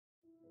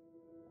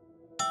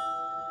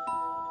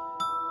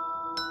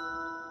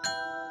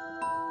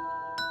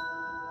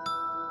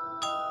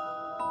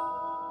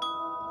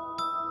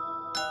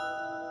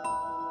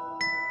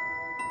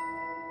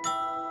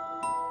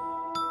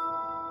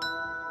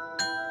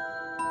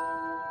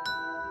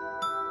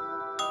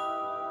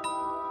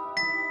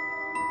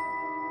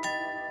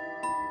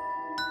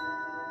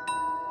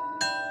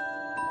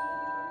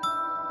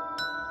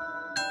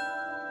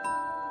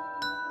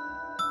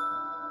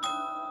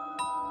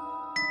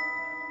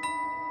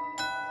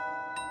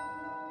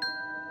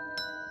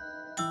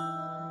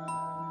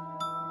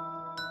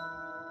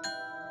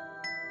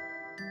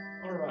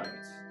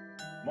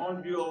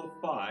Module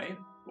 5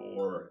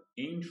 for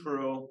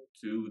Intro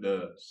to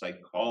the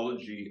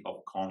Psychology of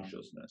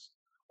Consciousness,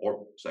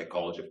 or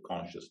Psychology of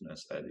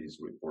Consciousness as is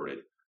reported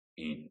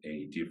in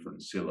a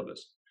different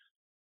syllabus.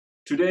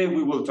 Today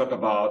we will talk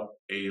about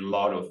a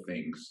lot of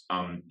things,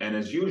 and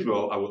as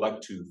usual I would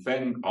like to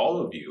thank all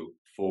of you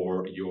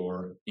for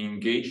your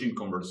engaging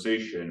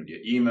conversation via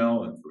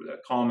email and through the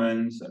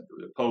comments and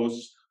through the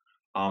posts,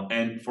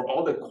 and for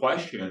all the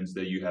questions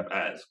that you have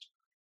asked.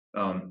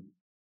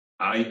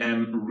 I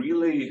am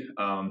really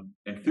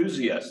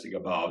enthusiastic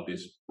about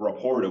this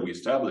rapport that we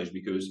established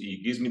because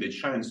it gives me the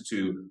chance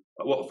to,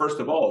 well,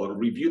 first of all,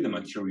 review the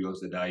materials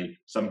that I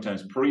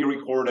sometimes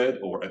pre-recorded,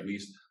 or at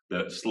least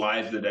the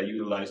slides that I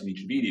utilize in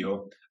each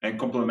video, and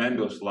complement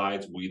those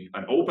slides with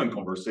an open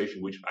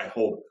conversation, which I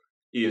hope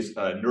is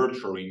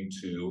nurturing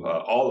to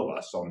all of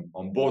us on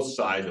both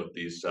sides of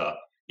this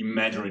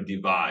imaginary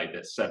divide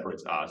that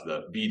separates us,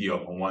 the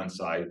video on one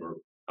side where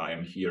I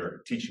am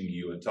here teaching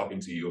you and talking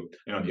to you,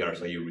 and on the other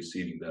side, you're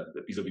receiving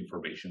the piece of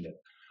information that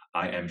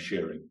I am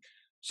sharing.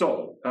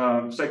 So,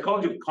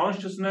 psychology of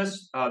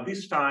consciousness,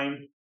 this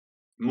time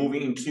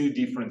moving in two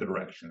different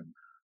directions.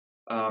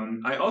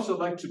 I also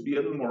like to be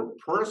a little more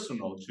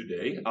personal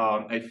today.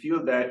 I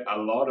feel that a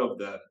lot of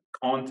the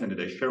content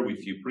that I shared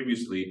with you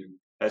previously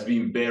has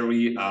been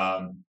very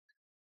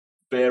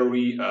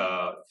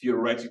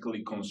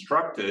theoretically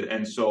constructed,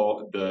 and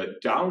so the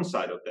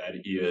downside of that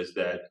is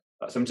that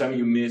sometimes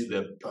you miss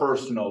the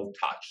personal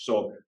touch.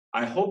 So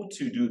I hope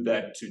to do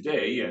that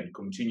today and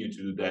continue to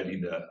do that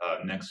in the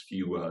next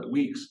few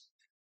weeks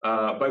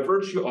by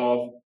virtue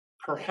of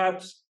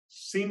perhaps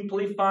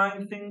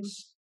simplifying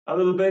things a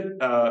little bit,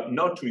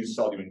 not to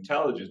insult your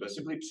intelligence, but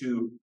simply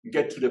to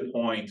get to the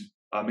point,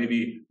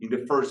 maybe in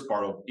the first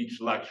part of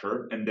each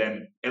lecture, and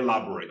then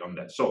elaborate on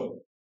that.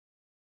 So,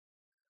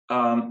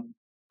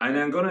 and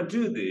I'm going to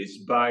do this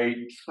by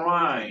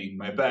trying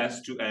my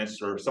best to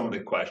answer some of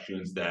the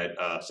questions that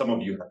some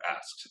of you have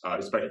asked,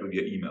 especially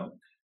via email.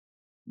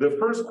 The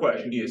first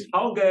question is,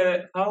 how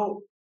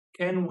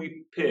can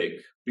we pick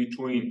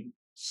between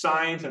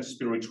science and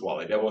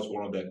spirituality? That was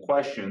one of the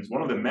questions,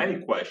 one of the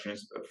many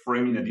questions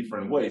framed in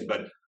different ways,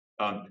 but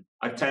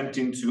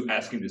attempting to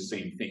asking the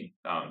same thing.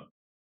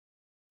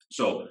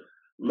 So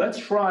let's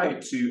try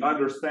to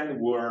understand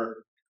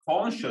where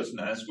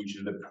consciousness, which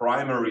is the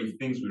primary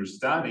things we're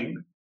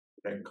studying,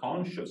 that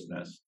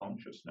consciousness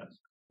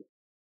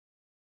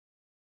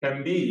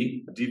can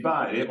be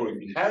divided, or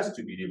if it has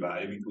to be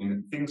divided,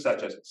 between things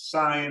such as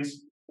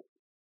science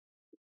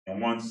on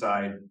one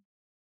side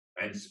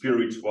and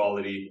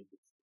spirituality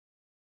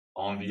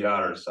on the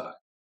other side.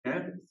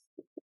 Okay?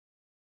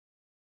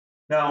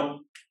 Now,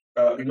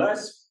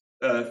 less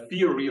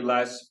theory,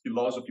 less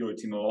philosophy or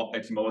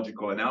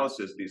etymological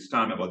analysis this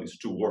time about these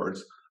two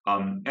words,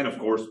 and of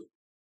course,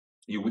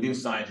 within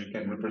science, you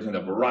can represent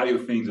a variety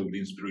of things, and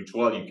within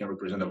spirituality, you can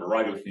represent a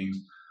variety of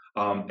things,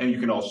 and you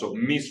can also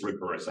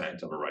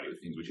misrepresent a variety of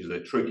things, which is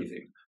a tricky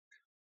thing.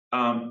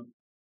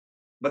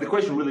 But the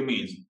question really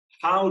means,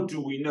 how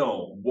do we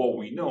know what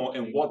we know,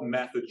 and what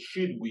method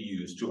should we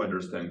use to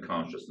understand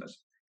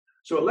consciousness?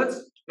 So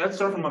let's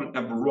start from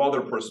a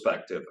broader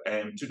perspective,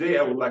 and today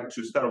I would like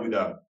to start with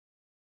an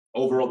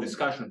overall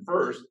discussion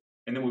first,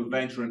 and then we'll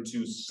venture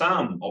into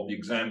some of the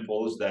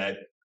examples that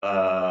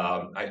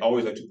I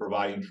always like to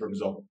provide in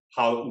terms of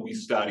how we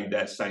study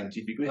that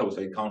scientifically, how we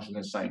study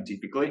consciousness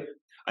scientifically.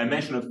 I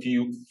mentioned a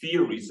few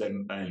theories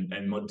and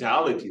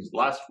modalities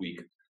last week.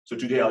 So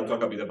today I'll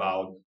talk a bit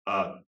about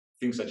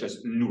things such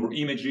as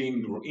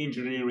neuroimaging,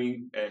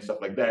 neuroengineering, and stuff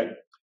like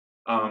that.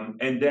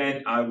 And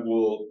then I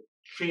will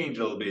change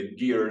a little bit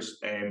gears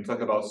and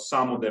talk about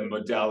some of the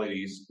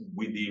modalities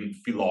within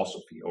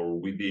philosophy, or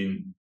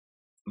within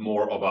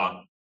more of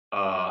a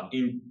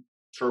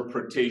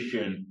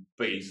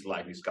interpretation-based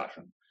like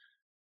discussion.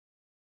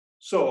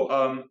 So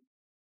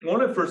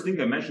one of the first things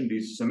I mentioned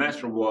this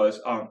semester was,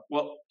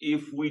 well,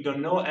 if we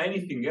don't know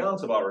anything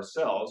else about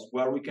ourselves,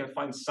 well, we can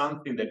find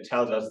something that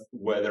tells us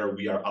whether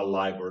we are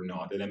alive or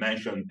not. And I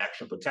mentioned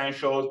action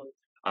potentials,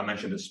 I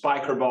mentioned the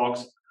spiker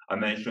box, I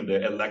mentioned the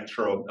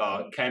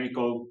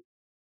electrochemical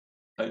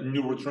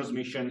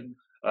neurotransmission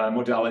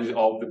modalities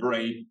of the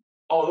brain,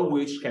 all of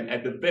which can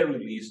at the very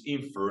least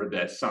infer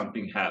that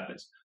something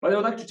happens. But I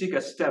would like to take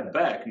a step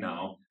back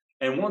now,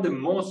 and one of the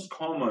most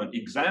common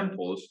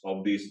examples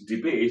of this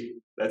debate,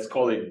 let's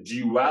call it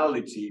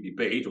duality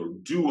debate or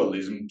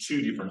dualism,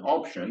 two different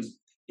options,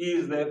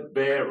 is the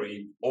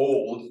very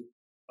old,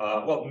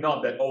 well,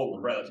 not that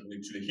old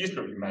relatively to the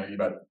history of humanity,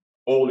 but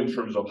old in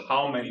terms of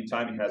how many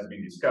times it has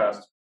been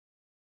discussed,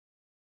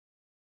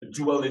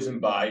 dualism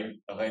by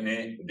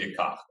René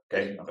Descartes,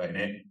 okay?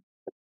 René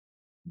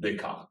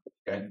Descartes,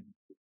 okay?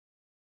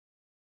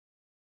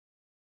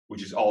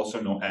 Which is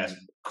also known as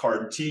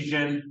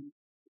Cartesian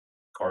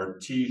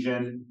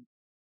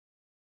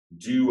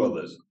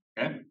dualism,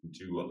 okay?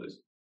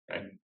 Dualism,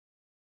 okay?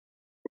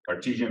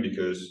 Cartesian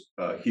because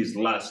his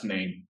last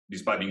name,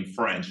 despite being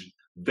French,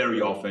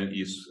 very often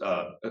is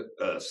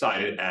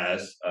cited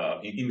as,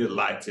 in the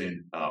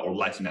Latin or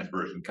Latinized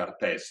version,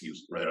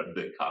 Cartesius, rather than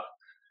Descartes.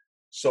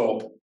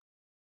 So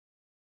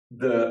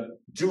the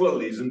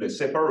dualism, the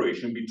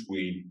separation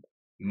between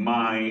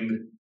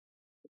mind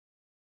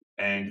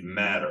and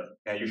matter.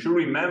 And you should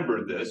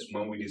remember this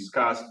when we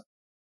discuss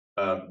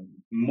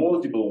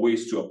multiple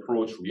ways to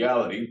approach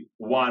reality.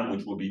 One,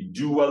 which will be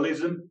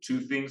dualism,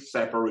 two things,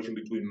 separation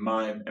between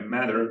mind and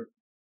matter.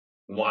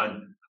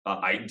 One,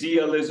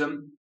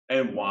 idealism,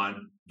 and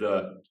one,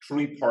 the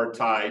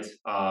tripartite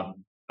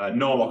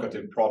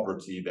non-locative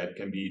property that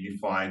can be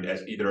defined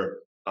as either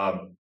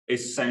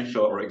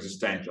essential or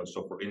existential.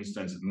 So for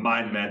instance,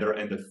 mind, matter,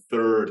 and the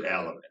third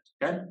element,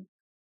 okay?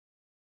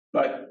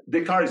 But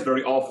Descartes is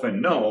very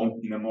often known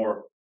in a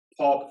more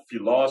pop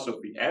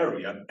philosophy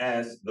area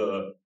as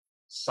the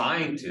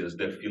scientist,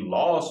 the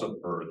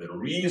philosopher, the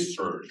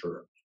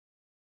researcher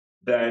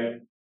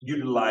that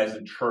utilized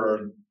the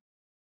term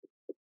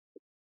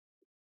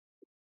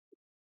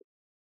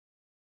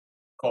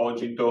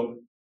cogito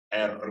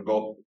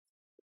ergo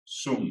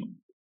sum.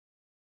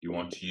 You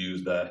want to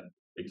use the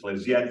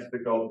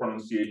ecclesiastical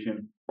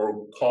pronunciation,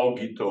 or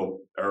cogito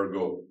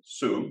ergo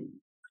sum.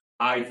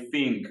 I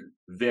think,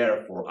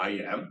 therefore I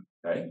am,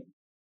 okay?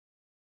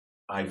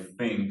 I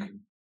think,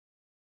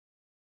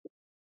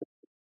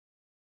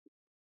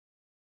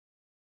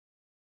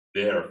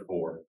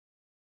 therefore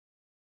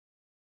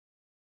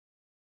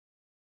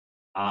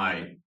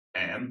I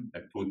am. I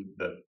put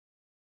the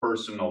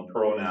personal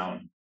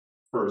pronoun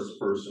first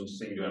person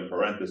singular in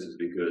parentheses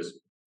because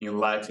in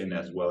Latin,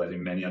 as well as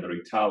in many other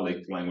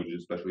Italic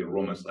languages, especially in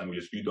Romance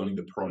languages, you don't need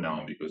the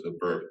pronoun because the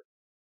verb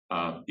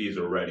is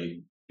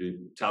already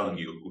telling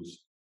you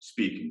who's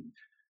speaking.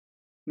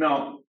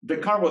 Now,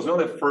 Descartes was not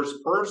the first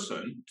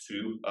person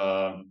to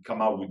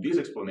come out with this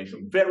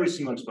explanation. Very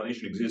similar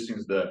explanation exists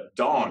since the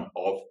dawn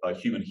of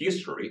human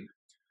history.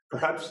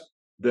 Perhaps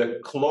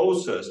the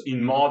closest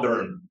in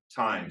modern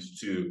times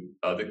to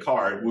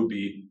Descartes would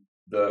be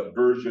the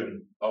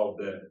version of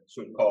the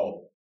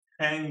so-called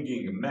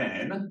hanging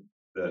man,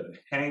 the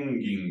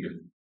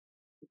hanging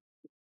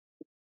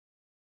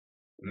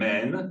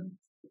man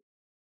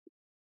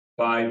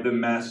by the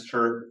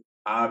master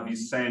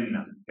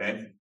Avicenna,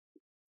 okay?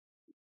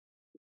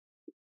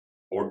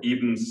 Or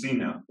Ibn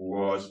Sina, who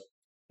was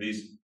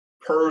this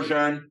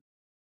Persian,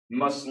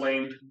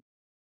 Muslim,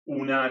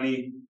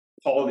 Unani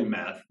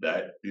polymath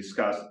that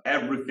discussed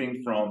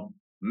everything from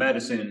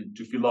medicine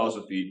to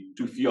philosophy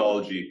to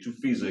theology to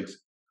physics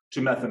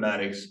to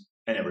mathematics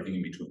and everything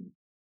in between.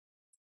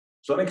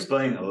 So I'm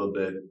explaining a little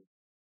bit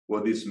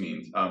what this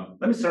means.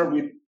 Let me start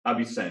with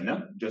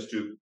Avicenna, just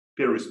to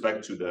pay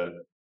respect to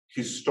the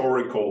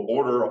historical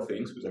order of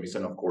things, because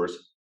Avicenna, of course,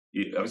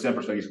 Avicenna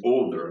perspective is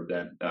older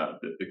than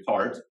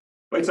Descartes,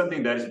 but it's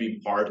something that has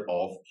been part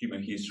of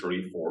human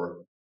history for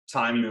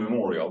time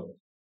immemorial.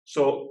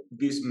 So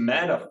this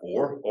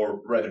metaphor,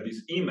 or rather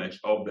this image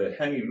of the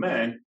hanging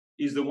man,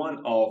 is the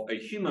one of a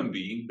human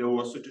being that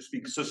was, so to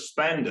speak,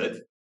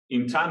 suspended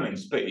in time and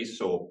space.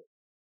 So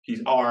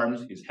his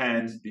arms, his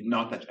hands did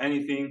not touch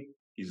anything.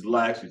 His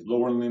legs, his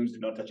lower limbs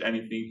did not touch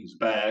anything. His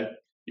back,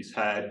 his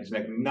head, his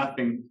neck,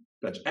 nothing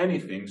touched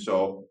anything.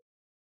 So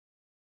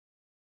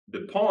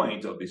the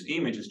point of this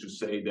image is to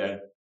say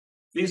that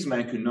this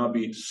man could not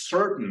be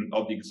certain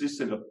of the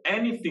existence of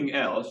anything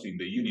else in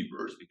the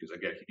universe, because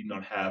again, he did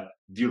not have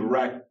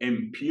direct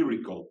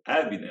empirical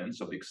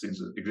evidence of the existence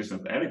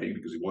of anything,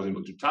 because he wasn't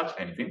able to touch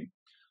anything.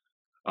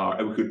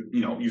 And we could,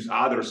 use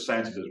other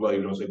senses as well. He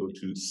was able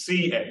to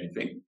see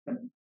anything.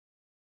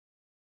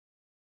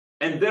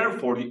 And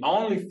therefore, the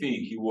only thing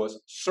he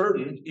was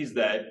certain is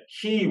that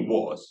he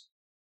was,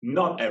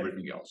 not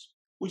everything else,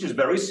 which is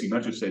very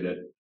similar to say that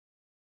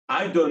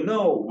I don't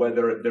know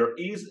whether there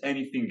is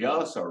anything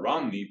else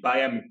around me, but I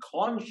am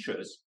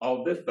conscious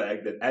of the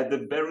fact that at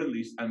the very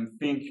least I'm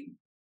thinking,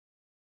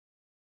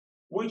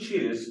 which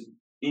is,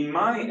 in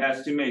my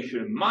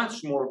estimation,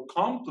 much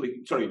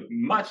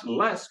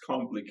less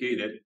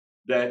complicated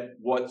than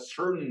what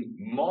certain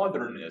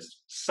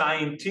modernist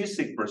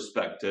scientific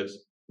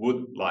perspectives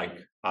would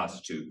like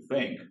us to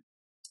think.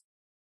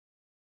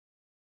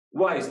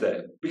 Why is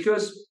that?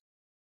 Because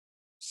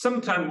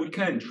sometimes we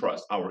can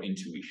trust our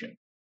intuition.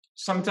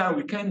 Sometimes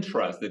we can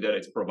trust the data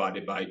it's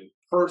provided by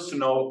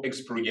personal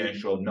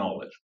experiential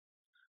knowledge.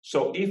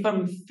 So if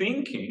I'm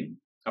thinking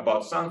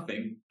about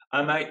something,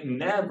 I might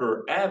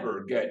never,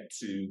 ever get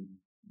to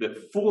the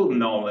full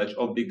knowledge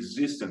of the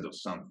existence of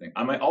something.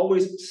 I might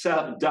always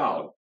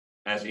self-doubt,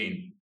 as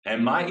in,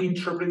 am I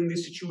interpreting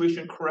this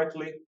situation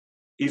correctly?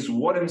 Is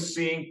what I'm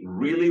seeing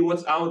really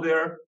what's out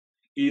there?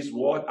 Is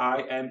what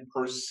I am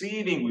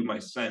perceiving with my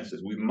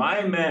senses, with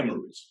my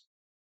memories,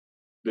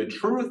 the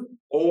truth?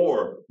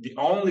 Or the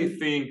only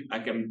thing I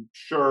can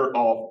sure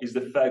of is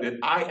the fact that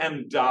I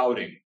am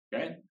doubting,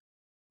 okay?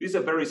 This is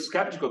a very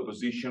skeptical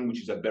position,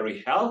 which is a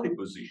very healthy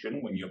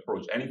position when you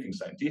approach anything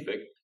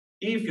scientific.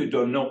 If you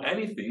don't know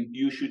anything,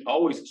 you should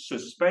always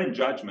suspend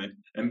judgment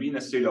and be in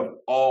a state of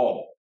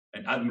awe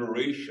and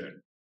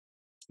admiration.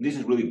 This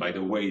is really, by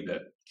the way,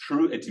 the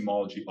true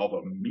etymology of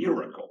a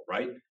miracle,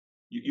 right?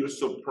 You're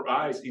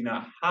surprised in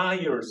a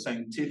higher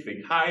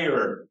scientific,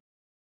 higher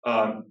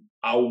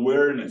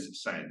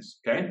awareness sense,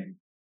 okay?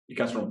 It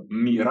comes from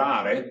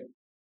mirare,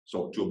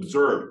 so to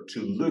observe,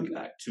 to look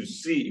at, to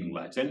see in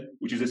Latin,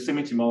 which is the same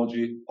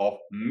etymology of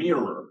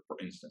mirror, for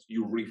instance.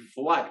 You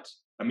reflect,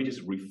 I mean,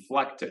 it's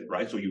reflected,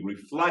 right? So you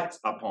reflect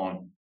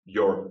upon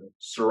your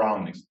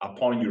surroundings,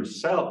 upon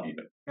yourself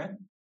even, okay?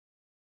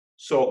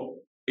 So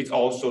it's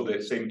also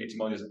the same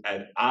etymology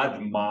as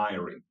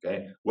admiring,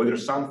 okay? Whether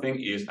something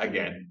is,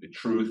 again, the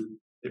truth,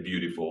 the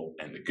beautiful,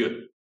 and the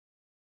good.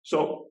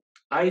 So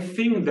I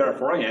think,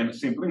 therefore I am,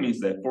 simply means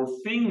that for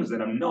things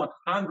that I'm not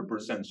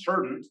 100%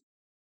 certain,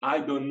 I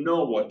don't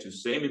know what to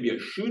say. Maybe I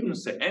shouldn't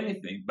say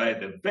anything, but at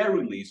the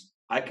very least,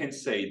 I can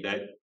say that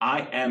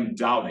I am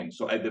doubting.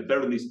 So at the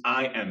very least,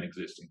 I am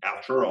existing.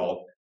 After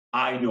all,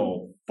 I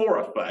know for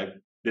a fact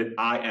that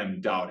I am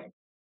doubting.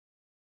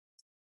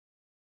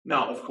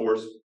 Now, of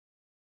course,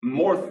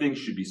 more things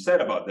should be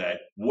said about that.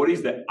 What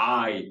is the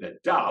I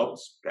that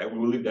doubts? Okay, we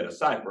will leave that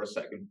aside for a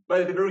second. But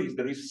at the very least,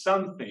 there is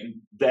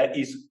something that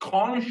is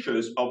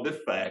conscious of the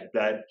fact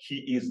that he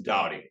is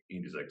doubting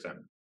in this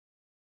example.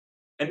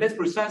 And that's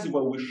precisely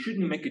why we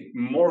shouldn't make it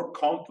more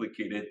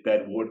complicated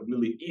than what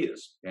really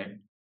is. Okay?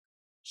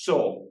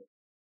 So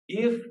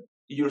if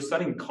you're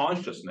studying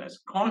consciousness,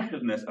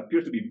 consciousness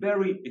appears to be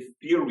very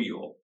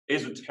ethereal,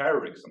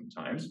 esoteric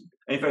sometimes.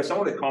 And in fact, some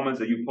of the comments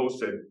that you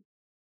posted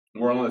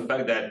were on the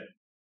fact that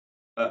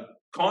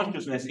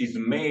consciousness is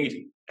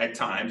made at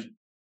times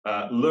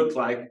look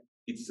like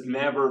it's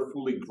never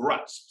fully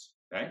grasped,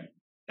 okay?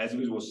 As if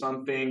it was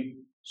something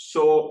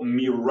so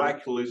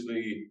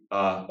miraculously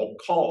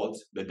occult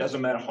that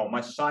doesn't matter how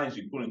much science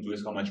you put into it,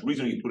 how much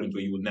reason you put into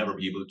it, you will never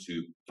be able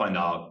to find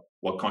out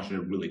what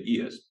consciousness really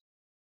is.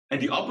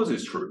 And the opposite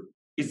is true.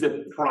 It's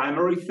the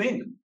primary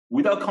thing.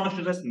 Without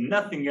consciousness,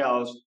 nothing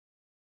else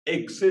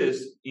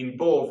exists in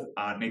both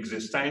an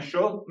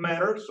existential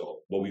matter, so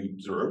what we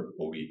observe,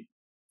 what we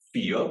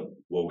feel,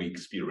 what we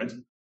experience,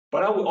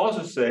 but I would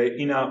also say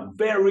in a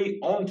very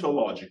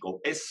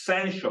ontological,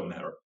 essential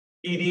matter.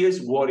 It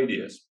is what it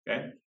is,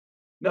 okay?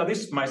 Now,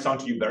 this might sound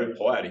to you very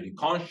poetic.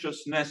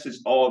 Consciousness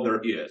is all there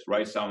is,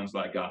 right? Sounds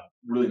like a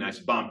really nice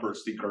bumper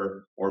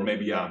sticker, or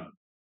maybe a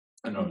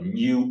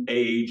new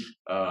age,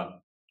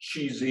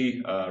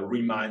 cheesy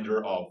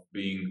reminder of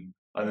being,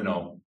 I don't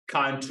know,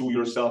 kind to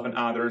yourself and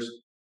others.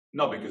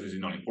 Not because it's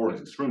not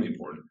important, it's extremely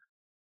important,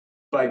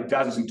 but it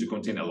doesn't seem to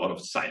contain a lot of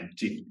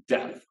scientific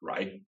depth,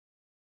 right?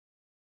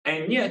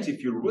 And yet,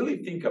 if you really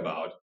think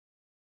about,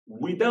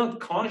 without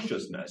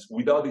consciousness,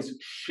 without this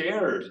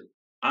shared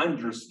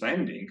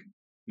understanding,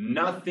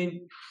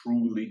 nothing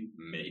truly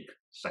makes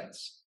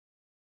sense.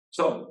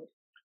 So,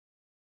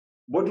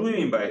 what do we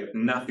mean by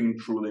nothing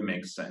truly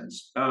makes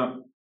sense?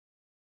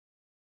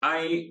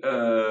 I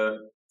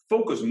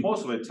focus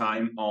most of the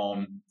time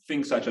on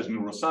things such as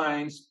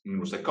neuroscience,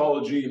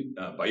 neuropsychology,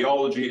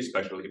 biology,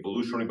 especially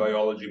evolutionary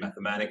biology,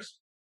 mathematics.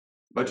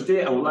 But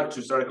today I would like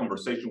to start a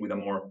conversation with a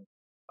more,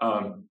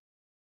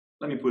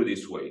 let me put it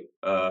this way,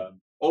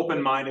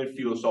 open-minded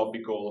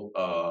philosophical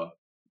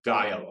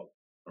dialogue,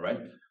 all right?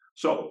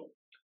 So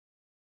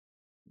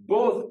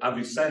both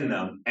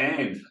Avicenna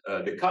and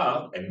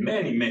Descartes and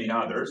many, many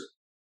others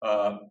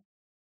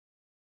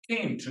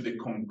came to the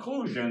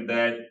conclusion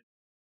that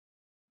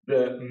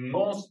the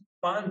most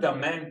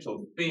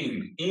fundamental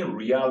thing in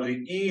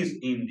reality is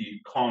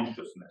indeed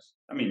consciousness.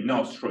 I mean,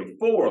 not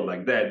straightforward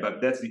like that, but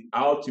that's the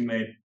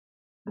ultimate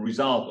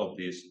result of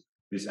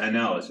this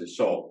analysis.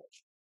 So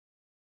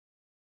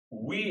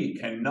we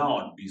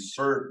cannot be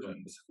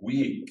certain,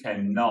 we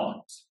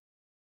cannot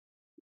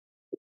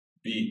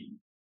be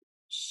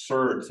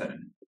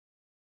certain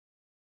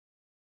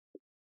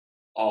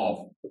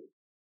of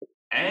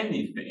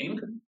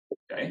anything,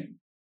 okay,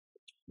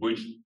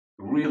 which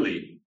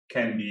really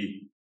can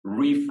be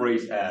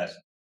rephrased as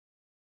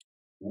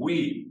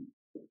we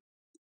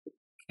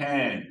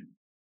can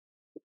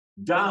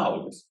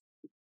doubt,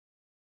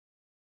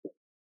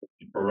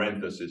 in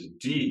parenthesis,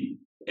 the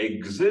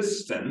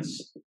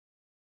existence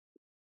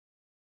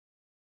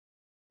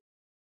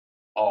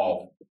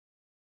of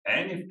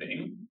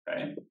anything,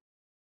 okay,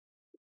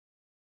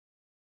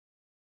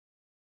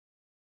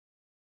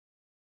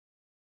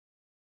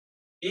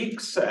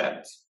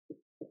 except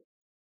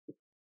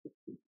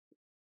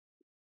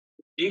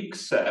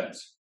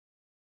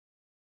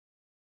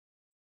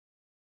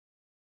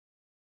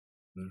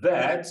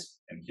that,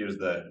 and here's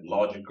the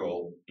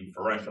logical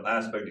inferential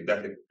aspect,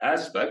 didactic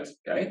aspect,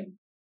 okay,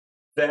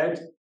 that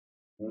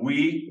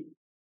we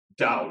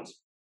doubt,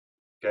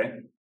 okay,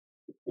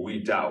 we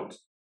doubt.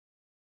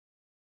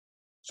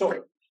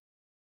 So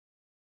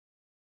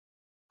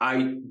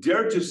I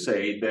dare to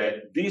say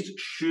that this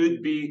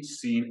should be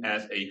seen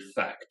as a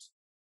fact,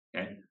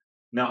 okay?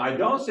 Now, I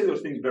don't say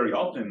those things very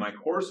often in my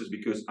courses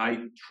because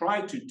I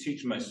try to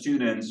teach my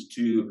students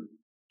to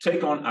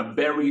take on a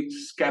very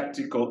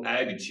skeptical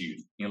attitude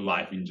in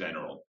life in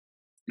general.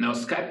 Now,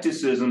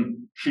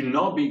 skepticism should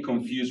not be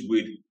confused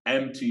with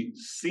empty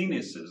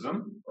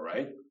cynicism, all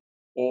right?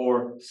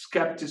 Or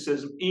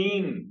skepticism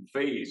in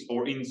face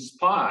or in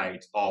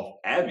spite of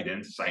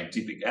evidence,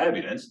 scientific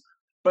evidence,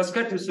 but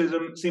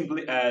skepticism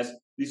simply as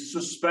the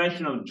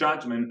suspension of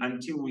judgment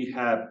until we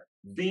have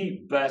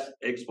the best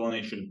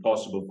explanation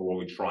possible for what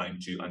we're trying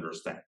to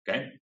understand,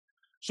 okay?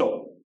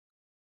 So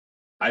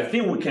I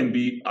think we can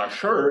be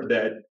assured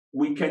that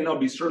we cannot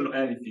be certain of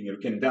anything, or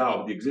can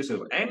doubt the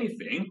existence of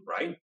anything,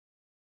 right?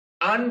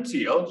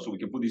 Until, so we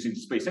can put this into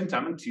space and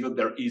time, until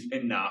there is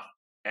enough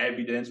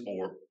evidence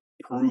or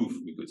proof,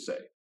 we could say,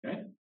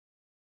 okay?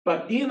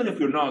 But even if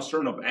we're not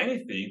certain of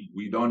anything,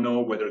 we don't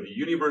know whether the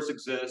universe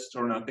exists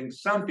or nothing,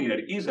 something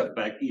that is a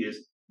fact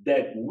is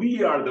that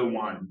we are the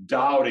one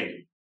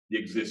doubting the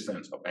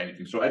existence of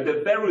anything. So at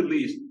the very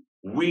least,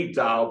 we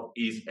doubt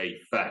is a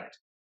fact.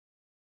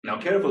 Now,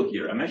 careful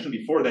here. I mentioned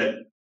before that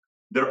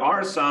there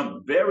are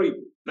some very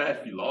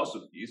bad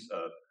philosophies,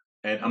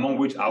 and among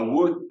which I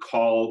would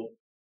call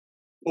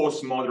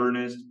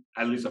postmodernist,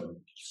 at least a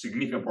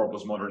significant part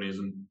of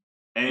postmodernism,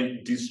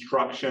 and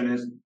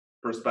destructionist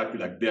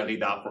perspective, like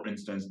Derrida, for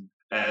instance,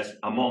 as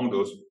among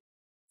those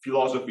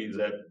philosophies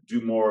that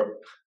do more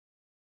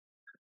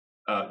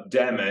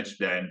damage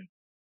than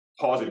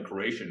positive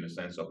creation in the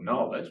sense of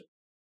knowledge.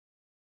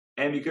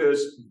 And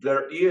because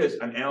there is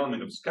an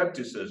element of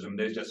skepticism,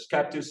 there's just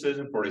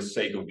skepticism for the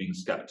sake of being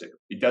skeptic.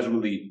 It doesn't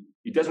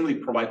really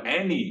provide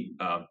any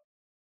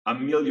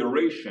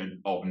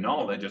amelioration of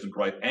knowledge, doesn't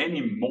provide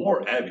any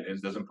more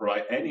evidence, doesn't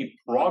provide any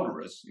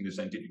progress in the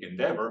scientific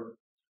endeavor,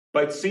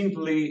 but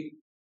simply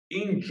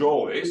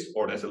enjoys,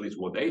 or that's at least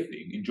what they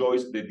think,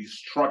 enjoys the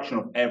destruction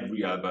of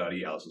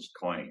everybody else's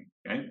claim.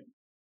 Okay,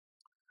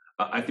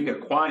 I think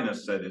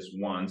Aquinas said this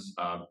once.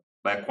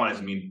 By Aquinas,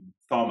 I mean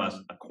Thomas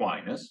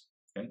Aquinas.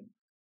 Okay,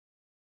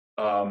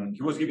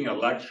 he was giving a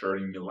lecture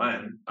in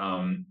Milan,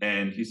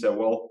 and he said,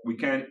 "Well, we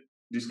can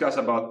discuss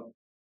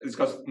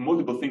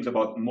multiple things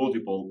about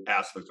multiple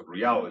aspects of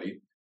reality,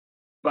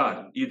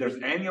 but if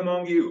there's any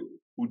among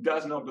you who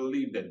does not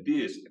believe that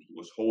this," and he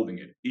was holding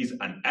it, "is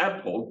an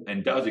apple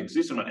and does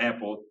exist on an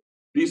apple,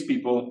 these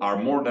people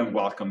are more than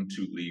welcome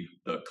to leave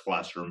the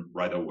classroom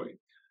right away."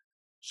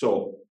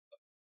 So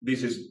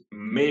this is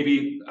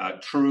maybe a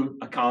true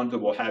account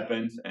of what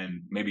happens,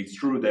 and maybe it's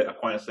true that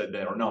Aquinas said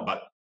that or not,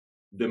 but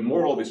the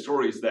moral of the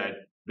story is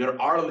that there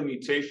are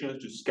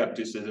limitations to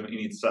skepticism in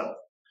itself,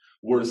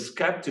 where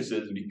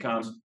skepticism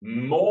becomes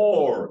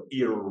more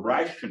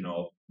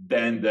irrational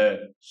than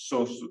the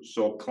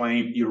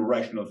so-claimed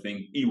irrational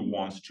thing it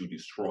wants to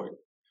destroy.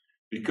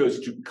 Because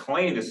to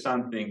claim that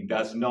something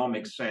does not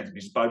make sense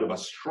despite of a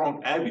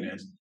strong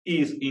evidence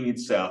is in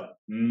itself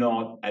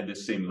not at the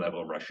same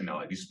level of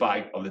rationality,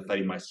 despite of the fact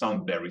it might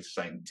sound very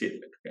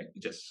scientific. Okay?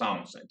 It just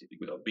sounds scientific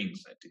without being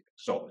scientific.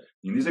 So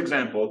in this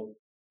example,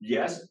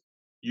 yes,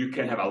 you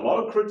can have a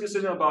lot of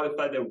criticism about the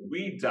fact that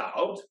we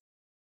doubt,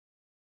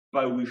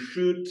 but we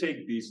should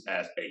take this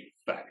as a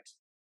fact.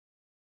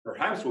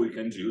 Perhaps what we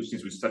can do,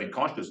 since we study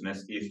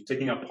consciousness, is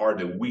taking apart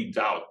the we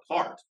doubt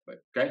part.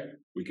 Okay,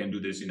 we can do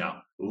this in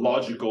a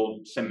logical,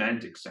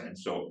 semantic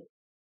sense. So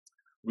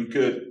we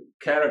could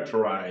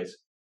characterize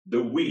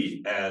the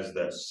we as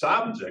the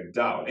subject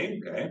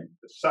doubting, okay,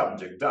 the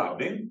subject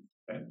doubting,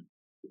 okay,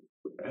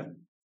 okay,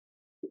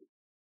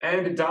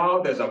 and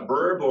doubt as a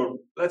verb, or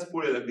let's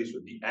put it like this,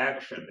 with the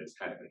action that's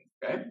happening.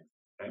 Okay,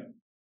 okay.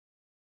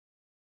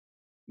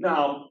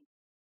 Now,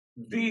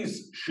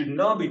 this should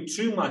not be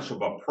too much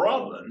of a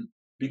problem,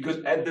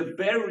 because at the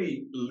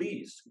very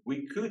least,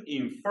 we could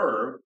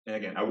infer, and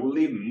again, I will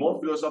leave more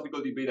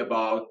philosophical debate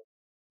about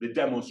the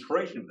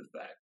demonstration of the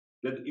fact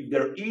that if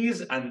there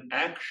is an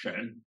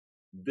action,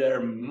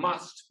 there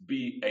must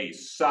be a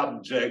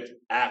subject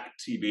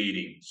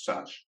activating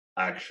such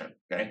action,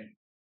 okay?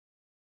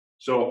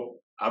 So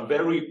a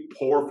very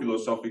poor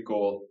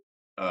philosophical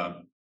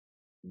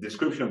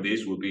description of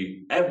this would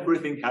be,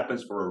 everything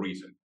happens for a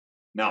reason.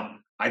 Now,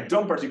 I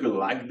don't particularly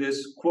like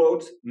this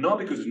quote, not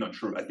because it's not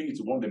true. I think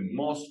it's one of the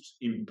most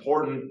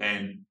important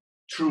and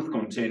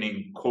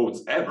truth-containing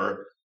quotes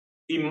ever.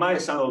 It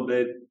might sound a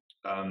bit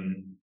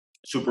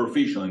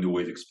superficial in the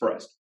way it's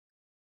expressed,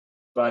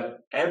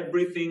 but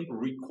everything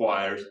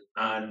requires,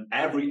 and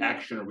every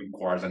action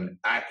requires an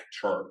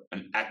actor,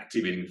 an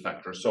activating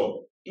factor.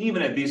 So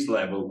even at this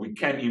level, we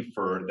can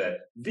infer that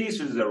this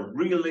is a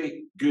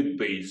really good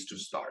base to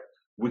start.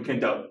 We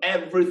can doubt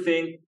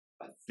everything,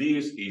 but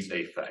this is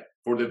a fact,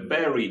 for the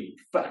very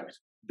fact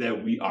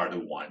that we are the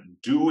one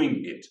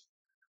doing it,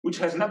 which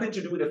has nothing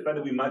to do with the fact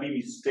that we might be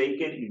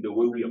mistaken in the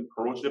way we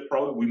approach the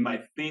problem. We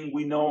might think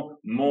we know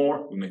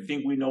more, we may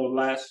think we know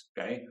less,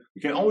 okay?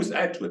 We can always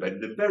add to it, but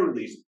at the very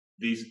least,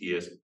 this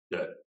is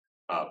the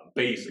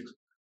basics.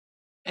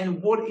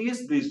 And what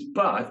is this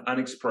but an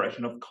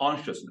expression of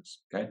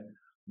consciousness, okay?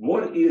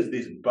 What is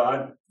this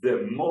but?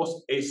 The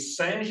most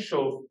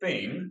essential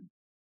thing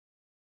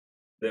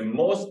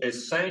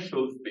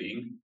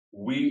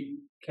we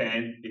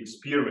can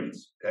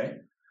experience, okay?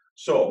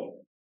 So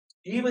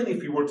even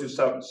if you were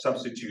to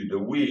substitute the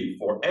we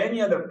for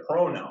any other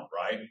pronoun,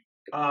 right?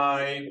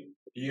 I,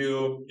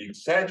 you,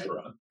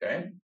 etc.,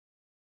 okay?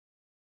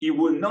 It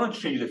will not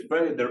change the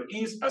fact that there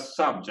is a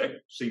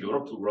subject, singular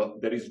or plural,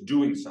 that is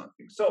doing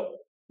something. So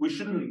we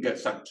shouldn't get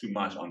stuck too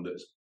much on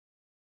this.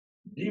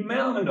 The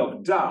element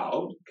of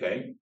doubt,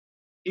 okay,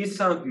 is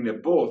something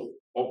that both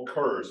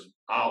occurs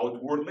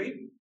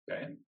outwardly,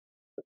 okay?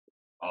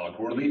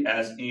 Outwardly,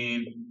 as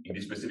in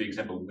this specific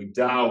example,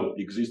 without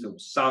the existence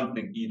of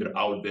something either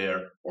out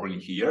there or in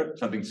here,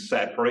 something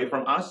separate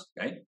from us,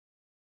 okay?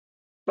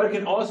 But it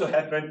can also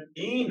happen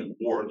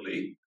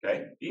inwardly,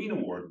 okay?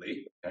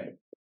 Inwardly, okay?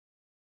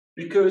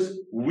 Because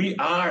we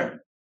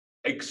are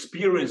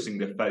experiencing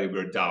the fact that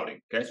we're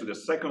doubting, okay? So the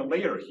second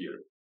layer here.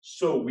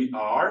 So we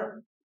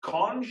are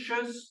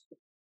conscious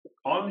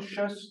of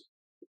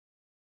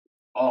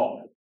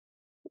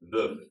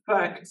the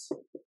fact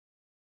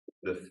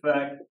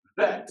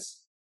that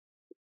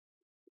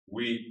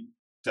we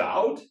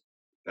doubt,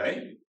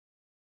 okay?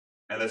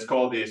 And let's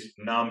call this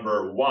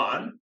number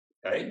one,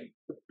 okay?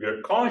 We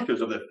are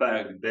conscious of the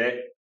fact that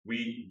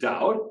we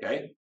doubt,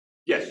 okay?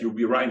 Yes, you'll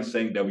be right in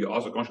saying that we're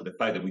also conscious of the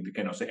fact that we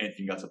cannot say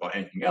anything else about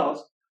anything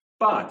else.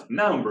 But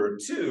number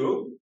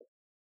two,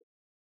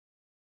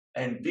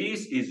 and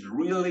this is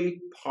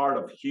really part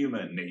of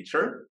human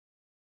nature,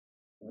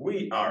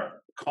 we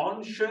are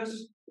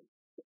conscious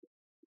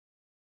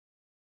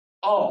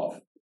of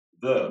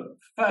the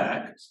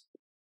fact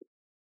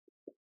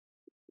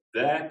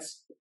that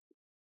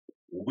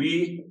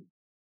we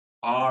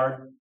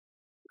are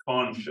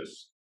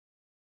conscious.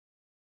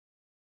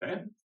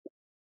 Okay?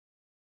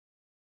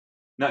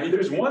 Now, if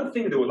there's one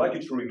thing that I would like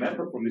you to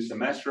remember from this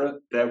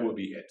semester, that will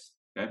be it.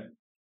 Okay?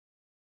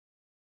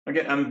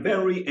 Again, I'm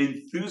very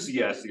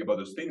enthusiastic about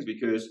those things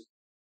because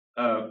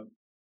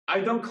I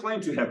don't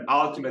claim to have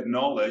ultimate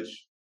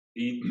knowledge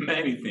in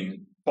many things,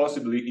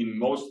 possibly in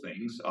most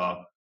things.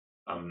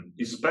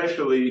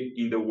 Especially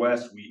in the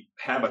West, we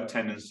have a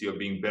tendency of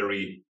being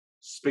very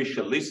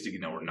specialistic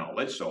in our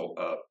knowledge. So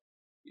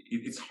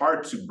it's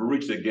hard to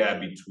bridge the gap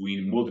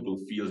between multiple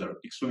fields that are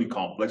extremely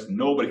complex.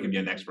 Nobody can be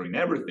an expert in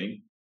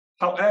everything.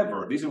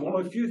 However, this is one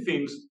of the few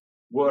things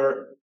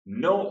where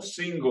no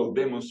single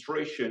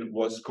demonstration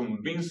was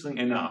convincing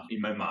enough in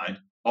my mind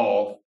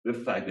of the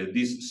fact that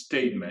this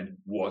statement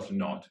was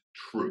not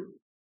true.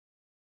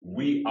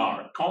 We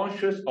are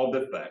conscious of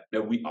the fact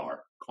that we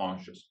are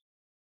conscious.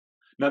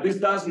 Now, this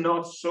does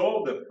not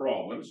solve the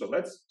problem, so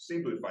let's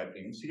simplify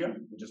things here.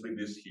 We'll just leave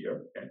this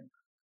here, okay?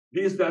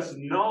 This does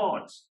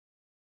not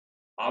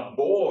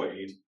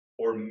avoid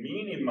or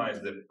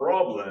minimize the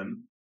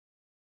problem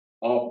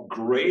of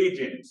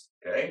gradients,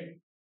 okay?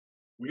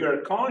 We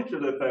are conscious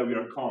of the fact we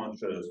are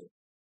conscious,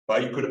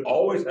 but you could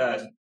always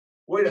ask,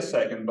 wait a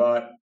second,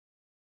 but ...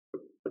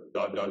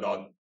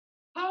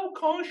 How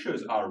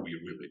conscious are we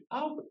really?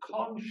 How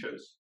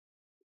conscious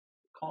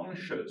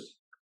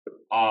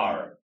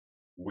are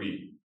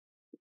we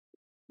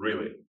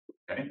really?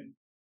 Okay?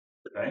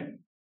 Okay?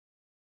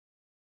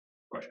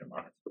 Question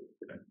mark.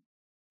 Okay?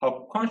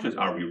 How conscious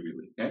are we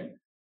really? Okay?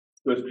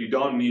 Because you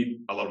don't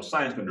need a lot of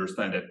science to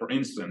understand that, for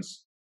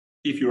instance,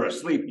 if you're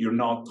asleep, you're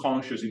not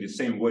conscious in the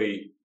same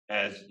way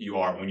as you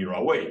are when you're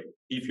awake.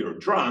 If you're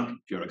drunk,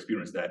 if you've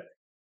experienced that,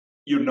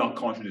 you're not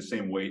conscious in the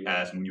same way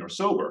as when you're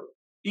sober.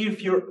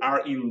 If you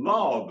are in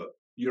love,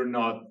 you're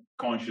not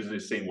conscious in the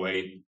same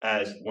way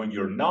as when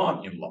you're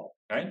not in love,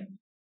 okay?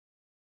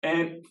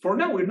 And for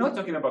now, we're not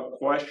talking about a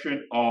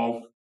question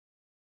of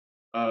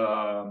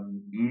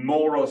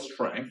moral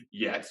strength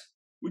yet.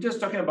 We're just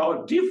talking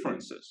about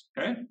differences,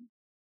 okay?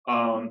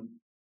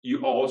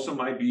 You also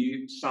might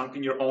be sunk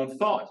in your own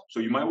thought.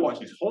 So you might watch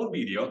this whole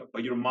video,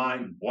 but your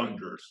mind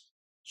wanders.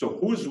 So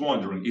who's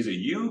wondering? Is it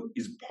you?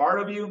 Is part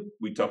of you?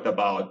 We talked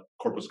about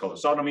corpus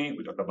callosotomy.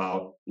 We talked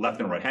about left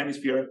and right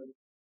hemisphere.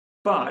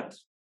 But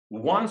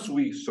once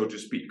we, so to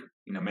speak,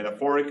 in a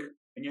metaphoric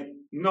and yet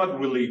not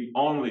really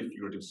only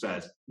figurative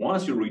sense,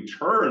 once you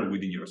return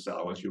within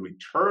yourself, once you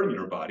return in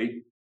your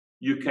body,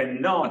 you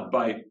cannot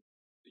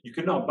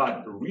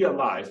but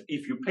realize,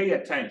 if you pay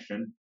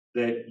attention,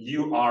 that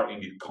you are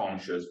indeed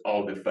conscious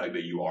of the fact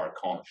that you are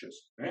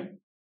conscious. Okay?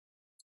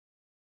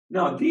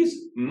 Now, this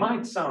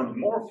might sound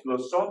more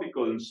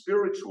philosophical and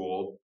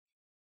spiritual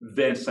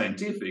than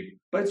scientific,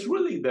 but it's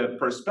really the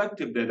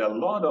perspective that a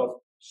lot of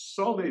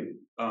solid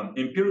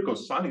empirical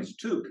scientists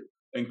took,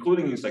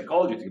 including in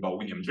psychology, think about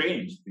William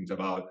James, things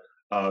about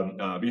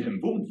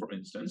Wilhelm Wundt, for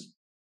instance.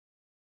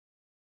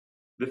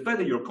 The fact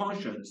that you're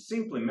conscious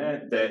simply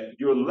meant that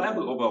your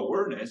level of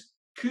awareness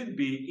could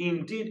be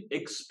indeed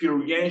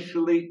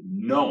experientially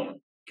known,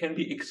 can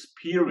be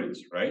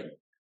experienced, right?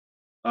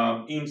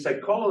 In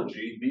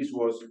psychology, this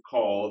was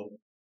called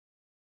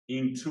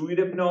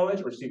intuitive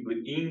knowledge, or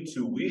simply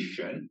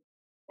intuition,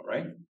 all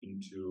right?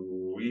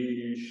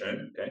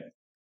 Intuition, okay?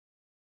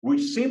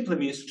 Which simply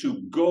means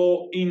to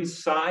go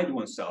inside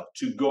oneself,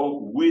 to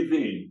go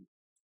within,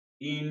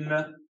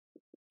 intueor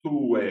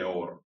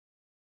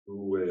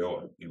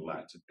in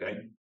Latin,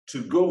 okay?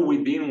 To go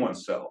within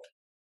oneself.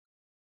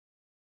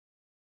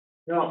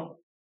 Now,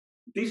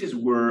 this is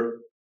where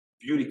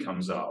beauty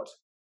comes out.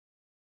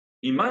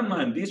 In my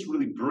mind, this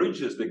really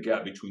bridges the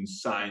gap between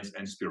science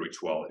and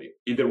spirituality.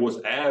 If there was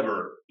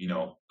ever,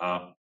 a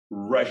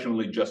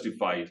rationally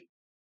justified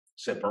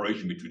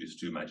separation between these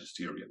two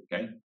magisterium,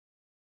 okay?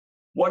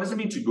 What does it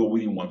mean to go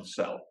within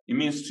oneself? It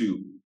means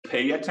to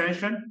pay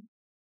attention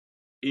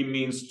It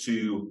means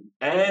to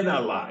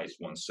analyze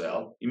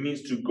oneself. It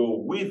means to go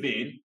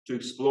within, to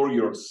explore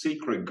your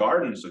secret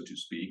garden, so to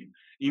speak.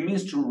 It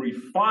means to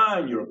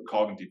refine your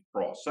cognitive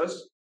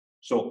process.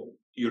 So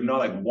you're not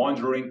like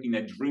wandering in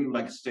a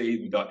dreamlike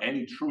state without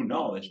any true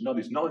knowledge. No,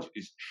 this knowledge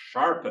is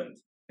sharpened,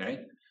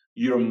 okay?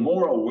 You're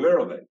more aware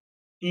of it.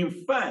 In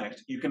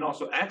fact, you can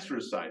also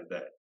exercise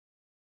that.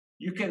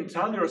 You can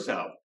tell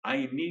yourself,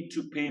 I need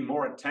to pay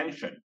more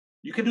attention.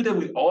 You can do that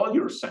with all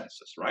your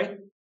senses, right?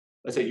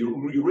 Let's say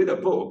you read a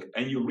book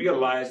and you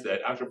realize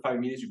that after 5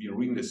 minutes, you've been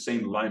reading the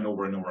same line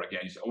over and over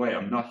again. You say, oh, wait,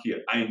 I'm not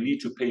here. I need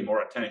to pay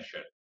more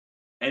attention.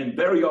 And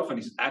very often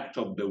this act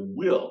of the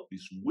will,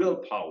 this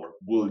willpower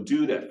will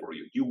do that for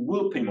you. You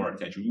will pay more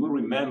attention. You will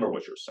remember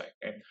what you're saying.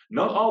 Okay?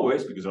 Not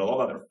always, because there are a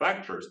lot of other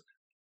factors.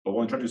 But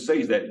what I'm trying to say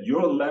is that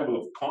your level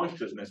of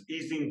consciousness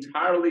is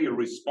entirely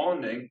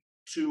responding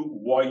to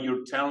what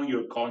you're telling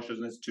your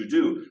consciousness to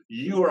do.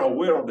 You are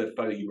aware of the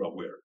fact that you're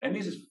aware. And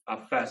this is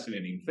a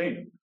fascinating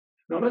thing.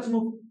 Now let's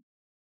move,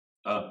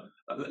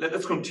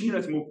 let's continue,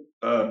 let's move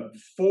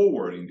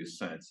forward in this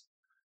sense.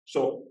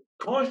 So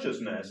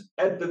consciousness,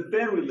 at the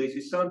very least,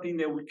 is something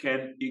that we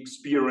can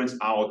experience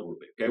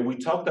outwardly, okay? We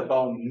talked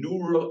about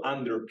neural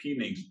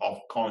underpinnings of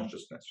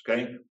consciousness,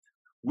 okay?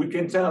 We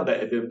can tell that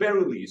at the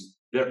very least,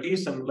 there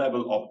is some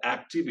level of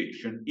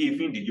activation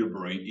if indeed your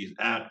brain is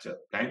active,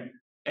 okay?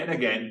 And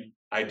again,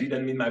 I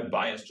didn't mean my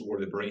bias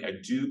toward the brain. I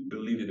do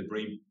believe that the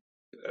brain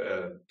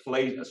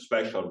plays a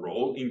special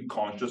role in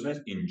consciousness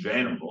in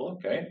general,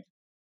 okay?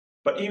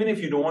 But even if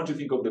you don't want to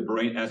think of the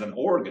brain as an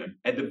organ,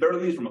 at the very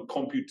least from a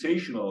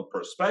computational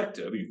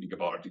perspective, you think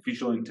about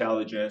artificial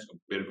intelligence,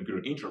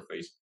 computer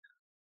interface,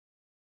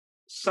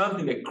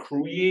 something that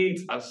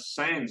creates a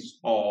sense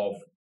of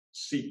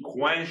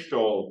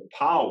sequential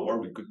power,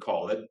 we could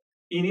call it,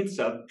 in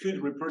itself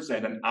could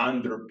represent an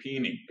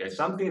underpinning, okay?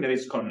 Something that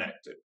is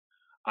connected.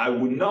 I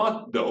would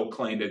not, though,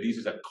 claim that this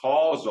is a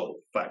causal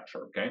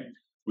factor, okay?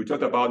 We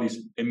talked about this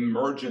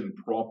emergent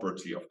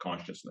property of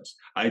consciousness.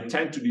 I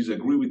tend to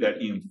disagree with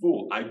that in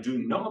full. I do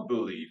not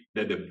believe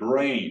that the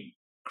brain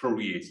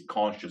creates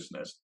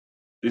consciousness,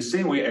 the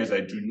same way as I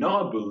do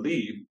not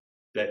believe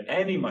that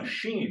any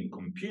machine,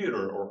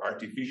 computer, or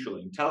artificial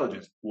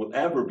intelligence will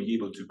ever be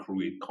able to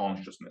create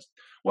consciousness.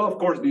 Well, of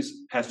course, this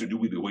has to do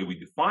with the way we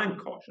define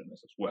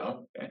consciousness as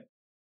well, okay?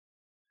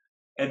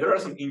 And there are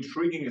some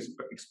intriguing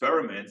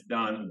experiments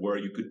done where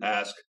you could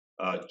ask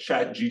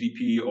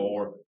ChatGPT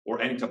or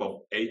any type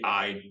of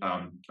AI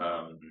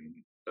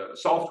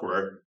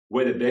software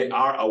whether they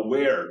are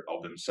aware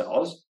of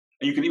themselves.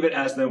 And you can even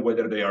ask them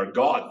whether they are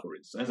God, for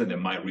instance, and they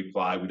might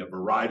reply with a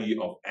variety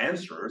of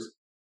answers,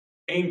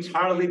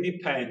 entirely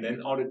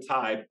dependent on the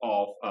type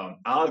of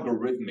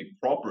algorithmic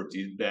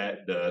properties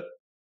that the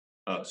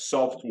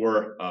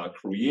software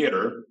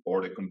creator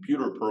or the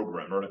computer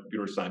programmer, the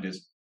computer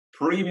scientist,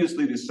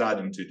 previously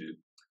decided to do.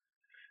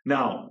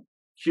 Now,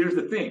 here's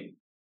the thing.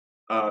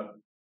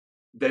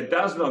 That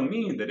does not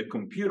mean that the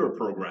computer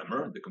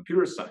programmer, the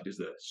computer scientist,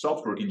 the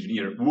software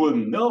engineer will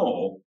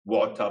know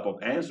what type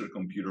of answer the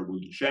computer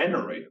will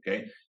generate,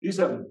 okay? This is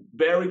a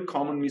very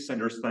common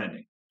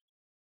misunderstanding.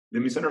 The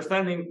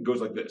misunderstanding goes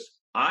like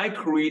this. I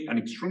create an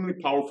extremely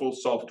powerful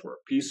software,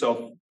 piece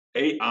of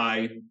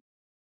AI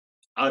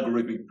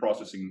algorithmic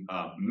processing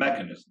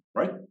mechanism,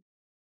 right?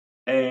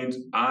 And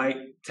I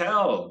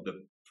tell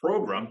the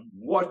program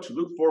what to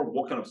look for,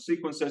 what kind of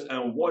sequences,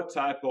 and what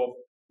type of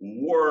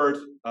word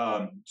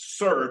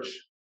search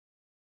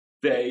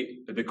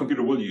the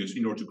computer will use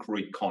in order to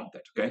create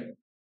content, okay?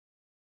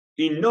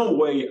 In no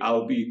way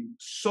I'll be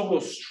so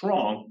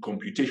strong,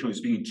 computationally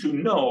speaking, to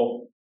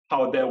know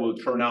how that will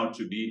turn out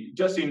to be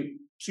just in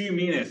 2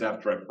 minutes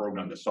after I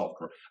program the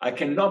software. I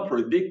cannot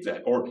predict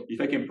that, or if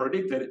I can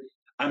predict it,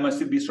 I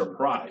must be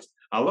surprised.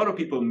 A lot of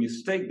people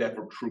mistake that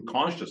for true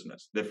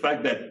consciousness. The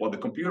fact that, well, the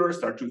computer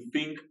starts to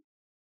think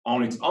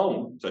on its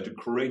own, so to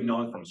create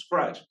knowledge from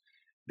scratch.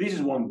 This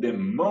is one of the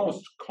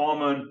most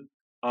common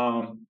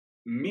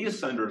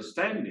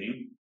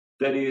misunderstanding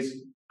that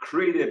is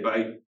created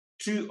by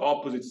two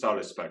opposite sides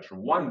of the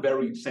spectrum, one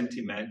very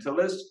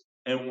sentimentalist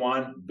and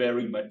one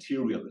very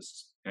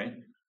materialist, okay?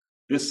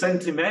 The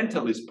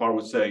sentimentalist part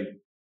would say,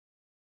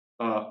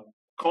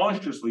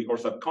 consciously or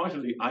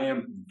subconsciously, I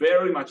am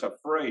very much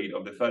afraid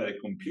of the fact that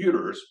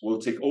computers will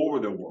take over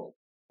the world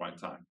one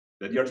time,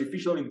 that the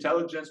artificial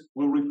intelligence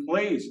will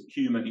replace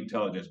human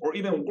intelligence, or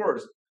even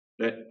worse,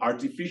 that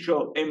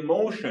artificial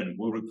emotion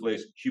will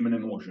replace human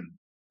emotion.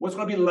 What's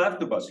going to be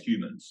left of us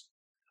humans?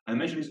 I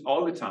mention this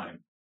all the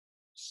time.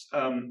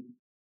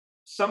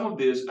 Some of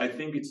this, I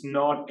think it's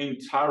not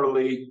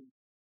entirely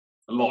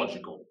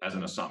logical as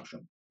an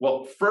assumption.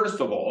 Well,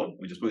 first of all,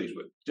 let me just put it this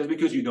way. Just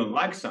because you don't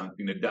like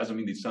something, that doesn't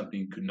mean that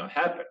something could not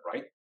happen,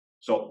 right?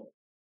 So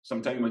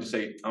sometimes you might just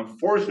say,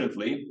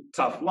 unfortunately,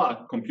 tough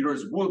luck,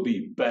 computers will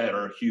be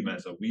better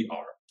humans than we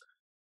are.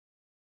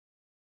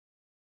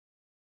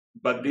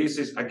 But this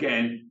is,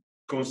 again,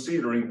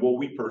 considering what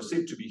we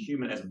perceive to be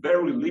human as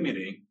very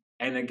limiting,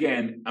 and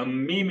again, a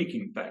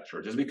mimicking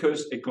factor. Just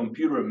because a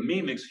computer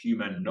mimics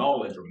human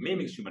knowledge or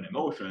mimics human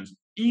emotions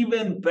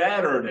even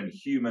better than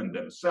human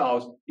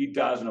themselves, it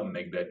does not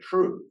make that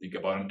true. Think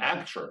about an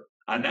actor.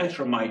 An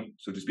actor might,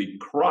 so to speak,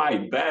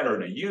 cry better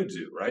than you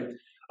do, right?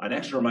 An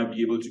actor might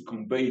be able to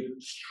convey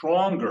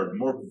stronger,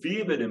 more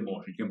vivid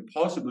emotion you can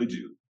possibly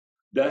do.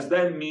 Does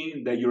that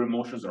mean that your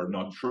emotions are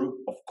not true?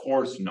 Of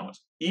course not.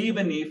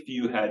 Even if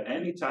you had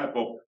any type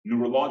of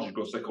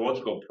neurological,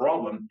 psychological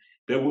problem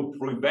that would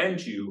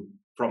prevent you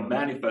from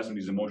manifesting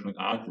these emotions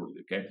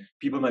accurately, okay?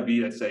 People might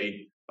be, let's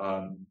say,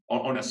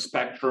 on a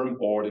spectrum,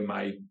 or they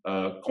might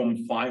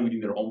confine within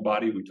their own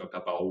body. We talk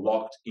about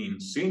locked-in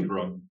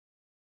syndrome.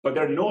 But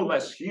they're no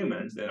less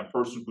humans than a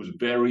person who's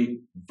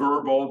very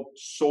verbal,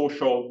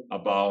 social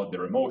about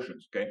their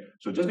emotions, okay?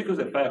 So just because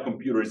a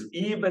computer is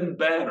even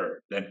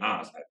better than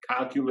us at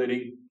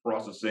calculating,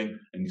 processing,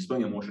 and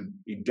displaying emotion,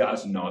 it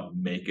does not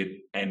make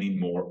it any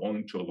more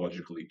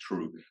ontologically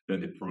true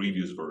than the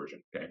previous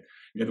version, okay?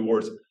 In other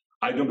words,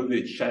 I don't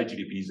believe that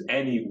ChatGPT is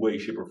any way,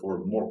 shape, or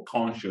form more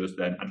conscious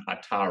than an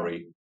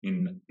Atari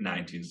in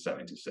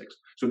 1976.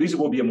 So this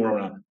will be more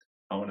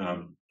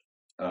on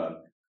a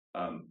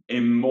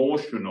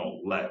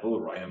emotional level,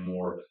 right? And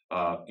more,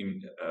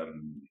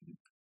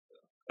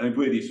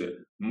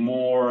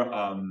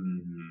 more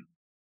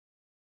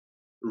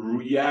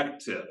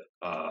reactive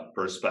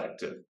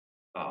perspective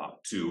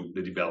to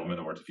the development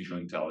of artificial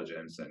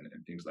intelligence and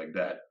things like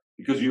that,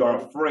 because you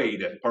are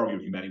afraid that part of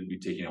your humanity will be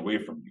taken away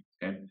from you.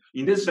 Okay?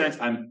 In this sense,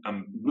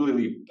 I'm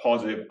really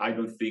positive. I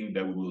don't think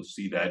that we will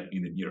see that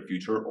in the near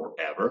future or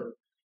ever.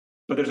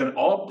 But there's an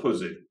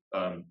opposite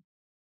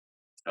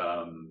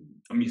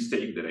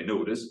mistake that I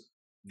noticed.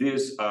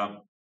 This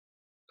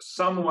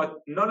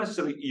somewhat, not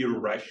necessarily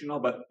irrational,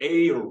 but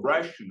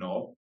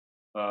irrational,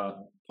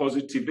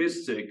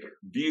 positivistic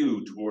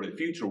view toward the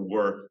future,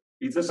 where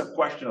it's just a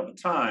question of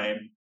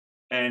time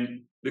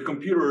and the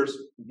computers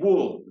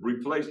will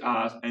replace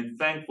us, and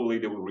thankfully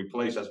they will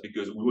replace us,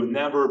 because we will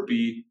never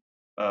be,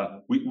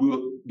 we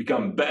will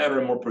become better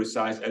and more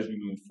precise as we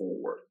move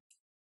forward.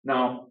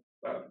 Now,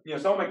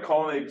 some of my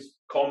colleagues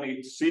call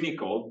me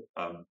cynical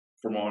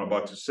from what I'm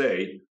about to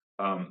say,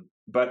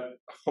 but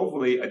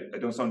hopefully I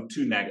don't sound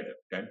too negative,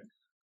 okay?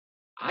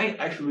 I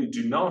actually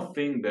do not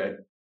think that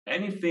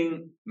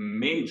anything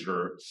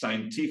major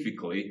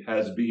scientifically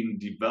has been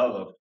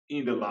developed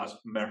in the last,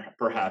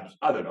 perhaps,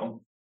 I don't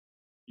know,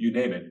 you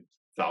name it,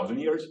 1,000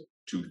 years,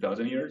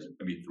 2,000 years,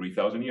 maybe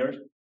 3,000 years.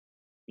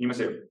 You must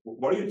say,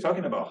 what are you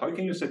talking about? How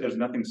can you say there's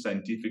nothing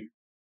scientific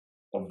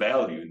of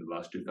value in the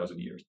last 2,000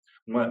 years?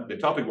 Well, the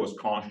topic was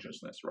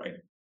consciousness, right?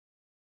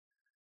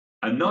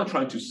 I'm not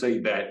trying to say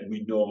that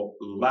we know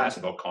less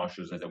about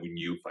consciousness than we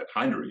knew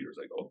 500 years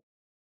ago,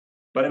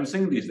 but I'm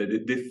saying this, that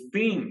the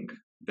thing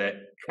that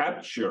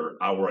capture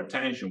our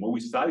attention when we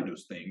study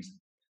those things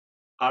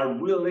are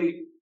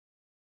really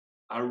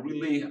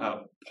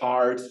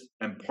part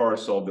and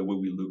parcel of the way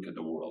we look at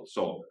the world.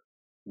 So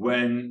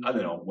when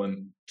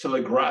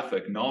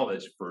telegraphic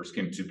knowledge first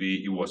came to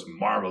be, it was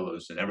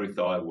marvelous and everybody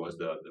thought it was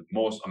the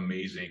most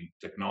amazing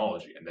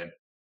technology. And then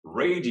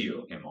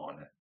radio came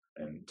on,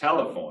 and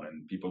telephone,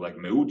 and people like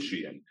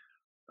Meucci and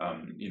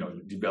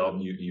developed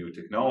new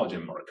technology,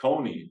 and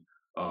Marconi,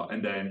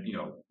 and then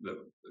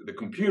the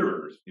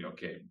computers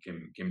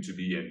came to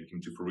be and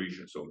came to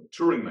fruition. So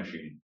Turing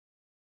machine,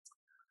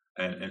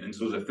 and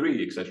so the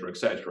 3, etc.,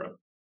 etc.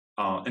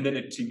 And then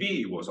the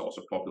TV was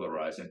also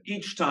popularized, and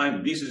each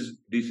time this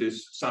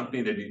is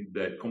something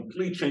that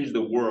completely changed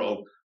the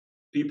world.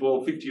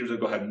 People 50 years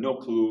ago had no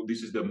clue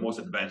this is the most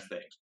advanced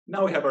things.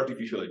 Now we have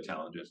artificial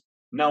intelligence.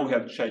 Now we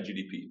have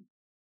ChatGPT.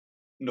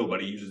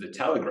 Nobody uses the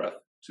telegraph,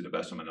 to the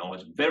best of my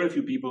knowledge. Very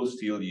few people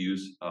still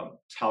use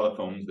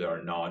telephones that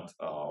are not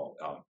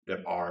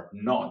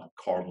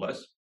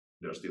cordless.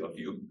 There are still a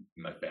few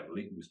in my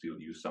family who still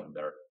use some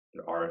that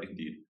are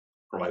indeed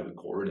provided with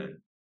cord. And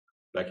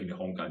back in the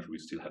home country, we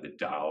still have the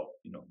dial,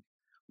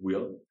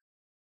 wheel.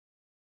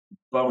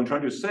 But what I'm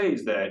trying to say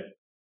is that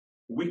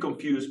we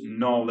confuse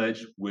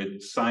knowledge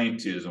with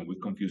scientism. We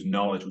confuse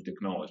knowledge with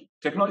technology.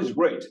 Technology is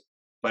great,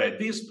 but at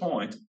this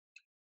point,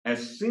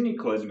 as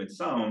cynical as it may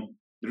sound,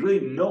 there's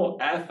really no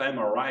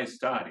fMRI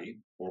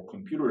study or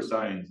computer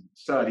science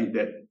study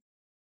that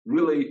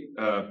really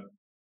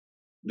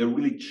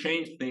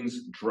changed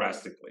things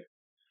drastically.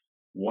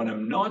 What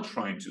I'm not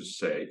trying to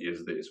say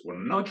is this. What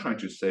I'm not trying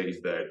to say is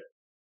that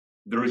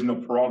there is no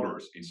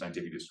progress in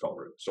scientific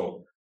discovery.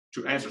 So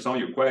to answer some of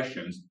your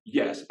questions,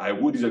 yes, I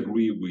would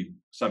disagree with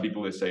some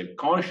people that say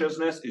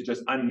consciousness is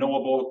just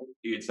unknowable.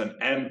 It's an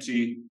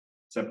empty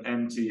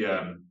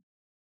scientific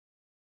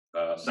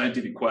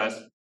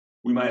quest.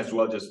 We might as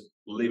well just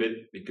leave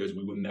it because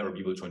we will never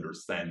be able to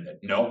understand it.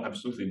 No,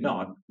 absolutely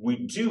not.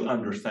 We do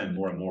understand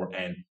more and more,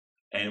 and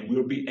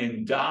we'll be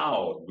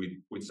endowed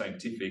with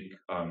scientific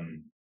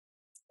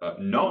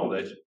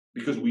knowledge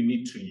because we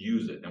need to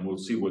use it, and we'll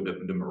see what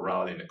the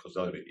morality and the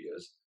causality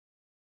is,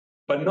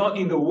 but not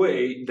in the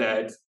way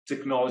that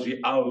technology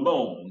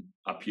alone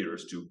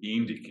appears to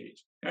indicate.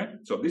 Okay?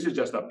 So this is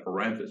just a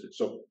parenthesis.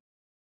 So,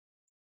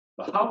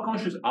 but how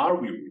conscious are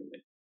we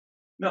really?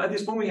 Now, at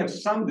this point, we have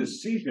some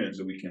decisions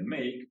that we can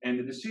make, and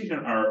the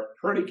decisions are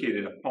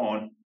predicated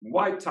upon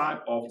what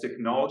type of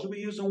technology we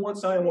use on one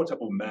side and what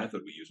type of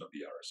method we use on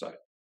the other side.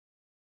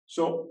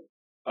 So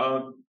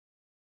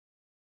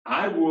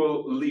I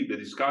will leave the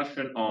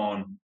discussion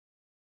on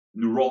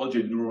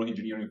neurology and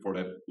neuroengineering for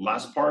the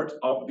last part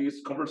of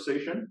this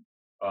conversation,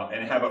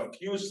 and have a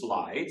few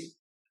slides.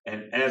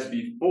 And as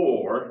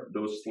before,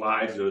 those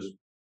slides, those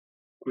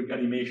quick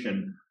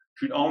animation,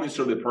 should only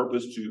serve the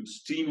purpose to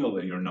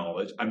stimulate your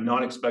knowledge. I'm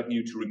not expecting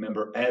you to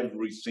remember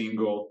every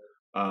single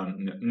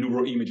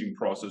neuroimaging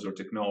process or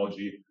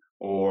technology,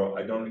 or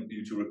I don't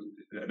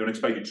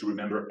expect you to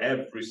remember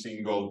every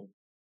single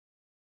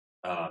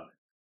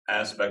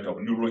aspect of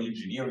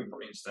neuroengineering,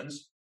 for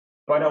instance,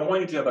 but I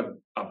want you to have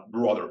a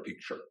broader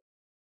picture.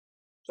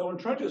 So what I'm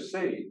trying to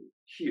say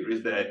here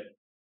is that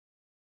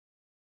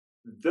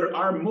there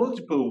are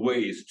multiple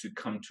ways to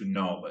come to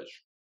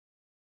knowledge.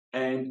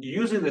 And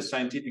using the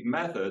scientific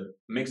method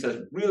makes us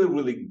really,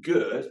 really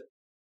good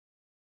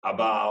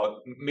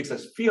makes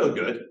us feel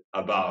good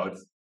about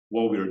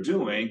what we're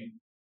doing,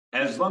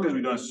 as long as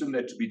we don't assume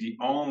that to be the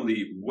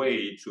only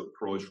way to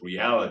approach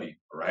reality,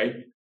 right?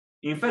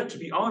 In fact, to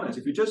be honest,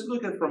 if you just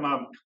look at it from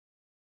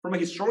a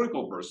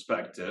historical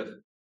perspective,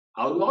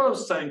 a lot of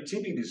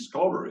scientific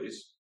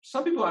discoveries,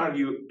 some people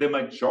argue the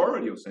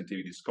majority of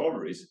scientific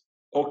discoveries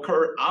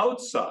occur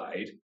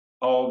outside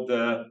of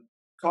the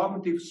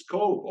cognitive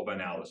scope of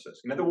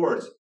analysis. In other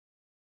words,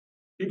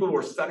 people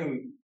were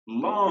studying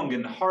long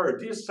and hard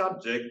this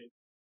subject,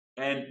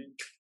 and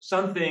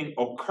something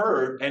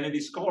occurred and they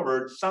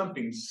discovered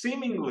something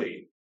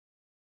seemingly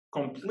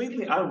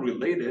completely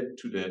unrelated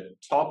to the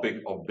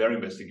topic of their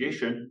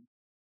investigation,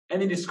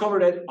 and they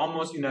discovered it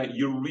almost in a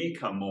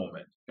eureka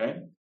moment, okay?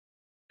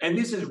 And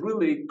this is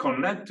really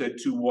connected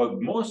to what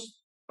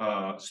most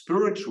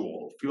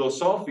spiritual,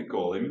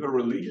 philosophical, and even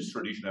religious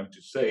tradition have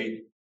to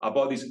say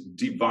about this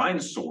divine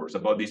source,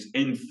 about this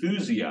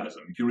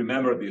enthusiasm. If you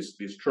remember this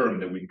term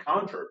that we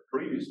encountered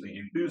previously,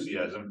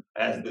 enthusiasm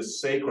as the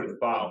sacred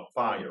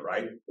fire,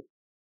 right?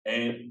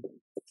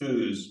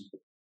 Enthusiasm,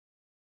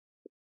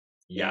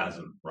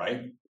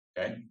 right?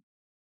 Okay.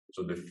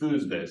 So the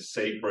thus, the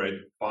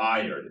sacred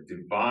fire, the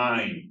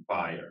divine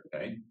fire,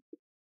 okay?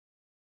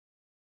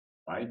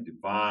 Right?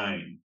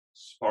 Divine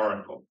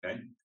sparkle, okay?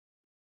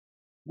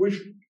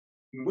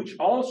 Which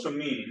also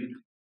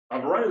mean a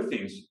variety of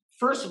things.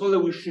 First of all, that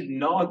we should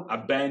not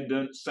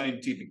abandon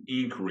scientific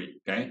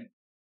inquiry, okay?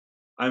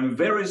 I'm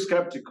very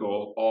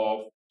skeptical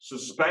of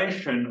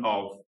suspension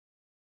of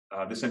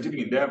the scientific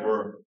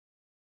endeavor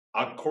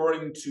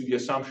according to the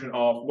assumption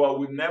of, well,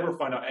 we'll never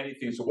find out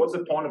anything, so what's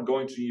the point of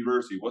going to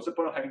university? What's the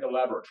point of having a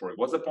laboratory?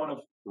 What's the point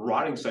of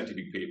writing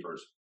scientific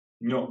papers?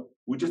 You know,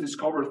 we just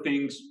discover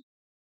things,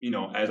 you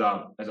know, as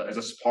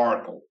a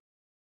sparkle.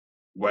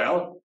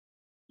 Well,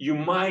 you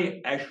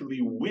might actually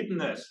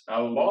witness a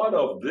lot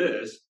of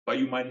this, but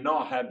you might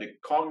not have the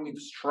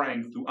cognitive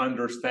strength to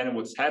understand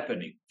what's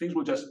happening. Things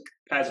will just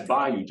pass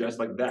by you just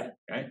like that,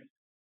 okay?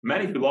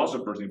 Many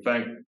philosophers, in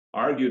fact,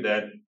 argue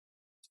that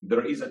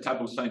there is a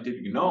type of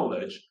scientific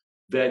knowledge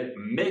that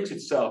makes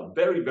itself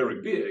very, very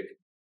big,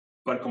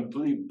 but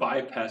completely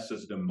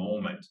bypasses the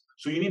moment.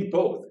 So you need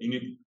both. You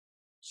need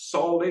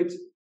solid,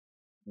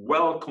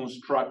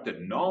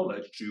 well-constructed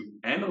knowledge to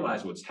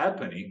analyze what's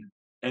happening,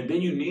 and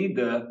then you need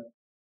the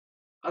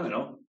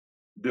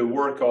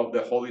work of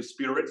the Holy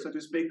Spirit, so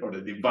to speak, or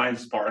the divine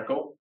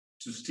sparkle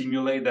to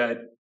stimulate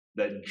that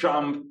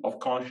jump of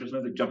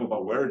consciousness, the jump of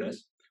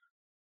awareness.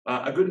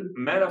 A good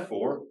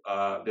metaphor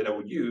that I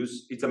would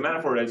use, it's a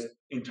metaphor that's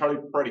entirely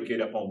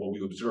predicated upon what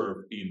we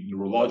observe in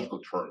neurological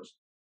terms.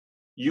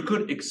 You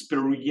could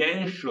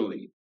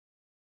experientially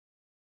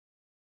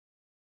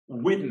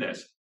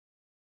witness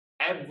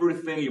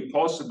everything you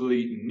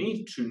possibly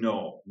need to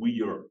know with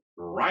your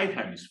right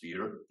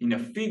hemisphere in a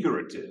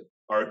figurative,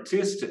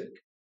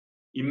 artistic,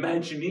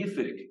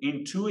 imaginative,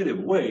 intuitive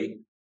way.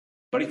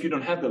 But if you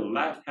don't have the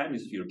left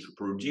hemisphere to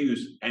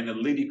produce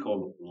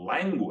analytical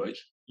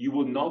language, you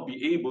will not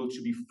be able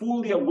to be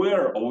fully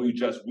aware of what you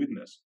just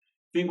witnessed.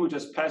 Things will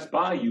just pass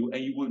by you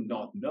and you will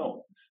not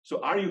know.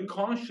 So are you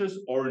conscious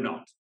or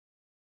not?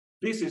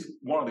 This is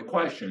one of the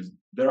questions.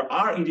 There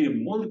are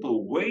indeed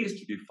multiple ways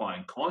to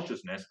define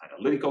consciousness: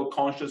 analytical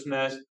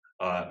consciousness,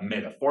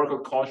 metaphorical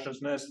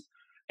consciousness,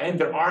 and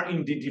there are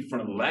indeed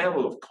different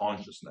levels of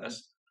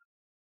consciousness.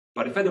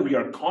 But the fact that we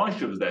are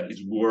conscious, that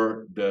is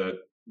where the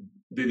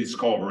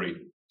discovery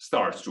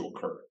starts to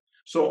occur.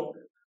 So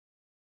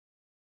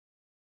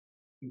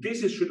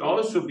this should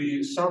also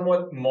be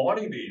somewhat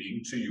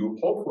motivating to you,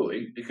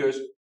 hopefully, because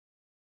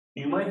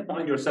you might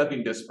find yourself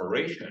in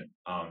desperation.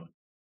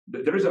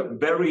 There is a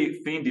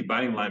very thin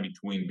dividing line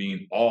between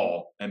being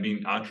awe and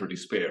being utter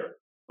despair.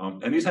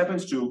 And this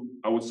happens to,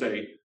 I would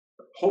say,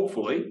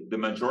 hopefully, the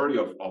majority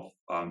of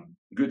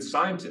good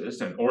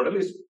scientists, or at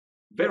least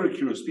very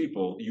curious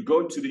people. You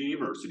go to the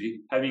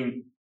university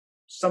having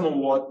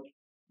somewhat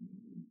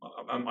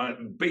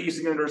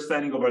basic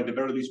understanding of, at the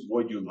very least,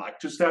 what you like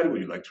to study, what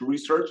you like to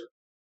research.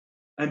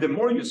 And the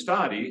more you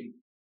study,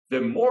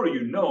 the more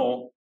you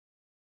know,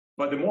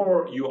 But the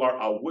more you are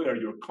aware,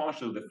 you're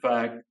conscious of the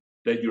fact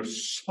that you're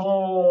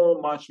so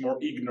much more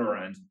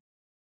ignorant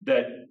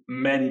than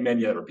many,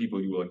 many other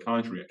people you will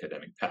encounter in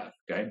academic path,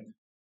 okay?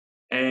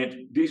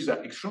 And this is an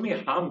extremely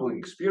humbling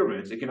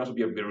experience. It can also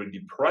be a very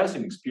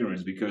depressing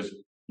experience because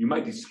you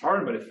might be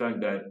disheartened by the fact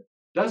that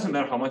doesn't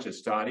matter how much I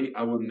study,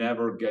 I will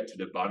never get to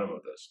the bottom of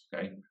this,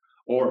 okay?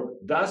 Or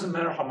doesn't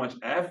matter how much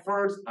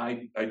effort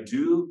I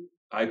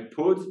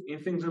put in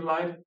things in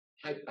life,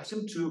 I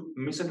seem to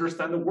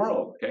misunderstand the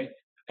world, okay?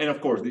 And of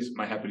course, this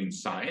might happen in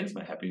science,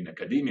 might happen in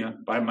academia,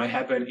 but it might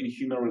happen in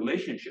human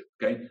relationships,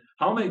 okay?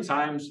 How many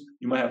times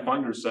you might have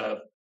found yourself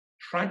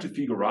trying to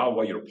figure out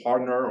why your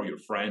partner or your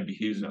friend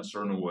behaves in a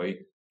certain way,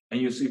 and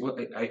you see, well,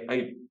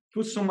 I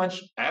put so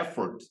much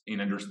effort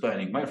in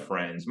understanding my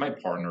friends, my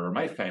partner,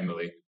 my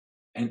family,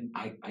 and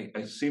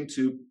I seem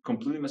to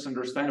completely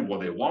misunderstand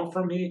what they want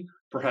from me.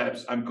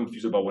 Perhaps I'm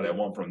confused about what I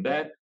want from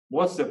that.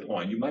 What's the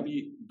point? You might be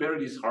very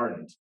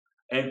disheartened.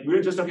 And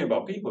we're just talking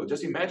about people.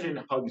 Just imagine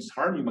how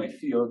disheartened you might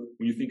feel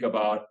when you think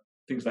about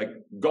things like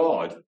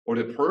God or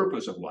the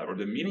purpose of life or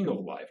the meaning of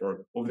life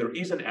or there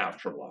is an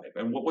afterlife.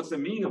 And what's the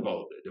meaning of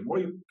all of it? The more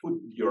you put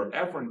your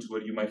effort into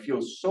it, you might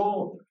feel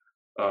so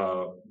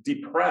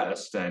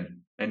depressed and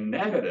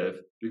negative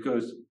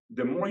because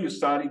the more you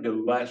study, the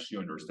less you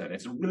understand.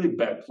 It's a really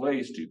bad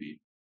place to be.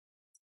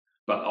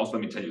 But also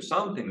let me tell you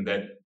something,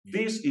 that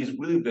this is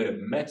really the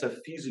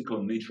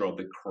metaphysical nature of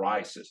the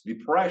crisis.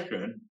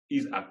 Depression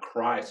is a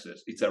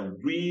crisis. It's a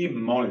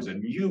remodeling, it's a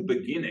new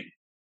beginning.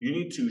 You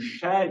need to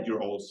shed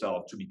your old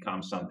self to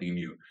become something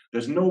new.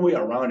 There's no way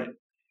around it.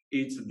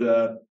 It's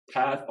the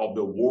path of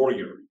the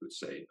warrior, you could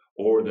say,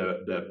 or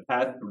the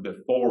path through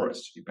the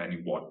forest,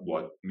 depending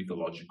what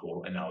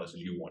mythological analysis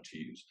you want to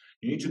use.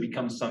 You need to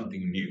become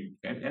something new.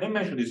 And I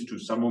mentioned this to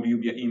some of you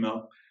via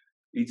email.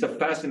 It's a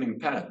fascinating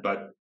path,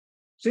 but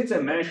since I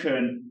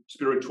mentioned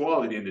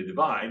spirituality and the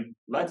divine,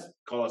 let's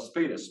call a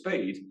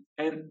spade,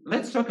 and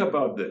let's talk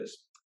about this.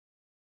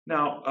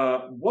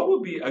 Now, what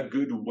would be a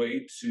good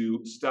way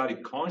to study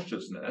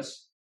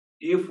consciousness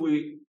if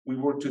we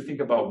were to think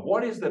about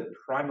what is the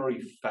primary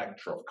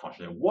factor of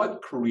consciousness?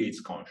 What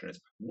creates consciousness?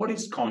 What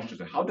is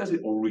consciousness? How does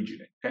it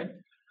originate? Okay,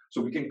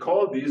 so we can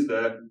call this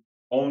the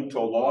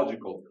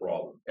ontological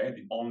problem. Okay,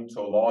 the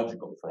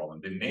ontological problem,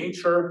 the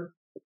nature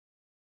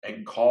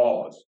and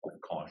cause of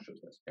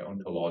consciousness, the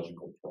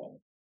ontological problem.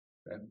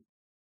 Okay?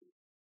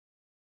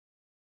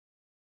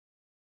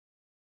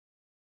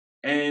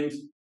 And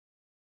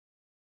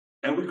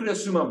we could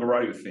assume a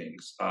variety of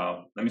things.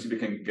 Let me see if we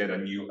can get a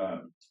new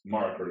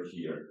marker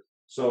here.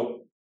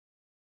 So,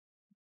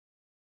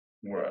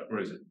 where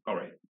is it? All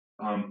right.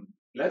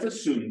 Let's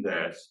assume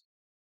that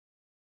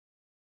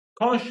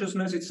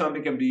consciousness is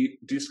something that can be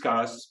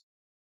discussed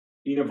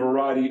in a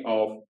variety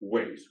of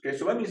ways. Okay,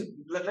 so let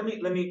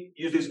me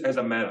use this as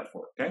a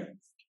metaphor. Okay,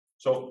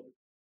 so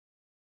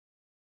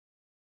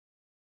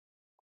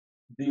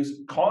this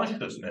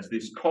consciousness,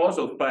 this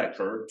causal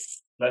factor,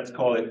 let's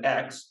call it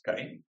X.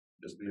 Okay,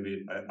 just give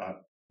it a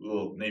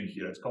little name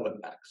here. Let's call it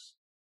X.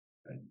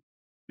 Okay,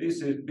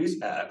 this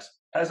X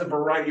has a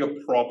variety of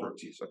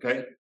properties.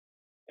 Okay,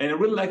 and I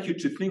would like you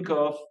to think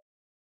of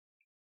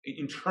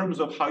in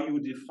terms of how you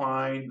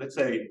define, let's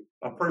say,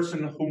 a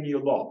person whom you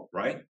love,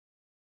 right?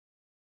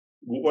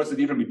 What's the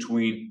difference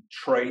between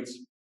traits,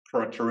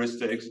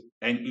 characteristics,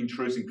 and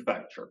intrinsic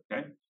factor,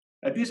 okay?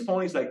 At this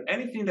point, it's like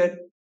anything that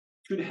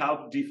could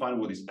help define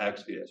what this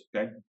X is,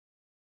 okay?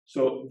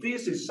 So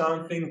this is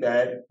something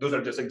that, those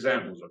are just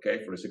examples,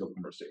 okay, for the sake of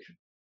conversation.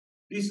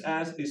 This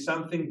X is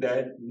something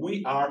that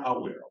we are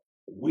aware of.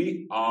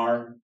 We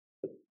are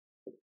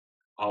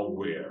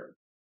aware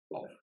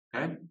of,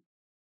 okay?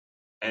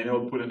 And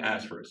I'll put an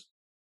asterisk,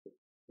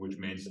 which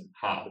means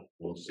how,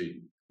 we'll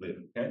see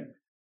later, okay?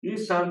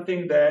 Is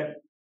something that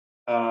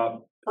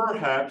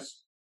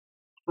perhaps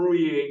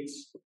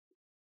creates,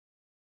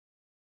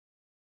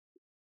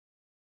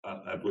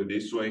 I put it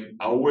this way,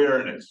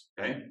 awareness,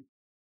 okay?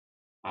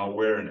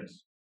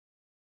 Awareness.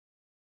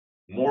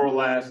 More or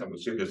less, I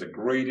would say there's a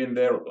gradient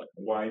there, black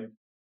and white.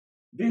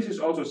 This is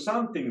also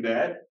something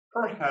that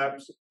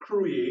perhaps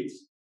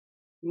creates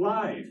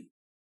life,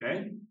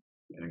 okay?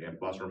 And again,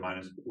 plus or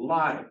minus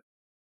life.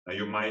 Now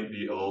you might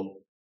be a little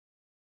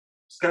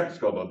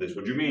skeptical about this.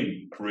 What do you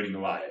mean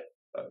creating life?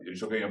 You're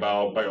talking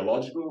about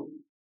biological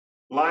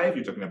life?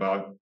 You're talking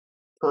about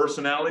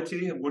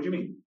personality? What do you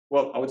mean?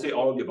 Well, I would say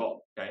all of the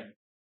above, okay?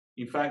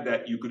 In fact,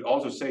 that you could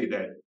also say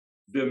that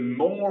the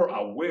more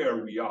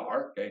aware we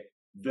are, okay,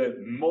 the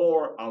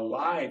more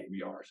alive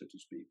we are, so to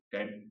speak,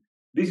 okay?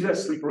 This is a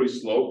slippery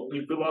slope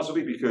in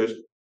philosophy because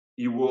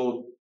it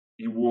will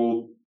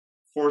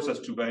force us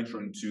to venture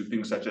into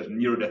things such as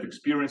near-death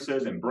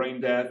experiences and brain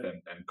death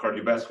and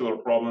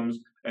cardiovascular problems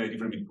and the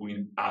difference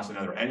between us and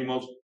other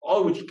animals,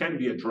 all which can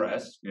be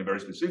addressed in a very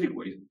specific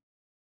way.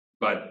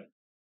 But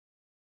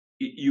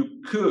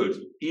you could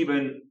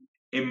even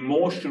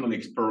emotionally,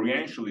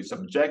 experientially,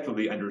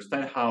 subjectively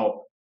understand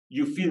how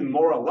you feel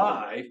more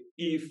alive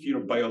if you're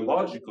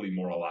biologically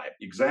more alive.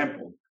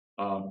 Example,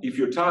 If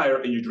you're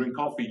tired and you drink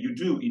coffee, you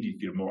do indeed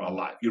feel more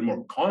alive. You're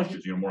more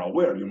conscious, you're more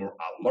aware, you're more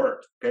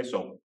alert. Okay,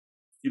 so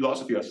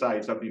philosophy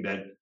aside, something that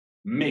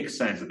makes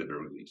sense at the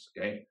very least.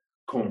 Okay.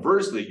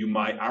 Conversely, you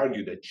might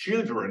argue that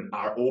children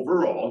are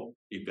overall,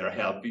 if they're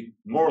healthy,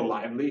 more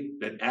lively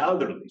than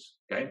elderlies.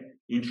 Okay,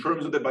 in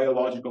terms of the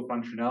biological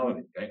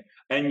functionality. Okay,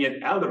 and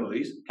yet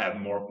elderlies have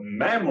more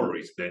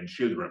memories than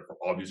children for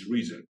obvious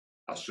reason,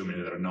 assuming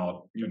that there are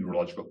not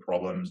neurological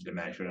problems,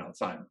 dementia, and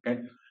Alzheimer's.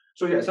 Okay.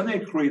 So yeah, something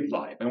that creates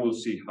life, and we'll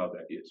see how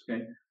that is,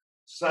 okay?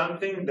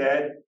 Something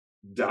that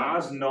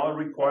does not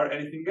require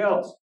anything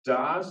else,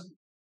 does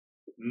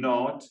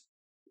not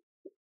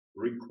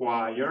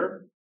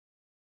require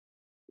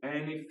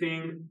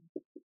anything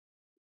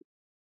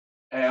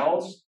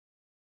else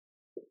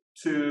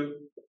to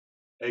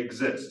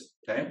exist,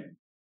 okay?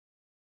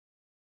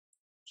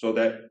 So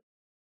that,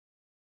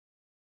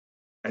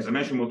 as I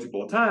mentioned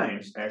multiple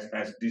times,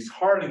 as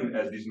disheartening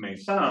as this may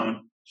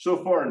sound,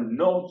 so far,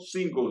 no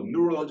single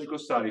neurological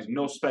studies,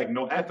 no SPEC,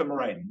 no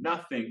fMRI,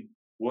 nothing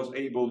was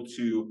able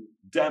to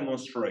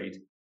demonstrate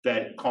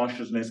that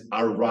consciousness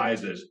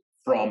arises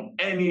from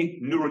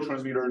any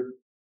neurotransmitter,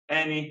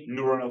 any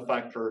neuronal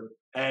factor,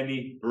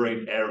 any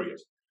brain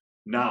areas.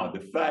 Now,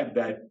 the fact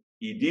that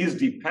it is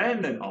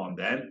dependent on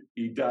them,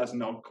 it does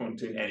not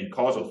contain any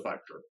causal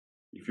factor.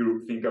 If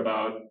you think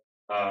about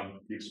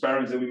the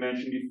experiments that we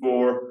mentioned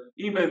before,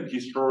 even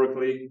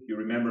historically, you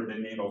remember the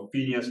name of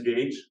Phineas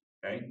Gage,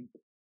 okay?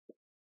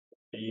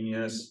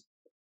 Phineas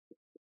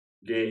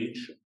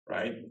Gage,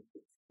 right?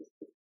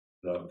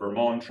 The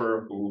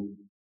Vermonter who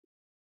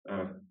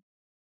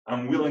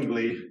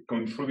unwillingly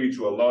contributed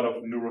to a lot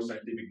of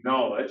neuroscientific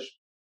knowledge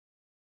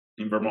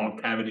in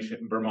Vermont, Cavendish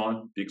in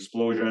Vermont, the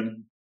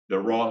explosion, the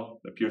rod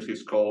that pierced his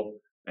skull,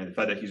 and the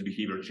fact that his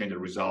behavior changed as a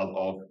result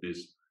of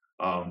this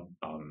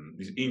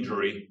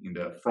injury in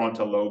the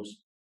frontal lobes.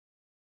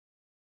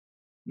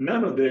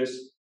 None of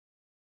this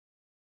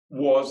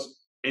was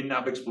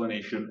enough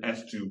explanation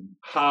as to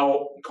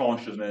how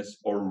consciousness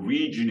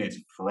originates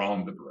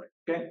from the brain.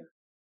 Okay,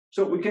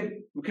 so we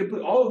can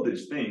put all of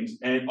these things,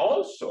 and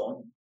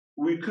also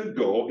we could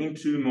go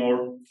into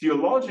more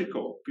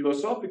theological,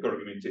 philosophical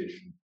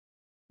argumentation.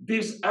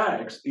 This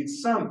X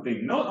is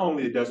something not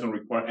only it doesn't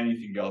require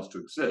anything else to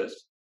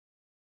exist,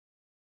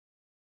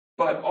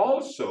 but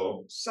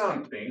also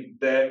something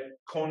that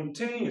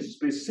contains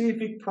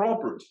specific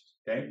properties.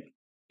 Okay,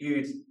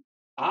 it's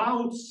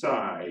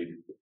outside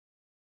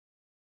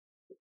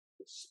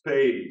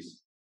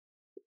space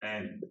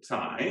and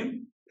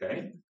time,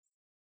 okay?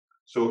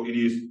 So it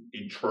is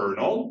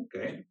eternal,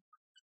 okay?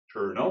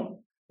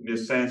 Eternal, in the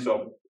sense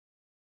of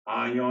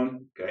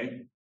ion,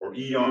 okay? Or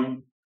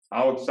eon,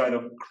 outside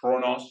of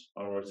chronos,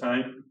 our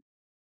time.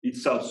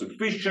 It's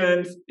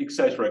self-sufficient,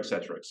 etc.,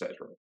 etc.,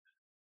 etc.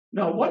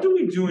 Now, what do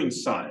we do in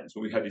science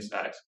when we have this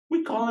X?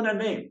 We call it a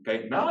name,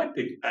 okay? Now I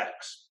pick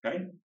X,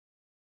 okay?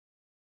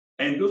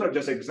 And those are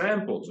just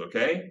examples,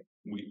 okay?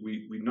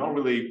 We not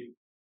really,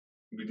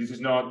 this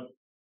is not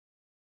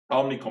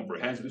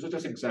omnicomprehensive. These are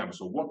just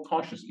examples of what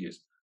consciousness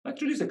is. Let's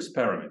do this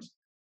experiment.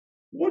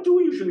 What do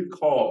we usually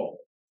call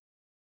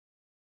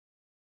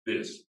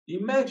this?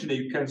 Imagine that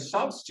you can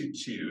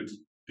substitute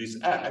this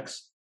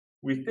X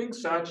with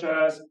things such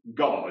as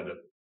God.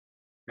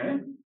 Okay?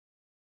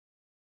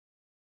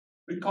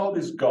 We call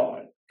this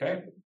God.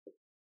 Okay?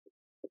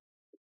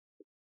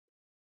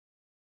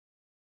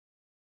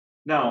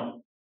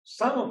 Now,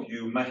 some of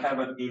you might have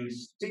an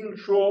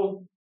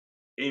instinctual,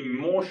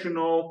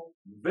 emotional,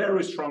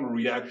 very strong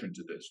reaction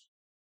to this.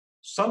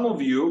 Some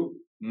of you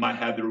might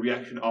have the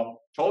reaction of,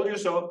 told you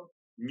so,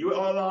 knew it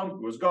all along,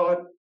 it was God.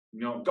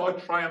 You know,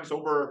 God triumphs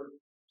over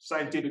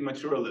scientific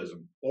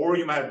materialism. Or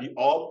you might have the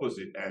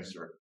opposite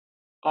answer.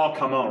 Oh,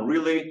 come on,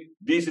 really?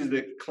 This is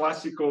the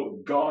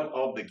classical God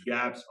of the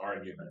gaps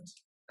argument.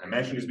 I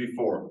mentioned this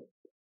before.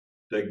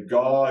 The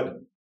God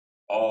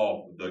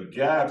of the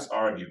gaps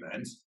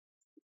argument,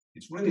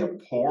 it's really a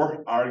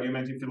poor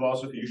argument in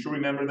philosophy. You should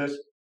remember this.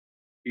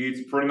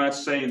 It's pretty much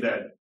saying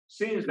that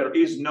since there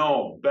is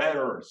no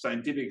better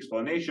scientific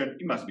explanation,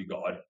 it must be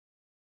God.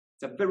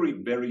 It's a very,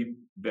 very,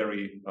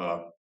 very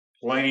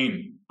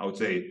plain, I would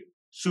say,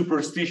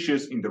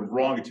 superstitious in the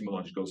wrong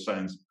etymological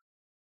sense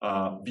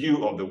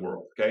view of the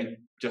world, okay?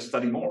 Just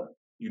study more.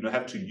 You don't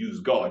have to use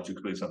God to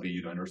explain something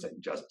you don't understand.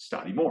 Just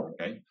study more,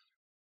 okay?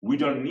 We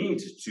don't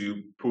need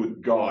to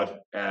put God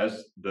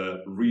as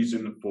the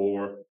reason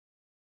for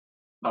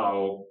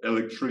how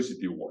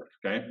electricity works,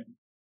 okay?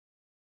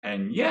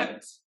 And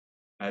yet,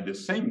 at the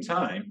same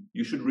time,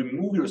 you should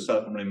remove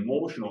yourself from an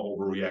emotional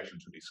overreaction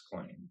to this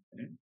claim.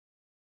 Okay?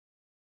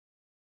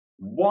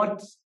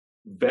 What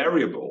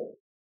variable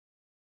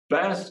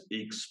best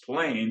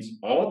explains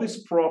all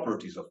these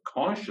properties of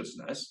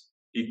consciousness,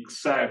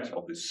 except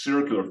of the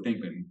circular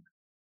thinking?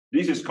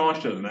 This is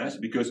consciousness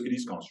because it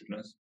is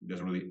consciousness. It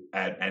doesn't really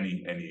add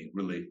any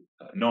really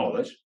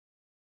knowledge.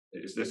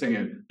 It's the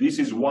thing. This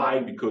is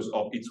white because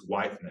of its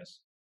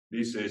whiteness.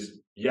 This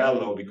is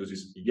yellow because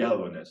it's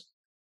yellowness.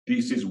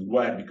 This is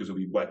wet because of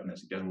its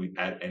wetness. It doesn't really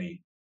add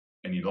any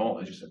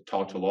knowledge. It's a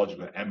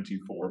tautological, empty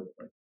form.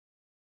 Right?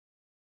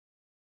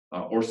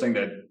 or saying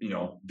that,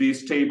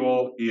 this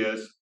table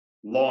is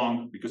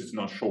long because it's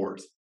not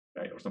short,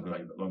 right? Or something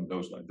like along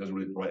those lines. It doesn't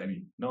really provide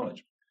any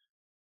knowledge.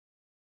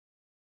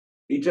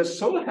 It just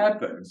so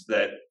happens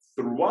that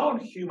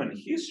throughout human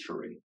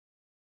history,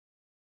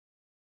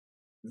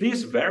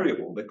 this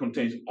variable that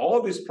contains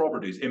all these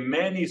properties and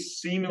many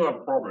similar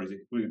properties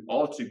included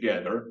all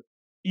together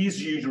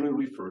is usually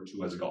referred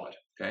to as God,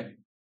 okay?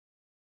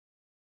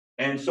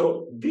 And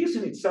so this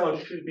in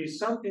itself should be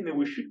something that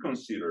we should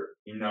consider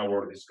in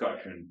our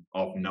discussion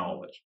of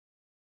knowledge.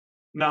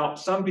 Now,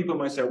 some people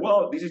might say,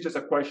 well, this is just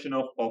a question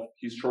of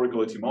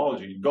historical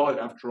etymology. God,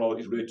 after all,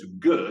 is related to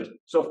good.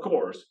 So, of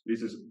course,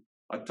 this is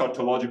a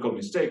tautological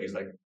mistake. It's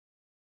like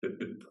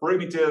the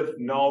primitive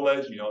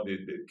knowledge,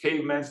 the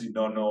cavemen did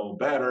not know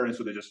better, and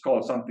so they just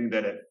call something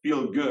that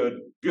feel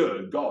good.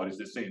 God is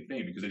the same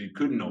thing because you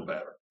couldn't know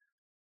better.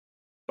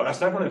 But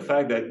aside from the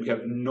fact that we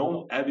have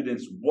no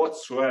evidence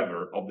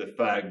whatsoever of the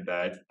fact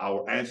that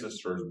our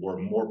ancestors were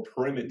more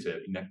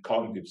primitive in a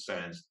cognitive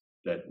sense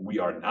that we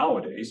are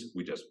nowadays,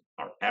 we just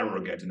are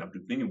arrogant enough to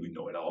think we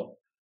know it all.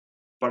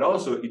 But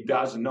also, it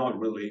does not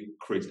really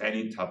create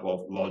any type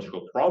of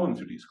logical problem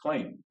to this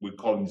claim. We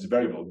call this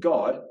variable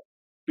God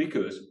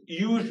because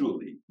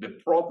usually the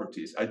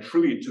properties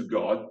attributed to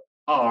God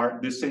are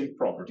the same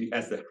property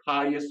as the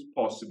highest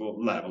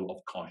possible level of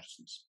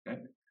consciousness. Okay?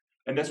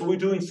 And that's what we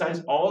do in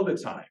science all the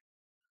time.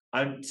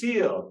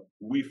 Until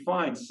we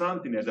find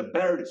something as a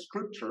better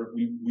descriptor,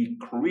 we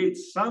create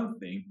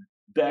something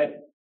that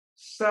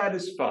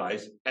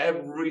satisfies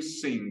every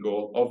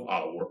single of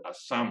our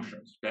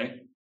assumptions,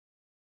 okay?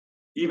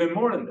 Even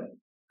more than that,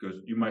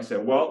 because you might say,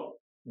 well,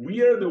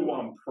 we are the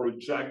one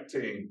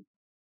projecting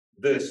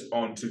this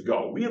onto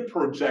God. We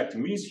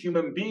as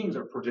human beings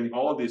are projecting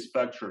all these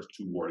factors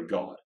toward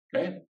God,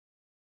 okay?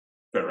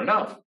 Fair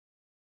enough.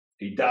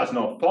 It does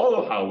not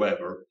follow,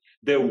 however,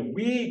 that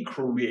we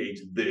create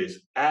this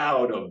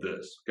out of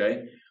this,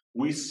 okay?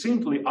 We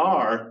simply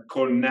are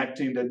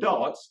connecting the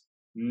dots,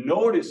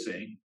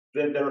 noticing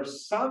that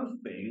there's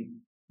something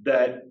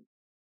that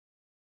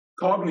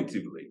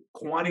cognitively,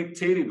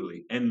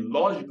 quantitatively, and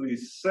logically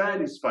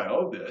satisfy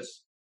all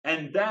this,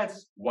 and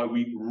that's why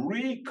we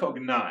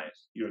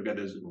recognize, you get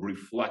this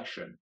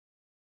reflection,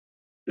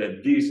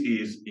 that this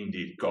is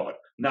indeed God.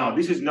 Now,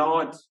 this is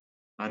not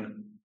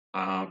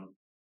a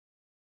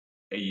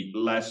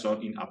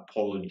lesson in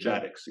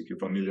apologetics. If you're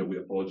familiar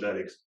with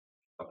apologetics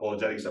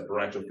is a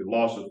branch of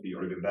philosophy,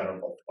 or even better,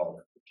 of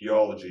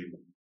theology,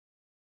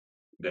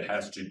 that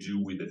has to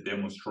do with the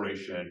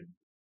demonstration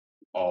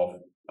of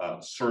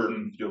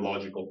certain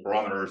theological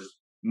parameters,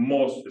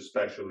 most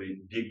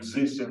especially the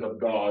existence of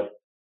God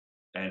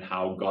and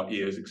how God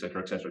is,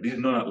 etc., etc. This is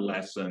not a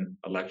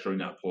lecture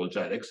in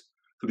apologetics.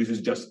 So this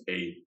is just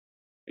a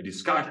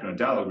discussion, a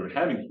dialogue we're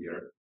having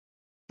here.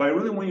 But I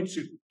really want you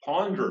to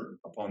ponder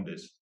upon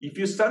this. If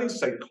you're studying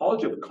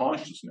psychology of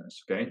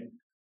consciousness, okay,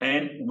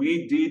 and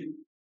we did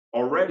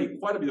already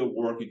quite a bit of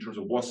work in terms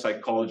of what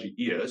psychology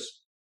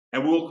is,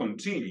 and we'll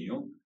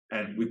continue,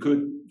 and we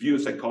could view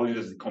psychology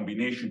as a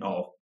combination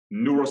of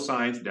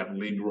neuroscience,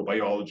 definitely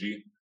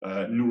neurobiology,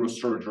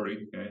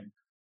 neurosurgery, okay,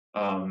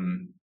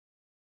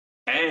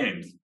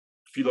 and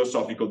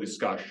philosophical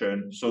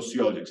discussion,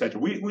 sociology, etc.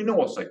 We know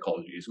what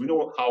psychology is. We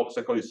know how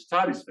psychology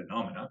studies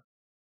phenomena.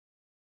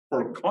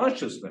 For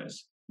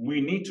consciousness,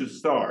 we need to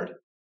start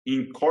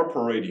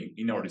incorporating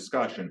in our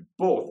discussion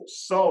both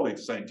solid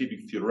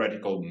scientific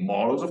theoretical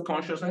models of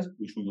consciousness,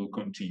 which we will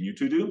continue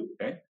to do.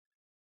 Okay,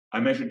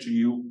 I mentioned to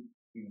you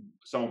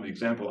some of the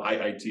example,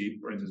 IIT,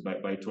 for instance,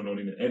 by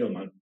Tononin and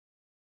Edelman.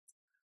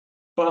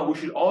 But we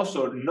should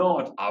also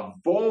not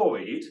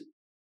avoid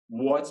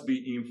what's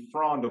been in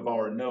front of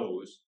our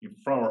nose, in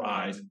front of our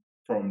eyes,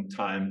 from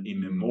time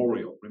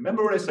immemorial.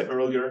 Remember what I said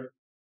earlier?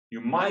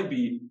 You might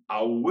be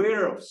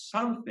aware of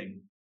something,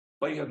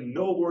 but you have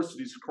no words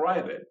to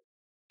describe it.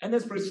 And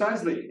that's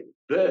precisely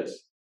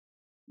this.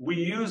 We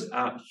use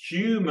a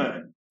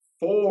human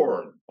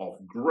form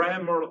of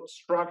grammar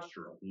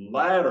structure,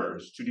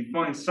 letters, to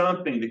define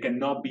something that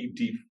cannot be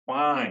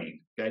defined.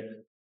 Okay?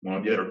 One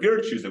of the other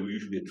virtues that we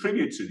usually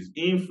attribute to this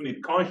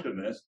infinite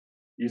consciousness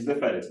is the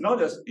fact it's not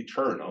just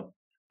eternal,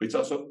 but it's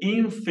also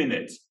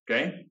infinite.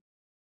 Okay?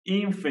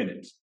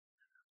 Infinite.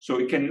 So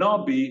it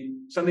cannot be,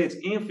 something that's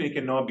infinite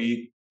cannot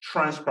be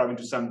transcribed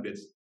into something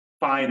that's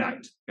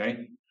finite,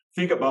 okay?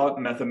 Think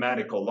about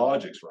mathematical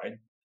logics, right?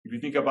 If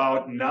you think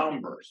about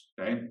numbers,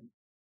 okay?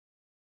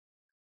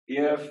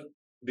 If,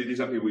 this is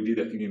something we did,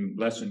 I think, in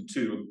lesson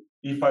 2,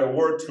 if I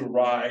were to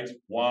write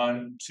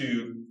 1,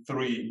 2,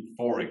 3,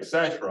 4,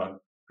 etc.,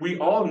 we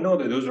all know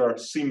that those are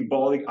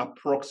symbolic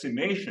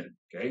approximation,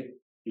 okay?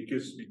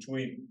 Because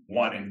between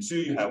 1 and 2,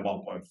 you have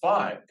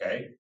 1.5,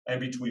 okay? And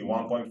between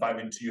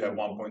 1.5 and 2, you have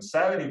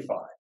 1.75,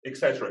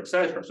 etc.,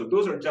 etc. So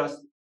those are just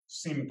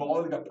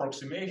symbolic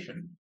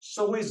approximation.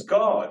 So is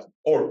God,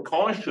 or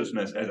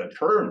consciousness as a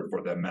term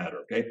for that matter,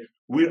 okay?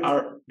 We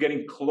are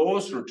getting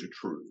closer to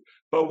truth,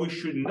 but we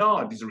should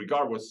not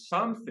disregard with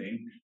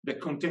something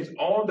that contains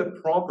all the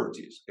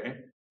properties, okay?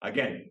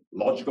 Again,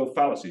 logical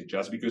fallacy.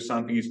 Just because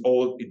something is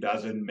old, it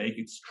doesn't make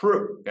it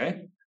true,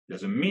 okay?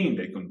 Doesn't mean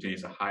that it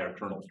contains a higher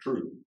kernel of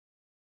truth.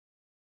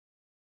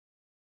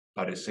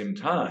 But at the same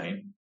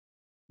time,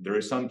 there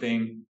is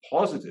something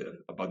positive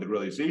about the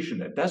realization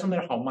that doesn't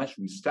matter how much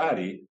we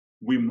study,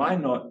 we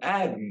might not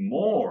add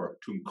more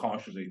to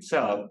consciousness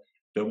itself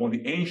than what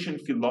the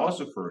ancient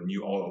philosopher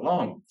knew all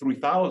along,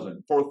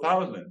 3,000,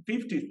 4,000,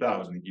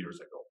 50,000 years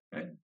ago.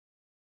 Okay?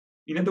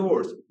 In other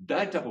words,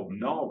 that type of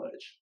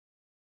knowledge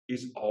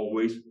is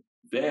always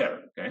there.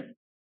 Okay,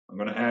 I'm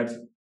going to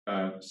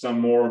add some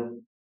more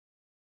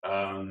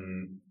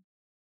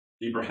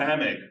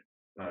Abrahamic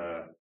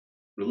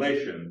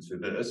relation to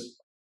this.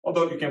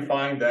 Although you can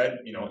find that,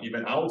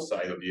 even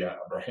outside of the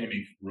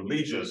Abrahamic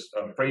religious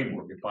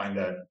framework, you find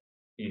that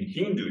in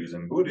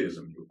Hinduism,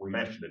 Buddhism, we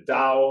mentioned the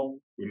Tao,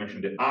 we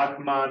mentioned the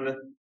Atman,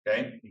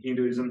 okay, in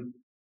Hinduism.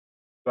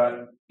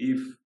 But if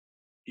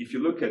you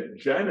look at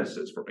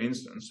Genesis, for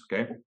instance,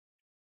 okay,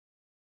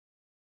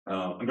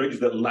 I'm going to use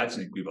the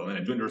Latin equivalent.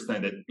 I do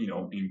understand that,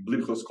 in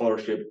biblical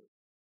scholarship,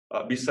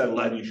 besides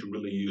Latin, you should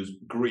really use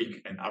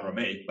Greek and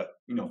Aramaic. But,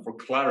 for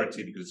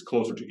clarity, because it's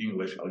closer to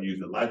English, I'll use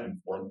the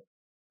Latin form.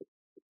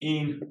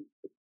 In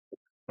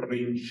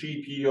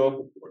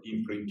principio, or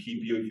in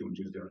principio, if you want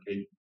to use the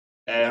archaic,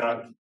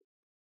 erat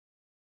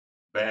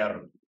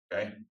verb,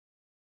 okay?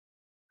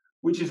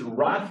 Which is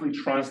roughly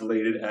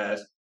translated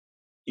as,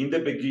 in the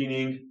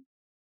beginning,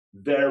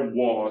 there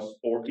was,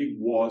 or it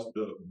was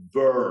the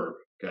verb,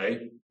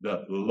 okay?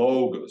 The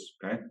logos,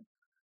 okay?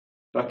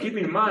 But keep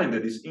in mind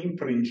that this in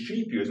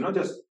principio is not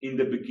just in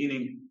the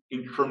beginning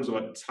in terms of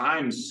a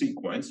time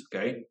sequence,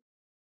 okay?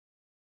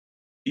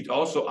 It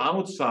also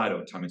outside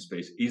of time and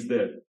space is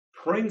the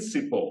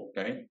principle,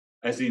 okay?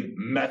 As in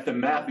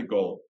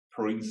mathematical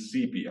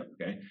principia,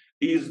 okay?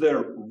 Is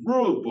the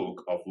rule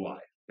book of life,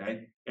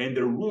 okay? And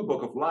the rule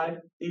book of life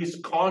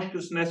is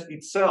consciousness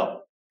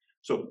itself.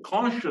 So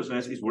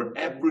consciousness is where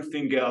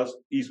everything else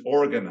is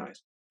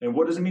organized. And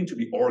what does it mean to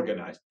be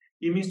organized?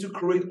 It means to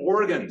create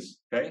organs,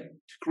 okay?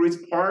 To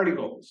create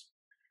particles.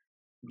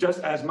 Just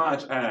as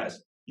much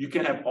as you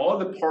can have all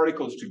the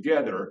particles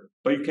together,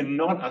 but you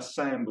cannot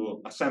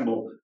assemble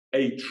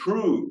a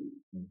true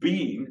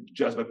being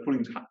just by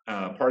putting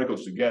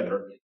particles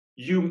together.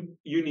 You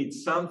need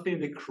something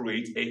that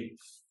creates a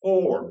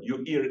form.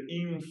 You're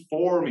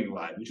informing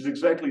life, which is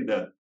exactly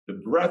the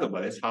breath of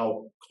life. That's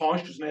how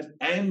consciousness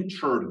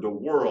entered the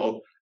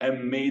world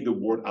and made the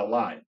world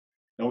alive.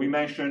 Now we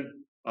mentioned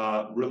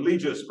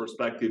religious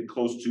perspective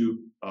close to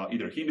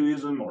either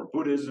Hinduism or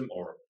Buddhism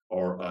or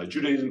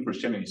Judaism,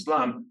 Christianity,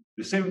 Islam.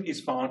 The same is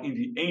found in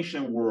the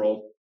ancient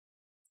world,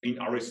 in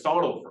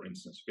Aristotle, for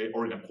instance, okay,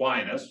 or in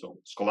Aquinas, so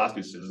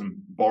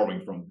scholasticism,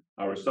 borrowing from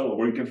Aristotle,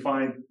 where you can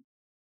find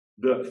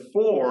the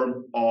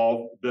form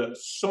of the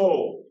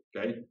soul,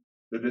 okay?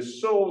 That the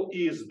soul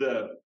is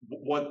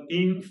what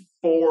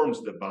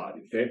informs the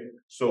body, okay?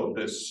 So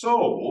the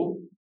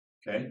soul,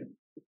 okay,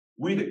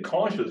 with the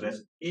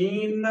consciousness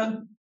informs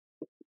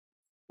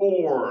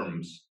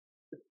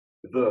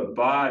the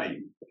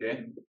body,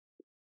 okay?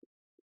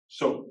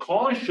 So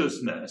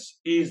consciousness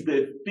is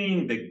the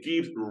thing that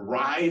gives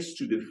rise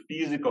to the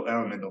physical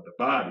element of the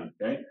body,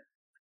 okay?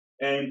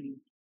 And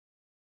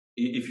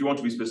if you want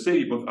to be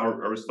specific, both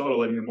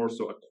Aristotle and even more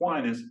so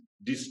Aquinas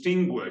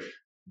distinguish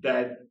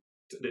that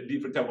the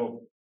different type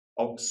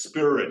of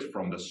spirit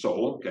from the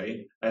soul,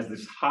 okay, as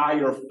this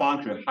higher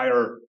function,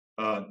 higher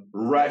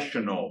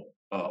rational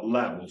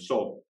level.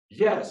 So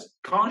yes,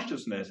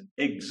 consciousness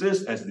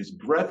exists as this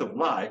breath of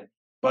life,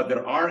 but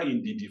there are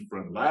indeed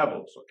different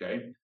levels,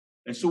 okay?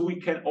 And so we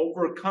can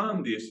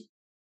overcome this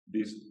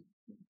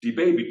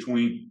debate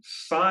between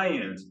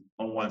science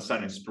on one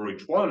side and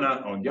spirituality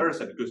on the other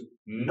side, because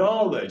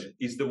knowledge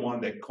is the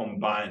one that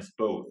combines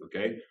both,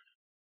 okay?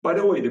 By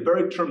the way, the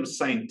very term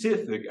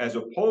scientific as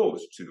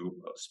opposed to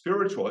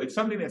spiritual, it's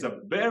something that's a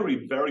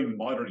very, very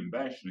modern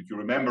invention. If you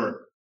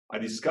remember, I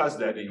discussed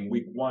that in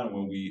week 1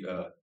 when we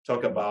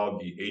talk about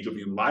the Age of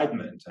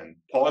Enlightenment and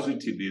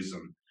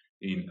positivism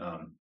in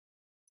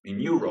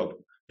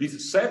Europe.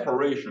 This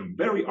separation,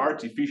 very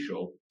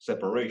artificial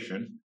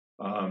separation,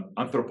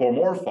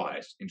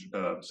 anthropomorphized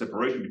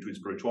separation between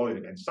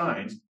spirituality and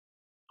science,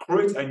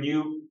 creates a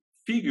new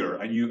figure,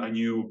 a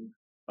new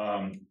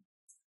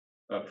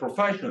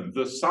profession,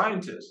 the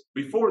scientist.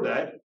 Before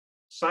that,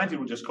 scientists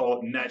would just call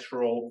it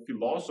natural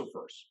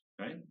philosophers,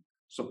 right?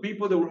 So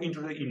people that were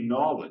interested in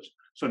knowledge.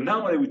 So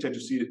nowadays we tend to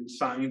see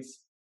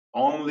science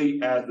only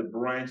as the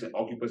branch that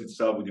occupies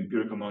itself with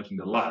empirical knowledge in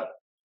the lab.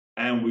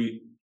 And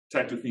we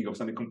tend to think of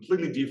something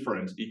completely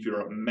different if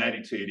you're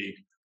meditating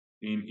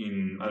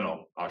in I don't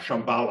know, a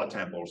Shambhala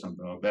temple or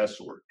something of that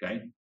sort,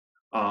 okay?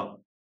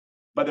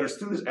 But there's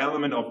still this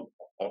element of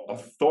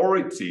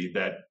authority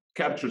that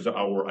captures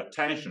our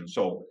attention.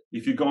 So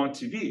if you go on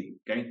TV,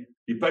 okay,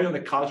 depending on the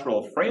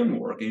cultural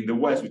framework, in the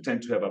West, we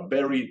tend to have a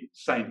very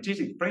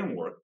scientific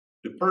framework.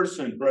 The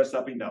person dressed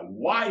up in a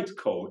white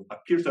coat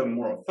appears to have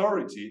more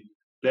authority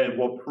than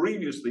what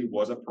previously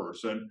was a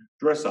person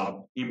dressed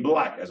up in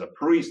black as a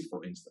priest,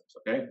 for instance,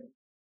 okay?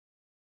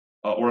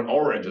 or an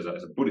orange as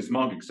a Buddhist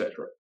monk,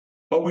 etc.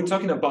 But we're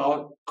talking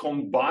about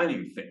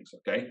combining things,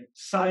 okay?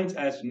 Science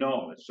as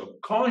knowledge. So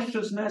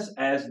consciousness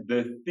as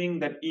the thing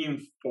that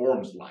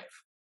informs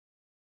life.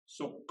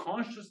 So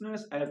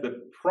consciousness as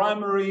the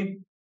primary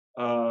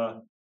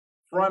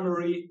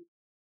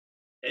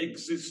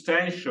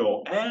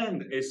existential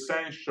and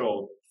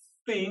essential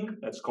thing,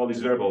 let's call this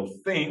variable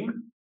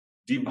thing,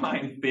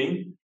 divine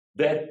thing,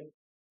 that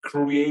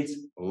creates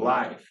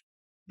life,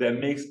 that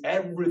makes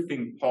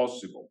everything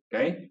possible,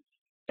 okay?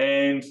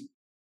 And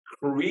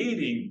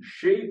creating,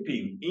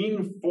 shaping,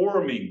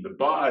 informing the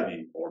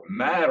body or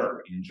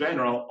matter in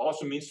general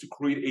also means to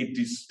create a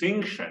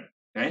distinction,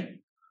 okay?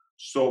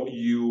 So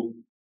you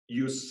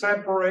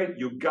separate,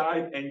 you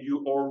guide, and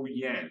you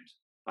orient.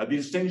 A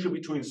distinction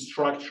between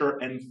structure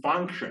and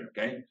function,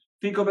 okay?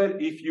 Think of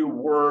it if you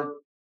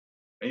were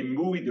a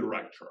movie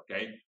director,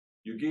 okay?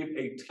 You give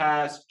a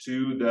task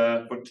to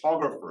the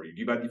photographer, you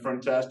give a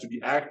different task to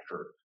the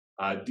actor,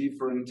 a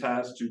different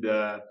task to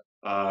the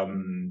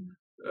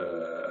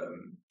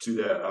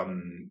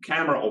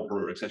camera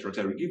operator, etc.,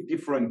 etc. You give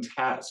different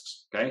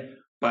tasks, okay?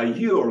 By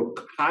your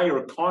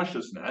higher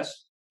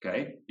consciousness,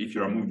 okay, if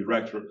you're a movie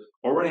director,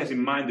 already has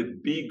in mind the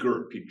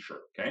bigger picture,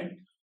 okay?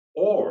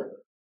 Or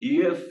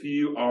if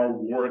you are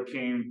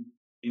working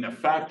in a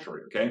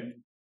factory, okay,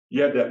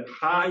 you have the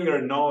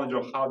higher knowledge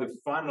of how the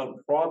final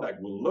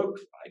product will look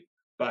like,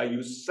 but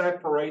you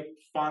separate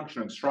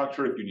function and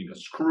structure. If you need a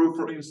screw,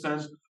 for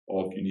instance,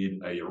 or if you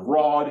need a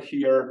rod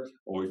here,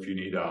 or if you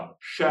need a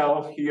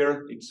shelf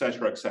here,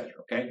 etc.,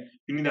 okay?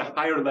 You need a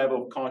higher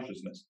level of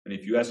consciousness. And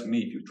if you ask me,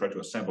 if you try to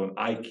assemble an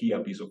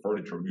IKEA piece of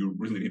furniture, you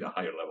really need a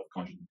higher level of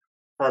consciousness,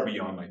 far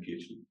beyond my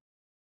PhD.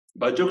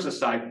 But jokes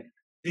aside,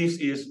 this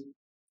is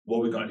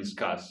what we're going to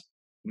discuss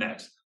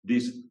next.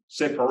 This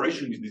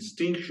separation, this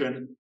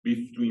distinction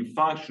between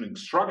function and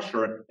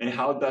structure, and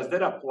how does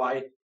that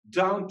apply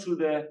down to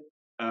the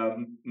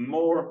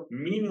more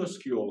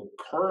minuscule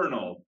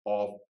kernel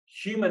of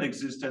human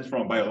existence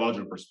from a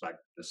biological perspective,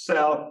 the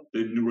cell, the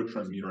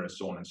neurotransmitter, and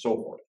so on and so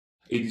forth.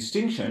 A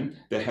distinction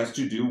that has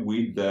to do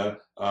with the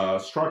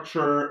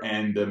structure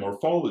and the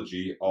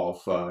morphology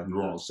of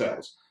neuronal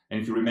cells.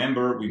 And if you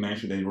remember, we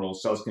mentioned that neuronal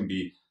cells can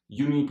be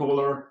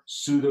unipolar,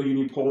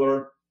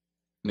 pseudo-unipolar,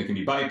 they can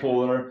be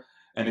bipolar,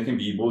 and they can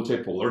be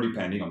multipolar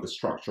depending on the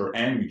structure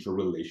and mutual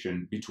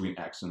relation between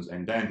axons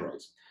and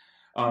dendrites.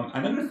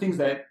 Another thing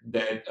that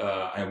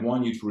I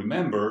want you to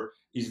remember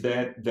is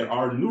that there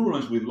are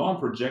neurons with long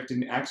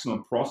projecting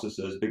axonal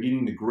processes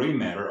beginning the gray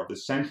matter of the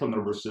central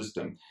nervous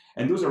system,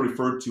 and those are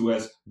referred to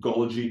as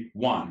Golgi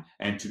 1,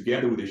 and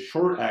together with the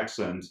short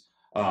axons,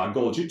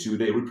 Golgi 2,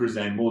 they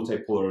represent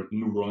multipolar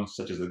neurons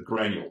such as the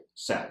granule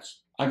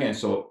cells. Again,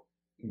 so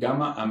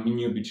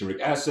gamma-aminobutyric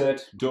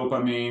acid,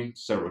 dopamine,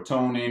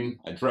 serotonin,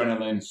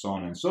 adrenaline, so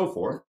on and so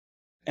forth.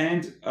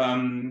 And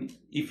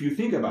if you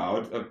think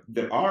about,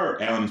 there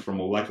are elements from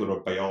molecular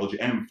biology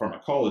and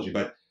pharmacology,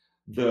 but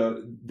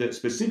the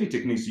specific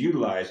techniques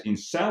utilized in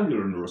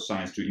cellular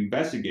neuroscience to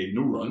investigate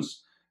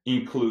neurons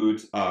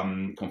include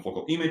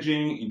confocal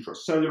imaging,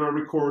 intracellular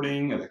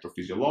recording,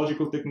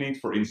 electrophysiological techniques,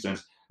 for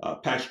instance,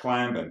 patch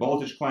clamp and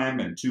voltage clamp,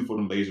 and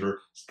two-photon laser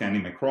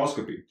scanning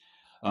microscopy.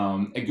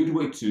 A good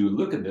way to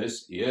look at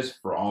this is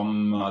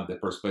from the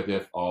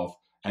perspective of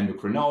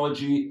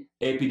endocrinology,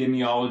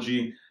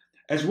 epidemiology,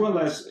 as well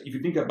as if you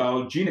think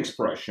about gene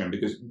expression,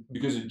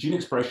 because gene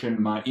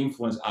expression might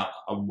influence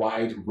a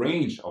wide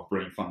range of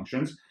brain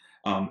functions,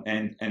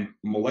 and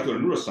molecular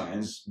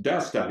neuroscience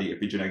does study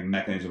epigenetic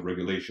mechanisms of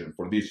regulation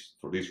for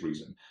this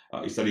reason.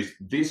 It studies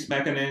these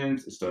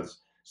mechanisms, it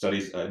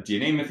studies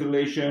DNA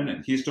methylation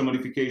and histone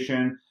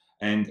modification,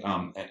 and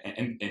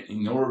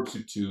in order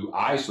to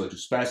isolate, to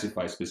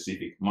specify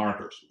specific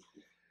markers.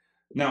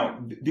 Now,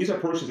 this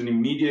approach has an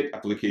immediate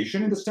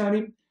application in the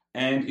study,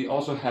 and it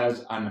also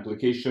has an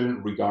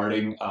application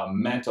regarding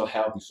mental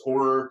health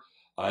disorder,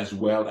 as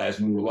well as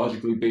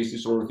neurologically based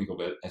disorder. Think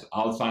of it as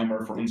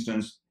Alzheimer, for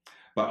instance,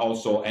 but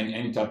also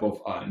any type of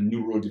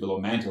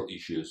neurodevelopmental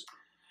issues.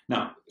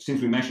 Now,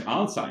 since we mentioned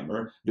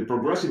Alzheimer, the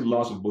progressive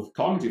loss of both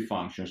cognitive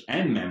functions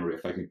and memory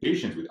affecting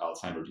patients with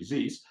Alzheimer's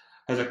disease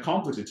has a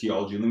complex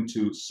etiology linked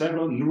to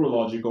several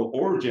neurological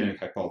or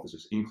genetic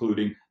hypotheses,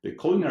 including the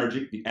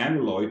cholinergic, the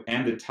amyloid,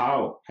 and the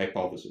tau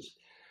hypothesis.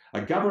 A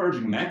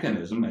GABAergic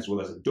mechanism, as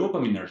well as a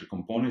dopaminergic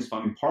component, is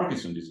found in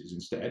Parkinson's disease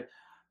instead,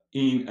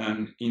 in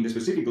the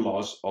specific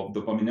loss of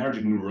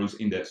dopaminergic neurons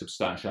in the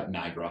substantia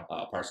nigra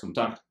pars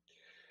conjuncta.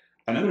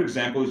 Another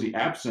example is the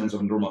absence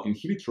of normal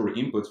inhibitory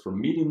inputs from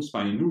medium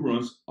spiny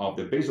neurons of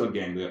the basal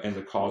ganglia as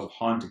a cause of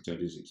Huntington's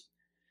disease.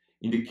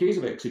 In the case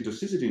of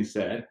excitotoxicity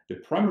instead, the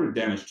primary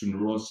damage to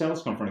neuronal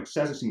cells comes from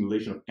excessive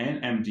stimulation of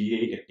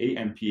NMDA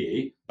and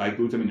AMPA by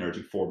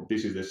glutaminergic form.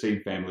 This is the same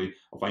family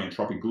of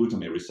ionotropic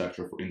glutamate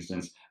receptor, for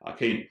instance,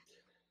 Acad.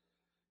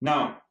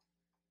 Now,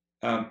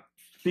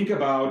 think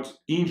about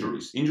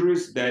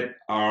injuries that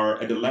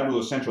are at the level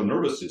of the central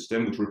nervous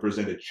system, which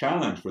represent a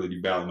challenge for the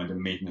development and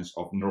maintenance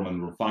of normal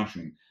neural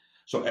functioning.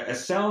 So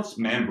as cells'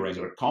 membranes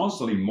are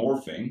constantly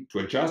morphing to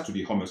adjust to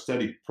the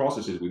homeostatic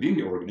processes within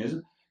the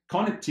organism,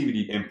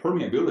 connectivity and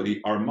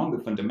permeability are among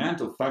the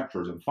fundamental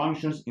factors and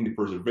functions in the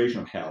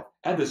preservation of health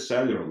at the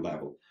cellular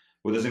level.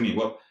 What does it mean?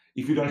 Well,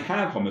 if you don't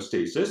have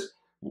homeostasis,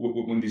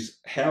 when these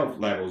health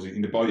levels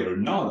in the body are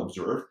not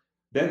observed,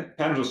 then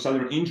patterns of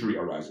cellular injury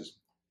arises.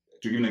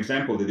 To give an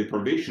example, the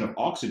deprivation of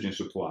oxygen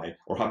supply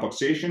or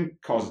hypoxation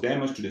cause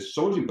damage to the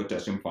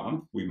sodium-potassium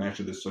pump. We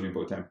mentioned the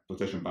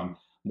sodium-potassium pump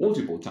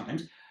multiple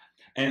times.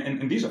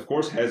 And this, of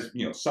course, has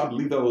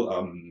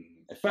sublethal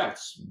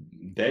effects.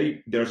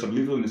 They're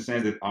sublethal in the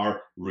sense that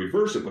are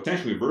reversible,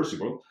 potentially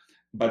reversible,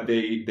 but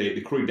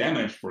they create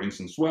damage, for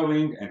instance,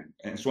 swelling.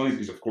 And swelling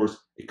is, of course,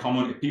 a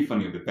common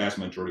epiphany of the vast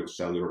majority of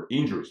cellular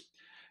injuries.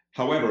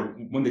 However,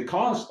 when the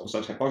cause of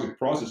such hypoxic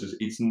processes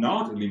is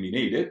not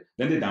eliminated,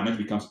 then the damage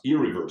becomes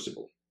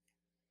irreversible.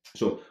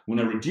 So when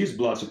a reduced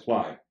blood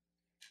supply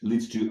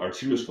leads to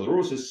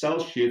arteriosclerosis,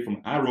 cells shift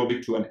from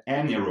aerobic to an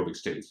anaerobic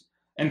state,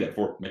 and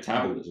therefore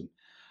metabolism.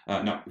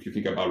 Now, if you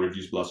think about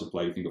reduced blood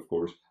supply, you think, of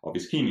course, of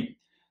ischemia.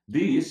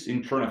 This,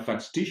 in turn,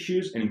 affects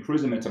tissues and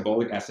increases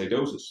metabolic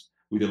acidosis,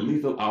 with a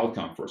lethal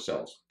outcome for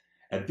cells.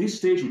 At this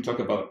stage, we talk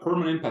about a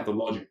permanent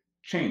pathologic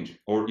change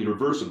or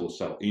irreversible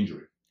cell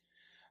injury.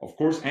 Of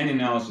course, any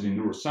analysis in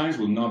neuroscience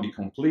will not be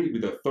complete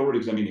with a thorough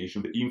examination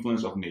of the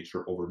influence of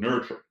nature over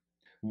nurture.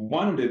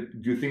 One of the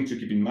good things to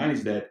keep in mind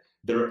is that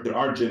there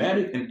are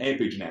genetic and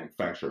epigenetic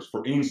factors.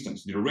 For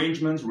instance, the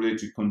arrangements related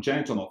to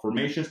congenital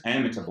malformations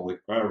and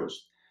metabolic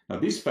errors. Now,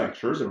 these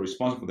factors are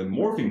responsible for the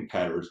morphing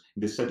patterns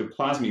in the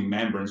cytoplasmic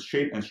membrane's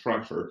shape and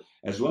structure,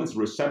 as well as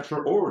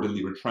receptor or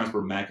delivery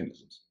transport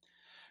mechanisms.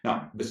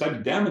 Now,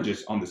 besides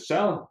damages on the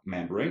cell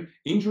membrane,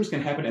 injuries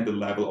can happen at the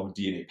level of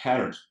DNA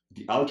patterns.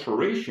 The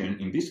alteration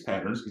in these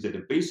patterns is at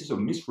the basis of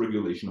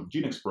misregulation of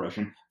gene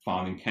expression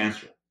found in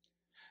cancer.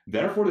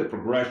 Therefore, the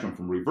progression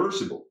from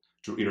reversible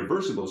to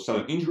irreversible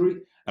cellular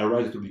injury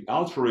arises through the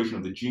alteration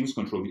of the genes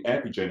controlling the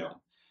epigenome,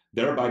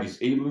 thereby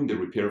disabling the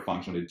repair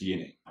function of the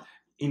DNA.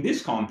 In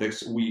this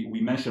context, we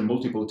mentioned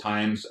multiple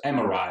times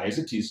MRI,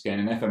 CT scan,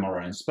 and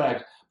fMRI and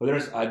SPECT, but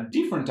there's a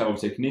different type of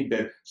technique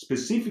that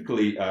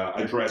specifically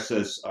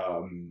addresses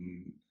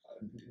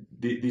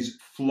this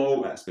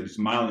flow aspect, this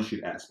myelin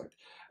sheath aspect.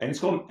 And it's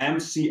called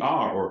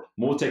MCR, or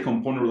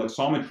multi-component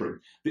relaxometry.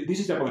 This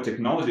is a type of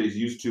technology that is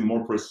used to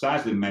more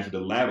precisely measure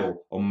the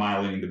level of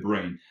myelin in the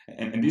brain.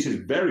 And this is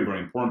very, very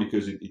important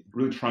because it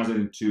really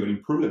translates into an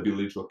improved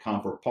ability to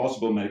account for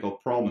possible medical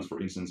problems, for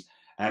instance,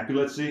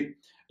 epilepsy,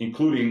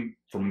 including,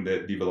 from the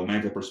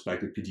developmental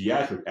perspective,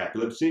 pediatric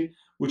epilepsy,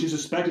 which is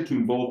suspected to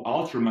involve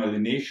altered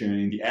myelination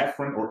in the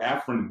afferent or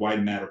afferent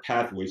white matter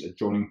pathways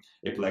adjoining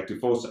epileptic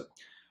fossa.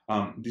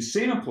 The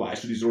same applies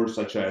to disorders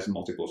such as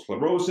multiple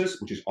sclerosis,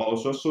 which is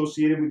also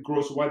associated with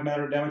gross white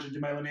matter damage and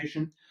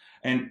demyelination,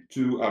 and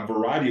to a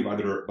variety of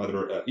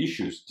other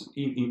issues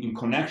in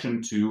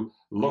connection to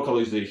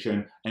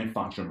localization and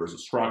function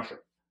versus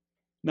structure.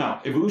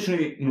 Now,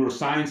 evolutionary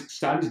neuroscience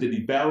studies the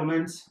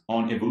development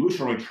on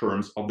evolutionary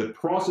terms of the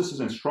processes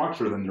and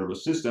structure of the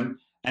nervous system,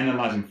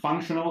 analyzing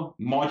functional,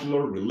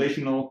 modular,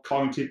 relational,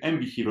 cognitive, and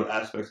behavioral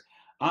aspects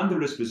under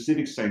the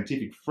specific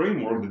scientific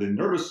framework that the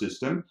nervous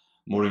system,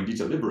 more in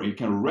detail later,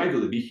 can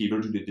regulate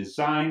behavior to the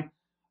design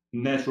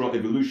natural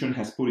evolution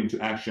has put into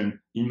action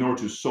in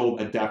order to solve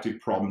adaptive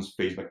problems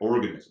faced by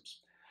organisms.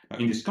 Now,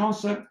 in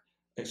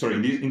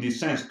this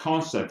sense,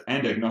 concept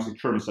and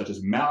diagnostic terms such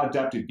as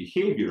maladaptive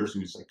behaviors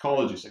in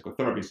psychology,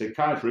 psychotherapy, and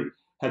psychiatry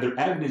have their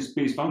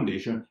evidence-based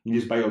foundation in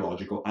these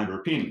biological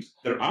underpinnings.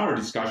 There are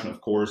discussions,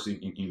 of course,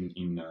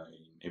 in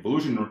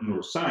evolutionary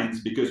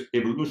neuroscience, because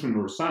evolutionary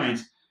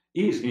neuroscience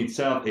is in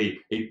itself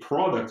a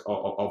product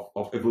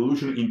of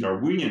evolution in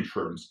Darwinian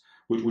terms,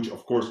 which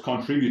of course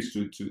contributes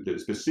to the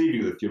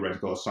specific the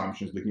theoretical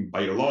assumptions linking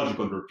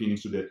biological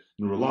underpinnings to the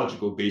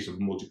neurological base of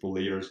multiple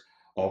layers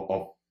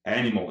of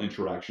animal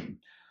interaction.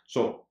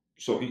 So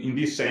in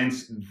this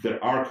sense,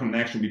 there are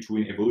connections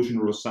between evolution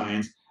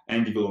neuroscience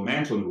and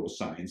developmental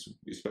neuroscience,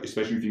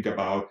 especially if you think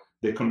about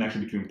the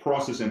connection between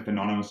process and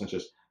phenomena such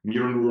as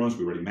mirror neurons,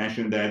 we already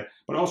mentioned that,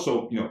 but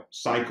also,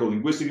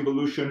 psycholinguistic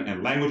evolution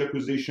and language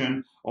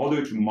acquisition, all the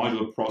way to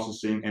modular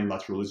processing and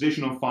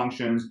lateralization of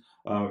functions.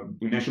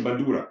 We mentioned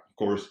Bandura, of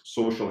course,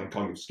 social and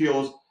cognitive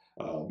skills,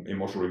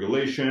 emotional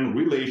regulation,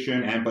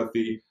 relation,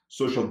 empathy,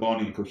 social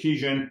bonding and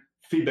cohesion,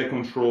 feedback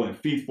control and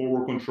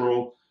feed-forward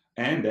control,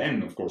 and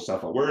then, of course,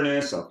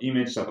 self-awareness,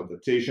 self-image,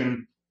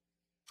 self-adaptation,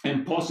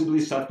 and possibly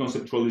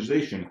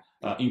self-conceptualization,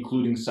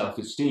 including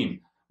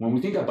self-esteem. When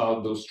we think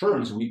about those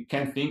terms, we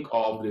can think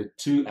of the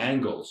two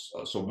angles.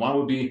 So one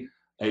would be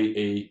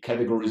a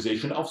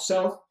categorization of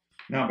self.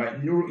 Now, by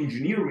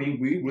neuroengineering,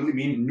 we really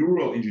mean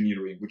neural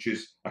engineering, which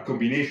is a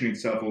combination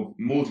itself of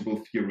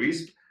multiple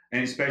theories,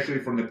 and especially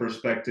from the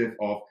perspective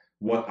of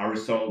what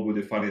Aristotle would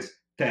define as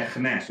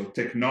technes, or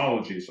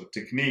technologies, or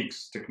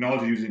techniques,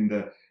 technology using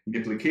the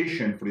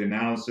application for the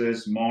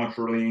analysis,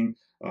 monitoring,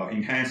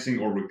 enhancing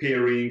or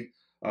repairing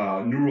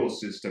neural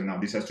system. Now,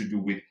 this has to do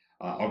with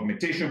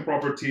augmentation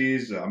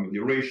properties,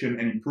 amelioration,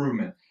 and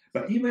improvement.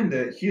 But even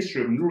the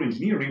history of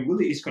neuroengineering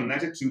really is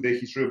connected to the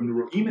history of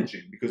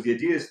neuroimaging, because the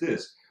idea is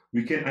this: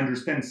 we can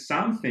understand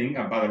something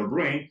about our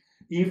brain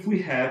if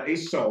we have a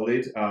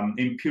solid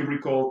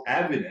empirical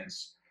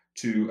evidence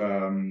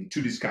to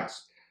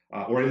discuss,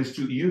 or at least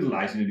to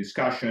utilize in a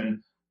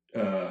discussion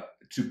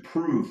to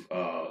prove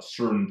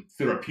certain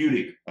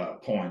therapeutic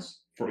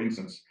points, for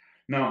instance.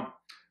 Now,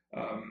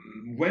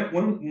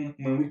 when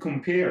we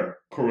compare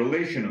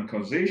correlation and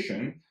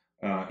causation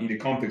in the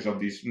context of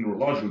these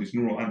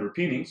neural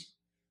underpinnings,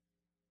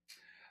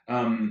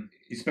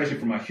 especially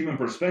from a human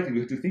perspective, we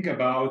have to think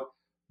about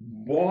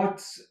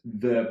what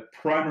the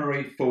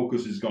primary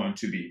focus is going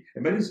to be.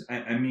 And that is,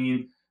 I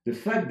mean, the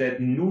fact that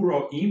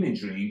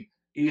neuroimaging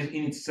is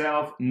in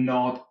itself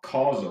not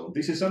causal.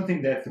 This is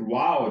something that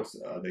throughout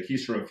the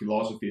history of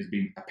philosophy has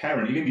been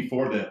apparent, even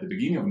before the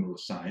beginning of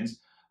neuroscience.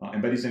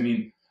 And that is, I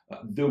mean,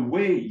 the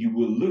way you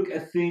will look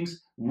at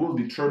things will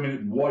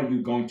determine what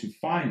you're going to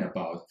find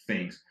about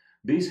things.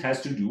 This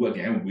has to do,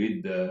 again,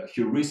 with the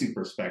heuristic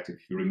perspective.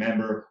 If you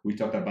remember, we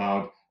talked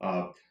about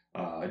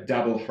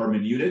double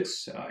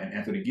hermeneutics and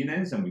Anthony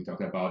Giddens, and we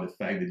talked about the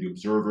fact that the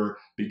observer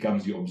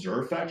becomes the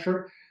observed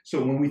factor.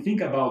 So when we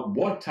think about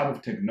what type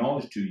of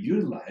technology to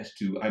utilize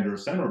to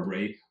understand our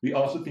brain, we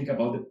also think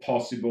about the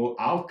possible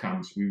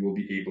outcomes we will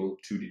be able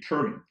to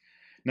determine.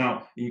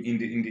 Now, in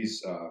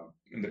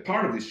the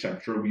part of this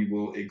chapter, we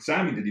will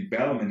examine the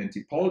development and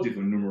typology of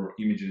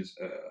neuroimaging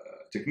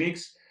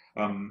techniques.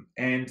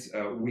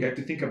 We have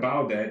to think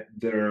about that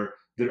there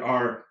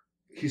are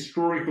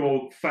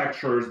historical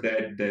factors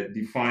that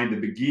define the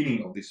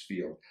beginning of this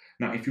field.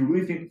 Now, if you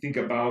really think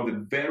about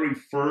the very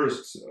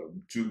first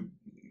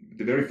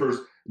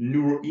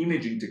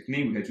neuroimaging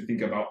technique, we had to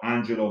think about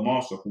Angelo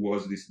Mosso, who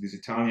was this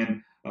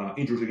Italian,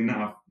 interesting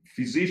enough,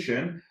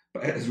 physician,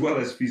 but as well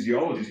as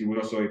physiologist. He was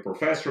also a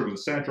professor, was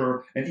a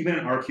senator, and even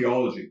an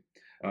archaeology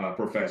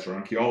professor,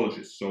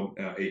 archaeologist. So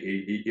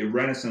a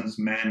Renaissance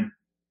man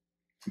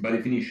by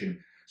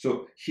definition.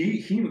 So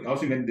he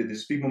also invented the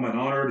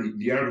sphygmomanometer,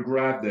 the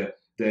ergograph, the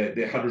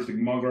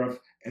hydrosphygmograph,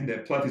 and the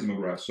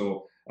platysmograph.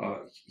 So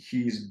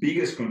his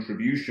biggest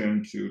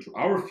contribution to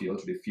our field,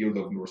 to the field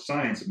of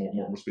neuroscience,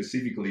 more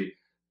specifically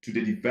to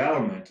the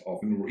development of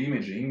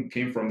neuroimaging,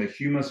 came from the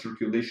human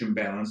circulation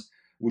balance,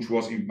 which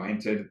was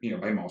invented,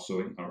 by Mosso,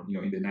 in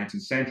the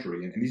 19th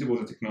century. And this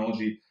was a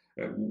technology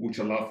which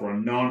allowed for a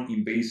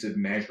non-invasive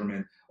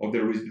measurement of the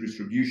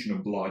distribution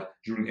of blood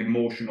during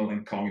emotional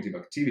and cognitive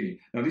activity.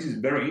 Now, this is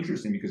very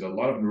interesting because a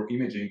lot of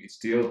neuroimaging is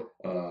still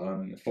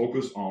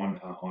focused on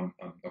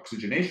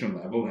oxygenation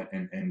level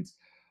and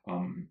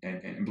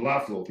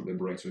blood flow through the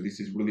brain. So this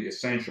is really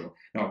essential.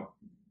 Now,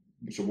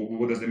 so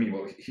what does that mean?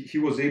 Well, he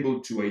was able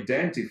to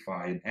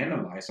identify and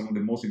analyze some of the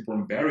most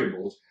important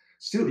variables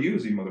still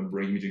used in modern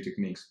brain imaging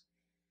techniques.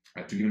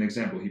 To give an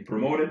example, he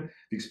promoted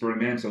the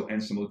experimental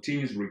and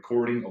simultaneous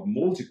recording of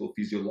multiple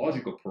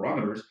physiological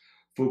parameters,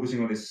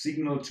 focusing on the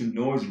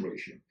signal-to-noise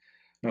ratio.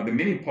 Now, the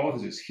main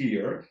hypothesis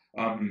here,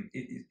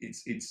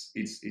 it's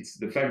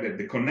the fact that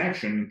the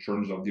connection in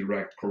terms of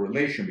direct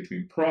correlation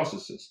between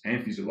processes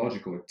and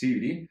physiological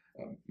activity,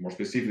 more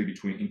specifically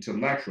between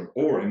intellectual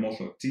or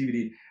emotional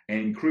activity and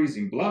increase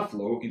in blood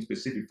flow in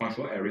specific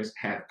functional areas,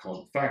 had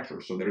causal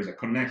factors. So there is a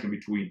connection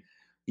between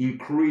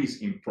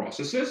increase in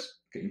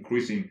processes,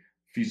 increase in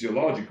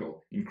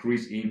physiological,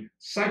 increase in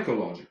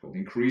psychological,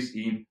 increase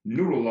in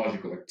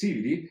neurological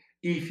activity,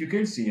 if you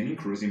can see an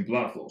increase in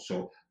blood flow.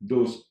 So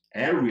those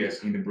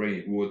areas in the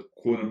brain would,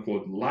 quote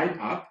unquote, light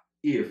up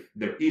if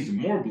there is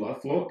more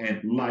blood flow,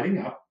 and lighting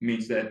up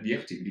means that the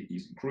activity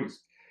is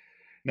increased.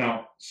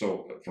 Now,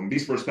 so from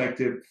this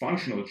perspective,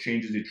 functional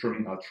changes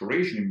determine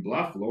alteration in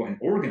blood flow and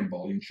organ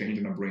volume change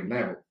on a brain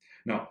level.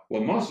 Now,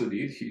 what Mosso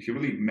did, he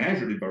really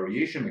measured the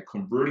variation by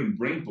converting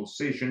brain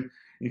pulsation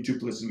into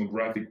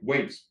plethysmographic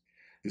waves.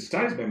 The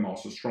studies by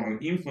Mosso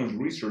strongly influenced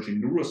research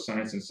in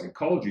neuroscience and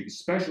psychology,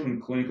 especially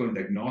in clinical and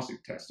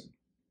diagnostic testing.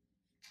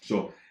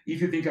 So if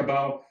you think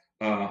about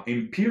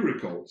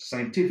empirical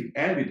scientific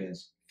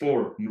evidence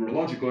for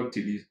neurological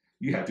activities,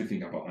 you have to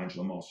think about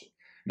Angelo Mosso.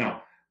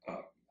 Now,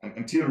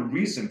 until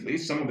recently,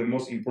 some of the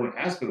most important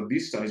aspects of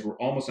these studies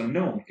were almost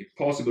unknown. A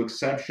possible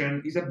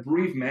exception is a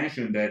brief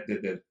mention that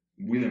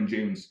William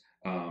James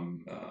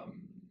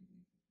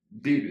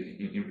did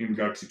in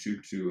regards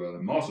to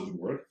Mosso's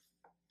work.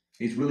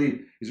 It's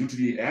really due to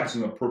the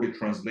absence of appropriate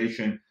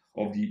translation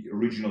of the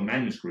original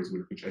manuscripts,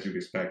 which, as you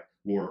expect,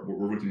 were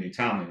written in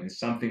Italian. And it's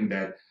something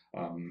that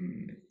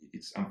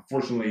it's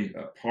unfortunately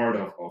a part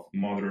of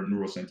modern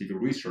neuroscientific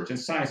research and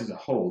science as a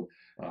whole.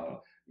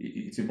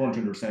 It's important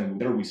to understand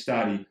whatever we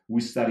study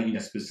in a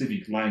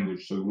specific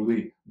language, so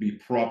really be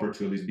proper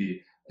to at least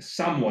be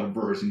somewhat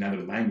versed in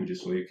other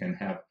languages, so you can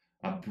have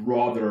a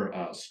broader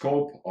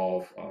scope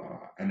of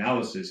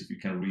analysis if you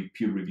can read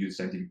peer-reviewed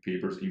scientific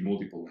papers in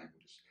multiple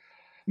languages.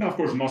 Now, of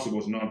course, Mosso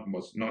was not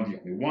the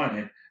only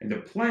one, and there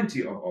are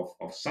plenty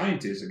of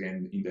scientists,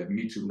 again, in the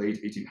mid to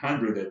late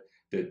 1800s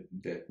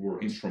that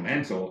were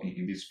instrumental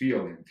in this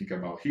field. And think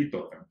about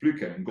Hittorf and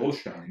Plücker and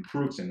Goldstein and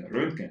Crookes and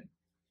Röntgen.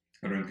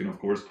 Röntgen, of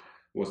course,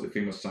 was the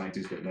famous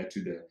scientist that led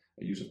to the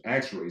use of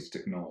X-rays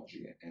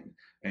technology.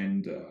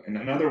 And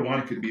another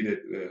one could be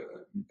the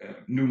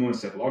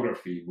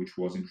pneumoencephalography, which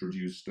was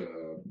introduced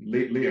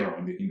later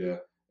on I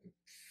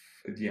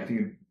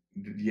think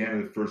the end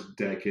of the first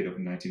decade of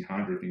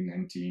 1900, in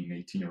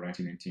 1918 or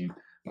 1919,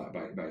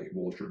 by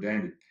Walter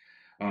Dandy.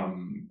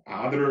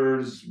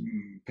 Others,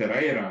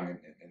 Pereira and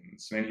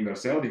Sven Ivar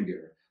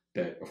Seldinger,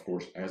 that, of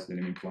course, as the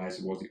name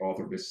implies, was the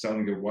author of the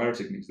Seldinger wire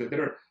techniques.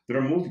 There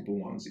are multiple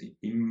ones.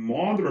 In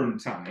modern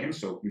times,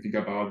 so we think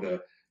about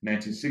the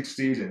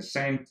 1960s and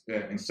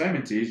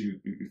 70s, you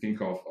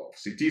think of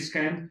CT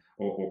scan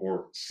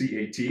or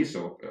CAT,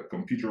 so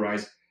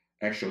computerized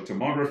axial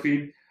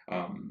tomography,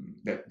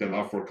 that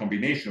allow for a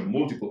combination of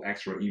multiple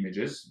X-ray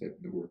images that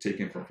were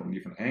taken from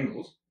different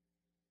angles.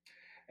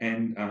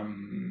 And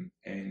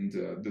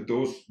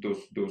those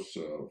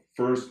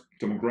first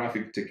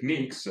tomographic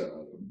techniques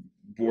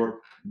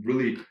were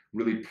really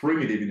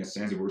primitive in a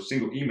sense. They were a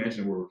single image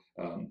and were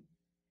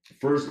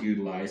first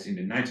utilized in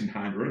the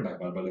 1900s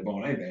by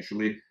Lebon.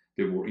 Eventually,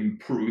 they were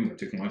improved in the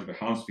technology by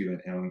Hounsfield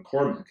and Alan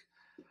Cormack.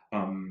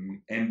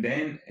 And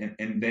then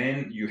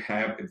you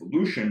have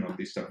evolution of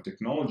this type of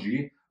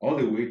technology all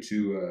the way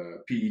to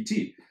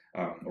PET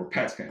or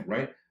PET scan,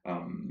 right?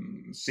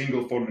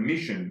 Single photon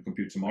emission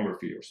computed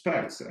tomography or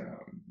SPECT,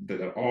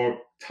 that are all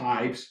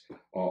types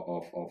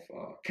of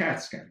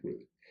CAT scan,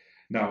 really.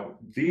 Now,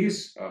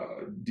 these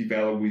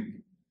develop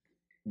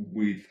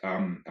with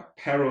a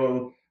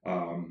parallel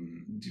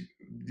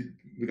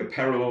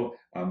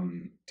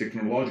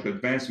technological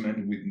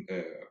advancement with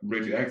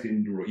radioactive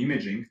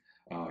neuroimaging.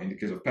 In the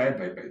case of PET,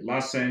 by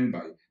Lassen,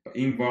 by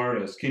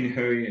Ingvar,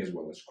 Skinhøy, as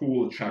well as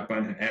Kuhl,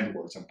 Chapman, and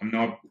Edwards. I'm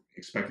not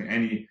expecting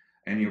any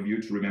of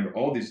you to remember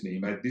all these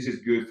names, but this is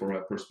good for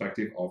a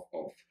perspective of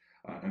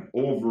an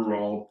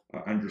overall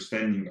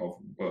understanding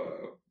of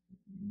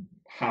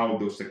how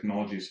those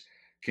technologies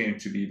came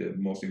to be the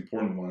most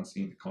important ones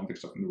in the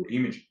context of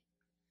neuroimaging.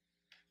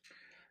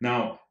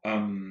 Now,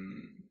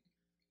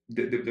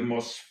 the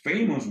most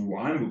famous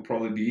one would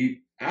probably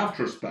be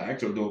after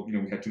SPECT, although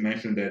we had to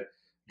mention that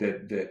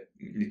in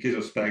the case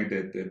of SPECT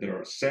that there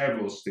are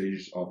several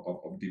stages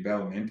of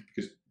development,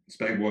 because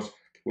SPECT was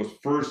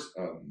first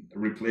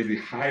replaced with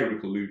high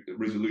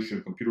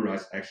resolution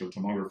computerized axial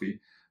tomography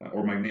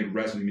or magnetic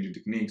resonance imaging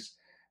techniques,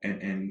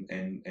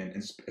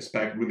 and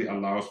SPECT really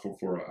allows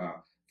for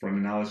an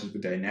analysis of the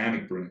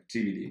dynamic brain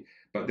activity.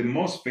 But the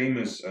most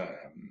famous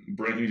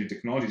brain imaging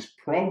technology is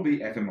probably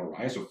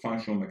fMRI, so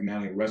functional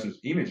magnetic resonance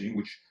imaging,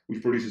 which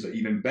produces an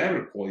even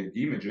better quality of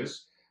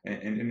images,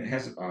 and it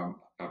has a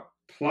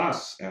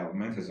plus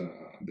element, has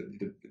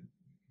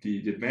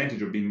the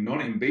advantage of being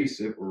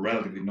non-invasive or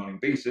relatively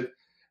non-invasive,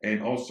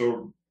 and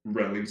also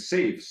relatively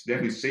safe. It's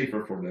definitely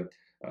safer for the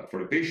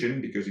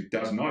patient because it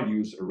does not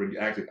use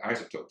radioactive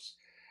isotopes.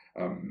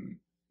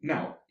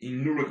 Now,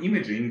 in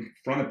neuroimaging,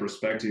 from the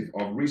perspective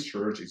of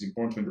research, it's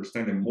important to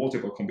understand that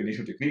multiple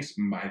combination techniques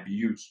might be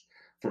used.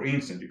 For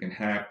instance, you can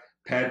have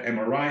PET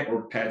MRI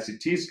or PET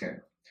CT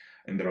scanner,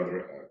 and there are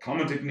other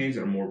common techniques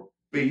that are more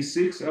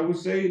basics, I would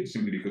say,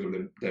 simply because of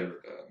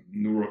their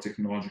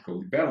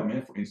neurotechnological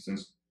development. For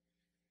instance,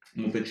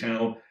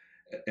 multi-channel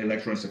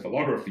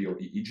electroencephalography or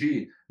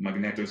EEG,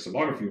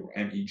 magnetoencephalography or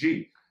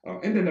MEG.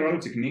 And then there are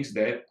other techniques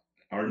that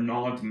are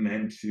not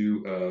meant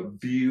to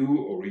view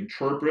or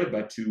interpret,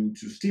 but to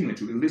stimulate,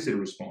 to elicit a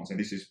response. And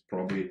this is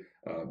probably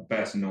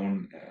best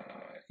known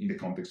in the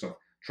context of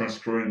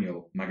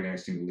transcranial magnetic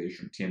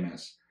stimulation,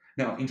 TMS.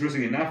 Now,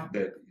 interesting enough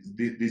that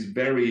this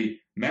very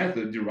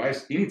method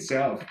derives in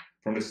itself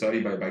from the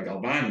study by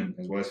Galvani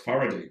as well as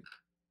Faraday,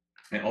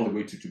 and all the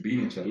way to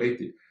Tubini and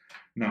Ciarletti.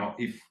 Now,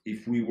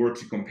 if we were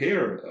to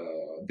compare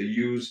the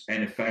use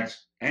and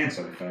effects and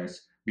side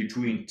effects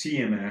between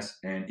TMS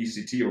and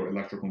ECT or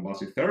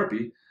electroconvulsive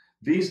therapy,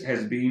 this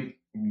has been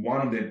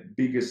one of the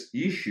biggest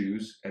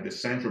issues at the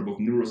center of both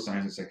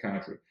neuroscience and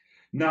psychiatry.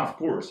 Now, of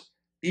course,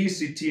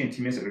 ECT and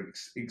TMS are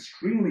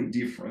extremely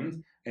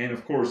different, and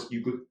of course,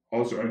 you could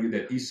also argue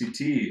that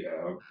ECT,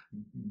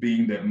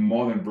 being the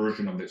modern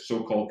version of the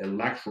so-called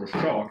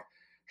electroshock,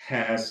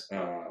 has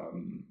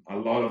a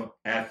lot of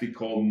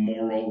ethical,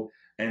 moral,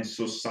 and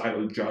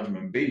societal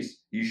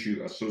judgment-based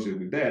issue associated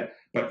with that,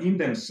 but in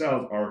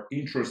themselves are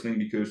interesting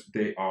because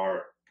they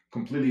are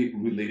completely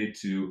related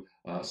to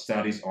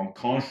studies on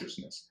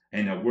consciousness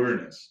and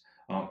awareness,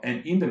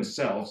 and in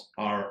themselves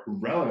are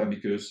relevant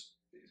because,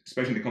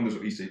 especially in the context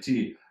of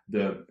ECT,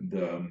 the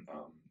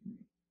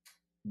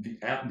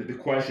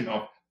question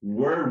of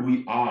where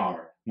we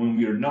are when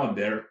we are not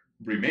there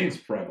remains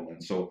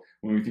prevalent. So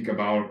when we think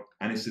about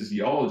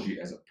anesthesiology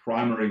as a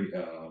primary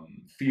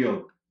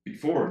field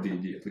before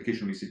the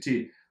application of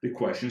ECT, the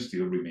question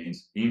still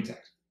remains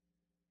intact.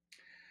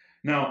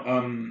 Now,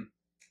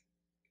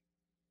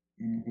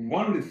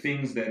 one of the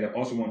things that I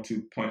also want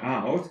to point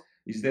out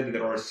is that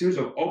there are a series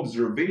of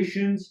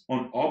observations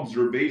on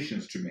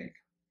observations to make.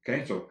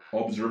 Okay, so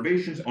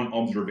observations on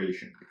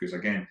observation, because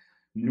again,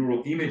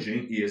 neural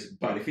imaging is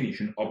by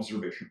definition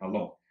observation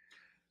alone.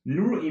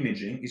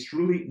 Neuroimaging is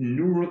truly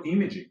neural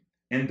imaging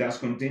and thus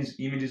contains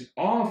images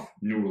of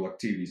neural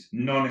activities,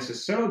 not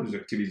necessarily those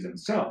activities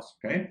themselves,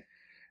 okay?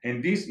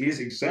 And this is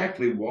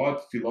exactly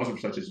what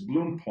philosophers such as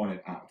Bloom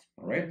pointed out,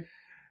 all right?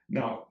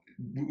 Now,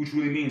 which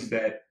really means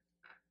that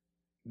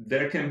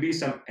there can be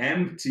some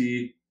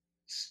empty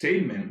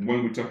statement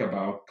when we talk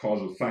about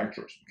causal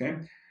factors, okay?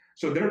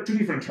 So there are two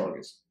different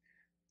targets.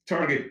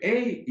 Target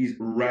A is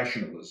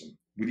rationalism,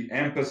 with the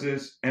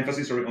emphasis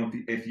on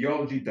the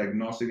etiology,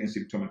 diagnostic, and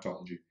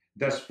symptomatology,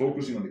 thus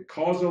focusing on the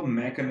causal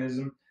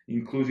mechanism,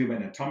 inclusive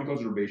anatomical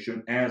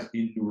observation as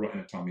in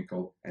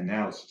neuroanatomical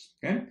analysis,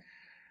 okay?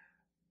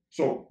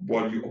 So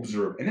what you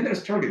observe. And then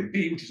there's target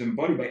B, which is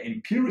embodied by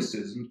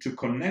empiricism to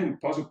connect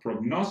with possible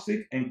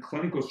prognostic and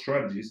clinical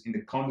strategies in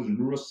the context of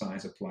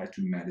neuroscience applied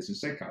to medicine,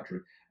 psychiatry,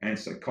 and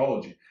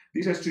psychology.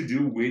 This has to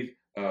do with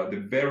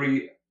the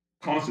very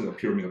concept of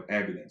pyramid of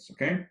evidence,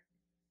 okay?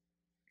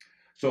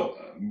 So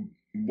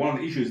one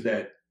of the issues is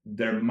that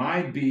there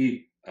might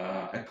be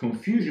a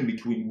confusion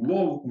between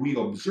what we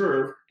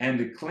observe and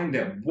the claim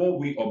that what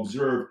we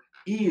observe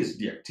is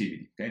the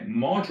activity, okay?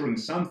 Monitoring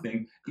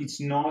something, it's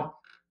not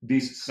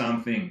this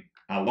something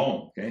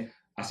alone, okay?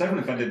 Aside from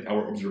the fact that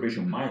our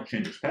observation might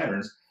change its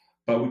patterns,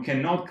 but we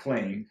cannot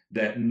claim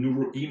that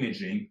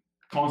neuroimaging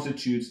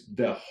constitutes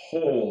the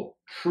whole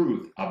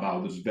truth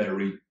about these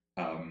very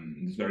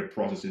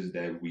processes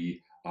that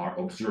we are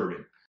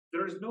observing.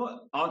 There is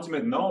no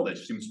ultimate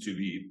knowledge, seems to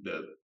be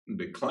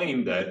the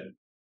claim that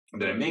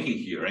I'm making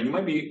here. And you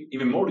might be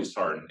even more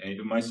disheartened, and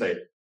you might say,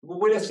 well,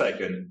 wait a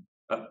second,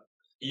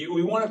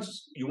 you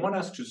want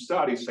us to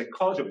study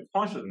psychology of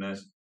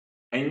consciousness,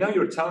 and now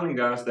you're telling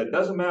us that it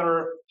doesn't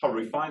matter how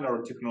refined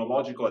our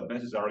technological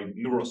advances are in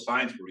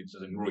neuroscience, for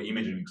instance, and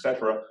neuroimaging,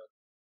 etc.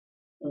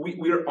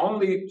 We're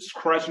only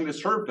scratching the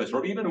surface,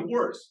 or even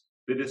worse,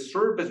 that the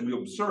surface we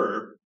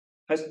observe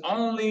has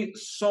only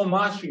so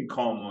much in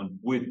common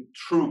with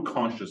true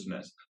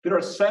consciousness. They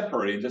are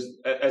separated, just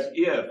as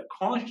if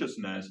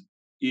consciousness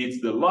is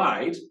the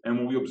light, and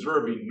when we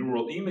observe in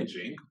neural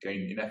imaging, okay,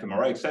 in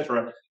fMRI,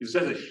 etc., it's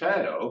just a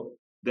shadow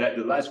that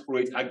the light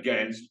creates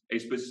against a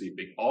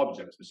specific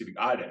object, specific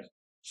item.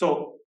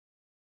 So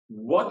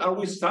what are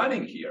we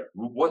studying here?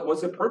 What's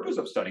the purpose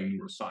of studying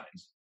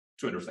neuroscience?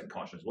 To understand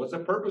consciousness. What's the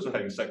purpose of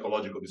having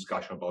psychological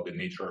discussion about the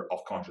nature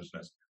of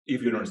consciousness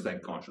if you don't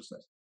understand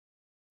consciousness?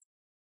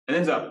 And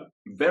it's a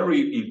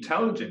very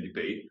intelligent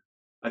debate,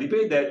 a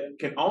debate that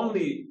can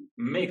only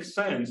make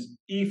sense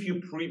if you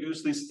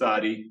previously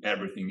study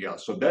everything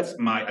else. So that's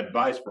my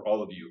advice for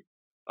all of you.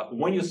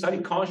 When you study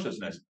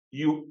consciousness,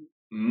 you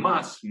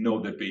must know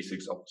the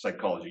basics of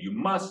psychology. You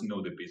must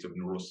know the basics of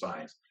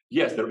neuroscience.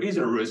 Yes, there is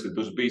a risk that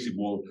those basics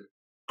will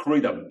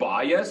create a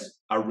bias,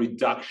 a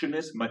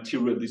reductionist,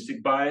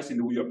 materialistic bias in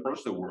the way you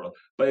approach the world.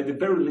 But at the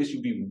very least,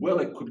 you'll be well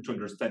equipped to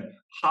understand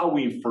how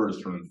we infer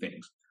certain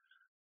things.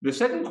 The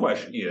second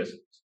question is,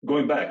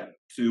 going back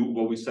to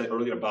what we said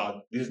earlier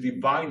about this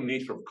divine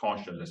nature of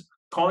consciousness,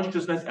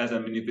 consciousness as a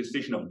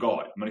manifestation of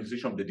God,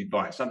 manifestation of the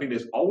divine, something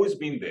that's always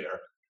been there,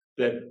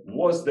 that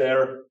was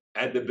there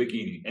at the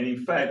beginning. And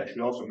in fact, I should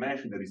also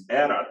mention that this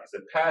era is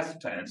a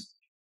past tense,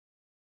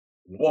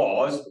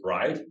 was,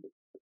 right?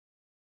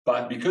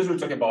 But because we're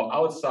talking about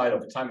outside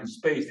of time and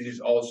space, this is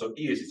also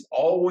is. It's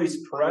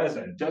always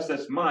present, just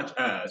as much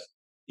as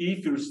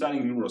if you're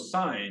studying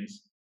neuroscience,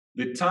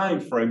 the time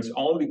frame is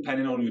only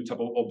depending on your type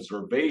of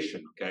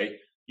observation, okay?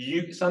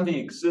 Something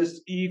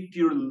exists if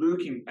you're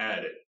looking at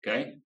it,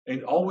 okay? And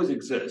it always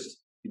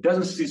exists. It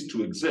doesn't cease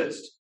to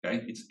exist,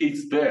 okay?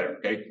 It's there,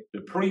 okay? The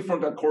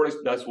prefrontal cortex,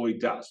 that's what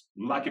it does,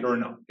 like it or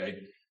not, okay?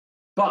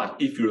 But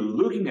if you're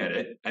looking at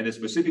it at a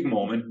specific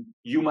moment,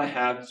 you might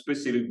have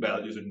specific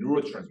values of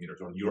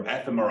neurotransmitters, or your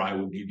fMRI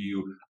will give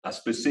you a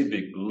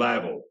specific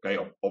level, okay,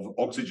 of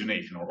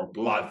oxygenation or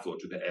blood flow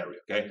to the area,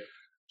 okay?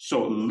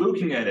 So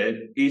looking at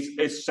it is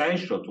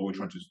essential to what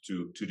we're trying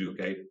to do,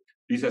 okay?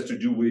 This has to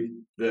do with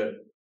the,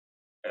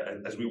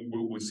 as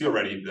we see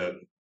already, the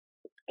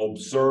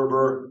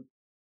observer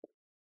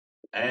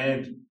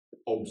and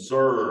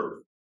observe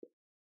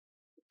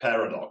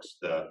paradox,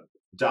 the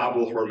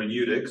double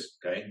hermeneutics,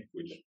 okay,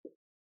 which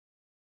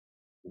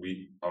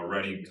we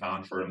already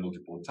encountered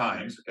multiple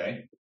times,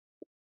 okay?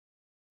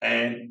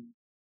 And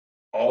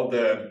all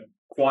the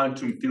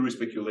quantum theory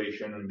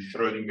speculation and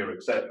Schrödinger,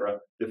 etc.,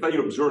 the fact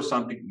you observe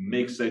something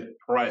makes it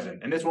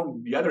present. And that's one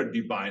of the other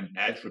divine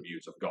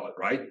attributes of God,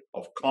 right?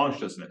 Of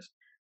consciousness.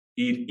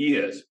 It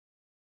is.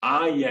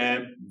 I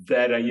am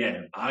that I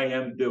am. I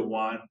am the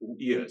one who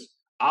is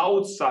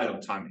outside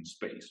of time and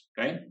space,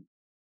 okay?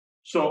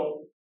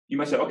 So you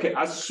might say, okay,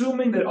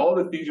 assuming that all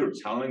the things you're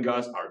telling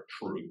us are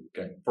true,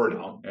 okay, for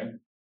now, okay?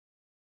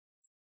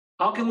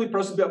 How can we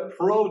possibly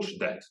approach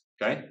that,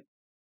 okay?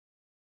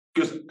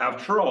 Because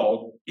after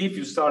all, if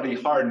you study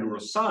hard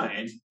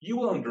neuroscience, you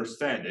will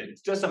understand it.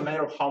 It's just a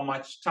matter of how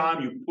much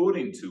time you put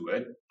into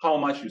it, how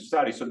much you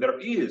study. So there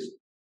is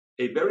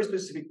a very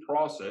specific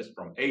process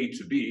from A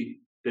to B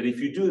that if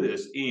you do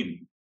this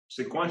in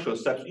sequential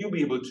steps, you'll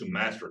be able to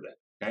master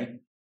that, okay?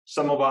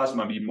 Some of us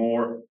might be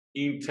more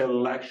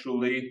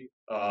intellectually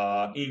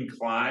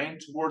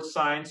inclined towards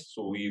science,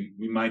 so we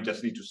might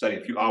just need to study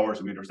a few hours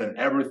and we understand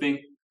everything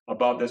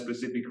about that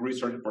specific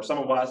research. For some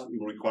of us, we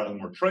will require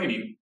more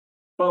training,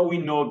 but we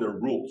know the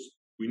rules.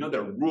 We know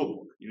the rule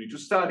book. You need to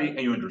study and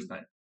you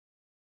understand.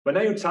 But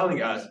now you're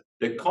telling us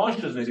that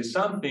consciousness is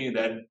something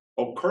that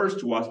occurs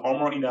to us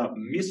almost in a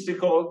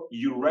mystical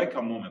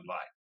eureka moment like.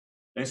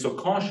 And so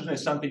consciousness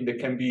is something that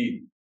can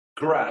be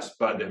grasped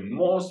by the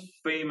most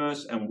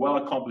famous and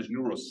well-accomplished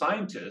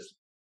neuroscientists,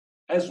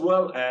 as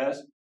well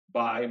as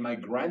by my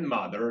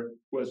grandmother,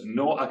 who has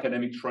no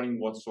academic training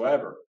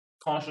whatsoever.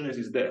 Consciousness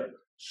is there.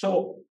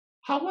 So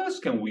how else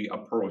can we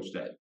approach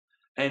that?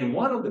 And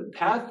one of the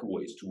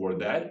pathways toward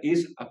that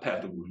is a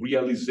path of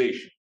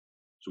realization.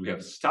 So we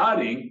have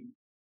studying,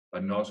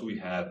 but also we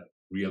have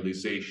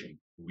realization,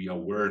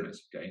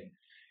 re-awareness, okay?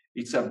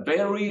 It's a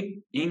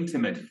very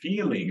intimate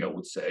feeling, I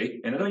would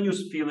say, and I don't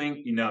use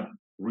feeling in a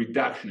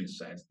reductionist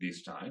sense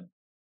this time,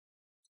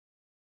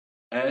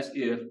 as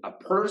if a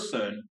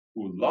person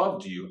who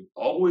loved you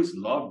always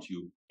loved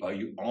you, but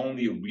you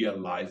only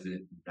realize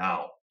it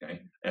now,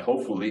 okay? And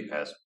hopefully,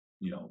 as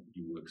you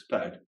will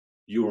expect,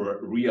 you'll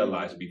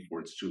realize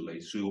before it's too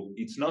late. So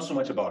it's not so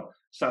much about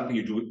something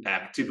you do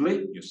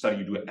actively. You study,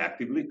 you do it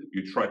actively.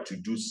 You try to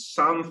do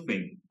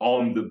something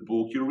on the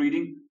book you're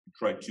reading. You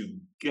try to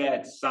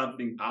get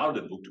something out of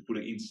the book to put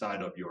it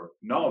inside of your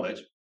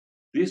knowledge.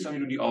 This time you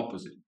do the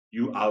opposite.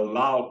 You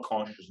allow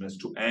consciousness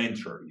to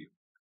enter you.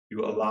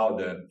 You allow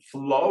the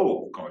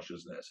flow of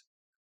consciousness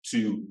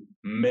to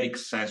make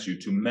sense to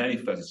you, to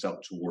manifest itself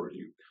toward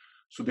you.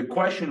 So the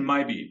question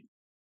might be,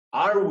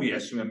 are we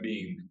as human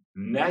beings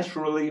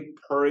naturally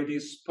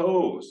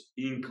predisposed,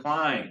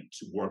 inclined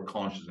toward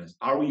consciousness?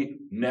 Are we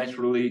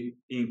naturally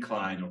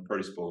inclined or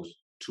predisposed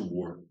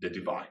toward the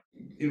divine?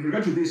 In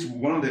regard to this,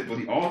 one of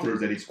the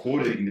authors that is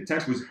quoted in the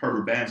text was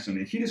Herbert Benson,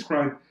 and he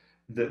described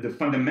the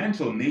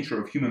fundamental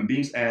nature of human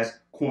beings as,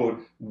 quote,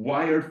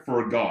 wired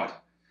for God,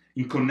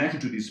 in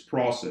connection to this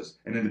process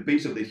and at the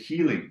base of the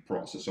healing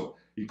process. So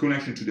in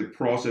connection to the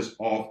process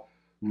of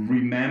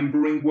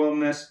remembering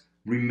wellness,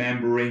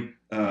 remembering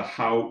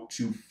how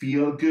to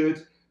feel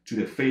good, to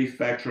the faith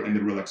factor and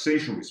the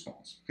relaxation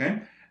response,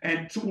 okay?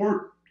 And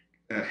toward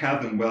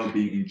health and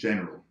well-being in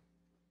general.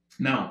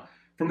 Now,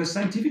 from the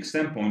scientific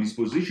standpoint, this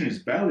position is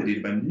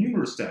validated by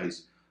numerous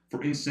studies.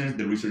 For instance,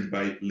 the research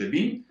by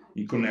Levine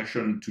in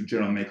connection to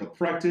general medical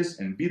practice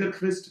and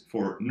Wiederquist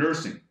for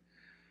nursing.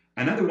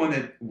 Another one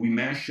that we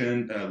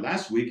mentioned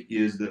last week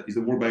is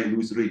the work by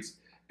Louis Ritz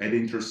at the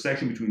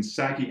intersection between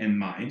psyche and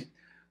mind,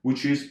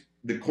 which is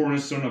the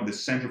cornerstone of the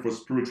Center for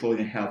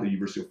Spirituality and Health at the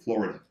University of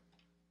Florida.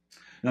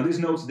 Now, this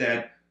notes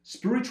that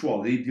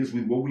spirituality deals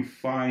with what we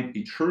find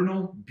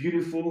eternal,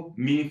 beautiful,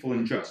 meaningful,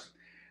 and just,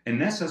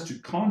 and asks us to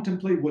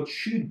contemplate what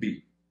should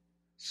be.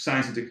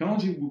 Science and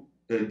technology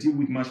deal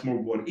with much more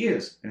what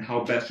is and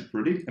how best to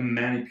predict and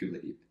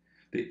manipulate it.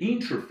 The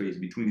interface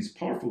between these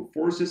powerful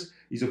forces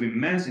is of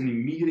immense and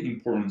immediate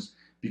importance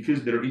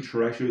because their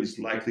interaction is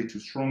likely to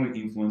strongly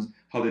influence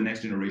how the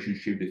next generation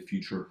shape the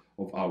future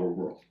of our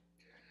world.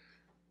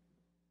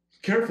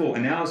 Careful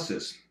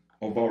analysis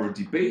of our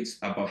debates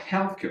about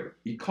healthcare,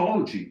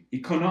 ecology,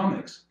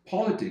 economics,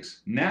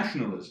 politics,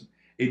 nationalism,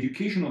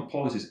 educational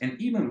policies, and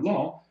even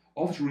law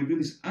often reveal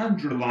this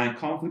underlying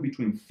conflict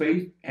between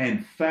faith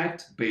and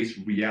fact-based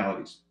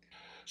realities.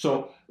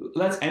 So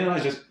let's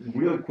analyze just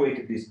really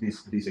quick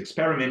this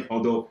experiment,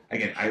 although,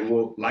 again, I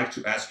will like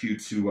to ask you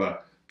to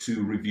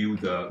review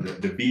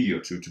the video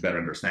to better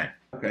understand,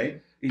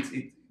 okay?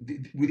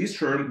 With this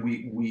term,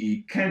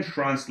 we can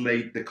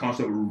translate the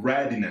concept of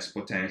readiness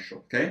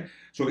potential, okay?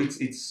 So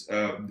it's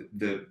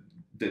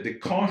the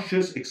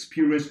conscious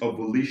experience of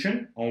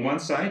volition on one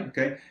side,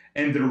 okay,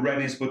 and the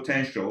readiness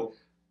potential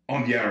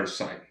on the other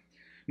side.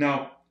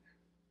 Now,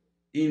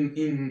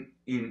 in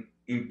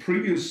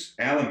previous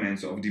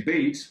elements of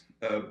debate,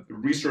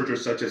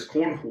 researchers such as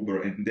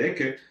Kornhuber and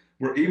Decke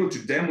were able to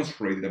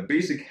demonstrate that a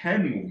basic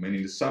hand movement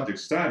in the subject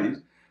studied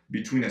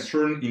between a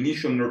certain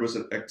initial nervous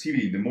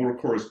activity in the motor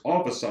cortex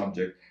of a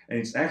subject and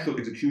its actual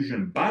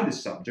execution by the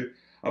subject,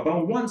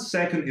 about 1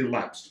 second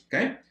elapsed,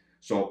 okay?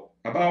 So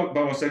about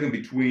 1 second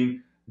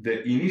between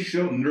the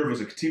initial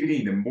nervous activity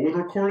in the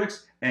motor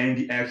cortex and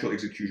the actual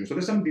execution. So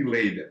there's some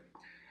delay there.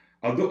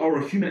 Although our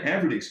human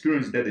average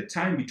experience that the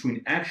time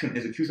between action and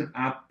execution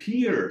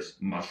appears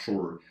much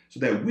shorter,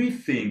 so that we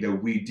think that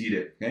we did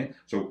it, okay?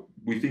 So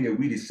we think that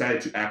we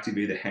decided to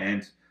activate the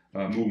hand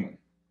movement.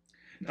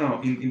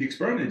 Now, in the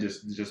experiment I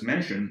just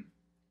mentioned,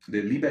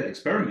 the Libet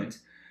experiment,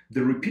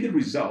 the repeated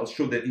results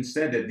show that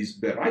instead that this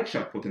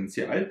Bereitschaft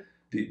potential,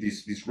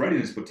 this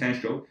readiness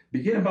potential,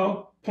 began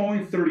about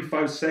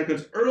 0.35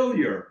 seconds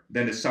earlier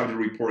than the subject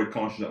reported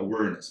conscious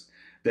awareness.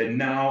 That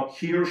now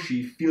he or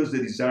she feels the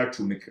desire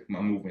to make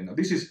a movement. Now,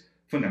 this is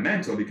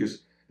fundamental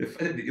because the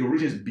fact that it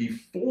originates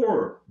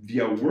before the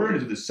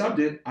awareness of the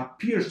subject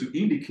appears to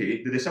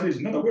indicate that the subject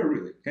is not aware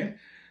really, okay?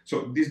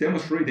 So this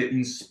demonstrates that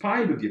in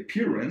spite of the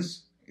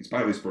appearance, in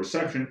spite of this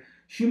perception,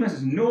 humans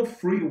have no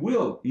free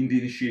will in the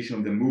initiation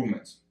of the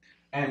movements.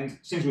 And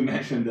since we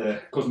mentioned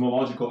the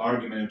cosmological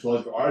argument and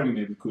ontological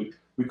argument,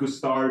 we could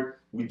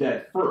start with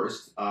that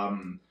first.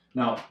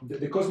 Now,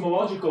 the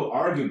cosmological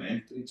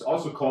argument, it's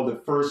also called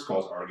the first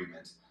cause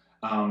argument,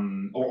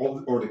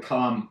 or the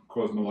Kalam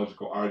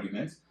cosmological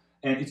argument.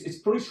 And it's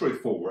pretty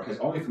straightforward. It has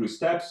only 3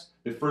 steps.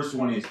 The first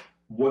one is,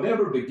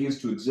 whatever begins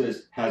to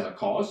exist has a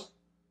cause.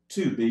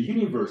 2, the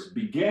universe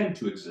began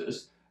to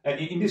exist. And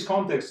in this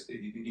context,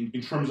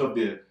 in terms of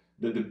the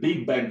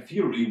Big Bang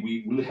theory,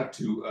 we will have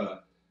to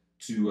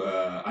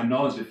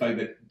acknowledge the fact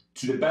that,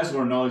 to the best of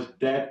our knowledge,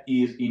 that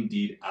is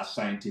indeed a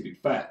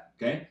scientific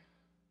fact. Okay,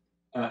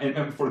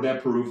 and for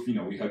that proof,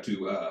 we have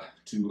to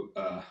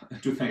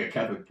thank a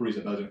Catholic priest,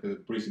 a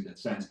Catholic priest in that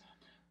sense.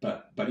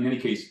 But in any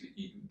case,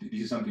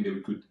 this is something that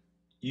we could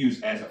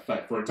use as a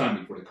fact for a time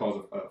being, for the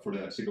cause of for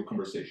the sake of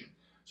conversation.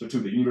 So 2,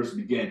 the universe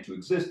began to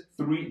exist.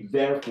 3,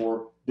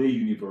 therefore, the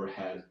universe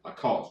has a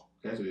cause.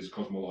 Okay, so this is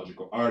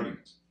cosmological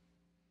arguments.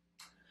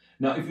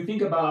 Now, if you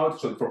think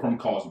about, so from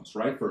cosmos,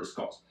 right, first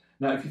cause.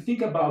 Now, if you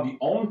think about the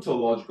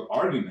ontological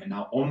argument,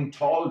 now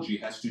ontology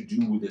has to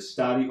do with the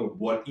study of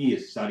what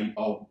is, study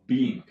of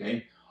being,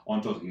 okay?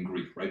 Ontos in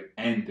Greek, right?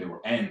 Ente or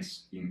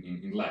ens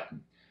in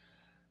Latin.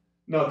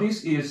 Now,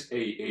 this is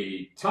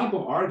a type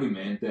of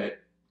argument that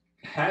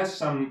has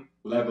some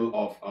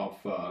level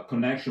of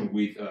connection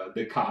with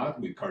Descartes,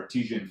 with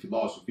Cartesian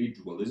philosophy,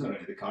 dualism,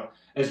 and Descartes,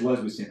 as well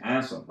as with St.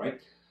 Anselm, right?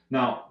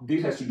 Now,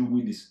 this has to do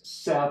with this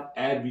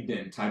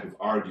self-evident type of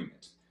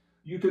argument.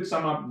 You could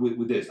sum up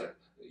with this, like,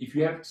 if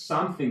you have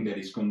something that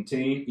is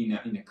contained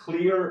in a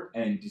clear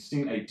and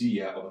distinct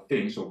idea of a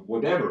thing, so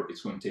whatever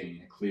is contained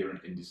in a clear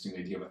and distinct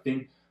idea of a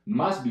thing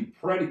must be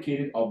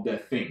predicated of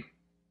that thing.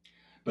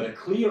 But a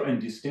clear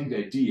and distinct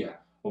idea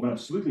of an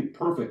absolutely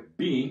perfect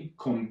being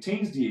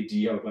contains the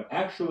idea of an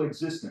actual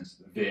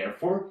existence.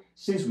 Therefore,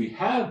 since we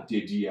have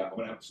the idea of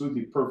an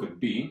absolutely perfect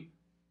being,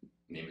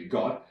 namely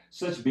God,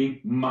 such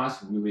being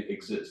must really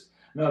exist.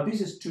 Now,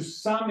 this is to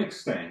some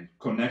extent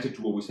connected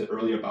to what we said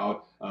earlier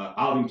about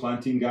Alvin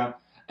Plantinga,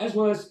 as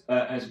well as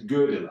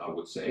Gödel, I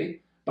would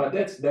say. But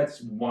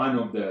that's one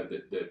of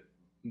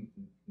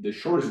the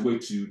shortest way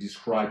to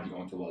describe the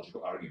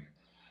ontological argument.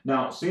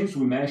 Now, since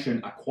we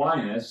mentioned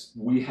Aquinas,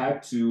 we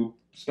had to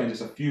spend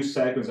just a few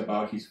seconds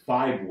about his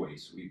 5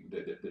 ways,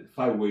 the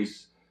 5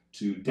 ways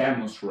to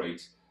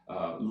demonstrate,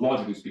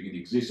 logically speaking, the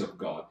existence of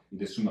God in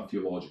the Summa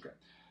Theologica.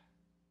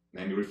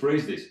 Let me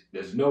rephrase this.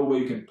 There's no way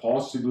you can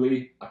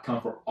possibly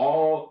account for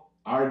all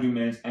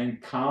arguments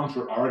and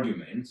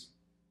counter-arguments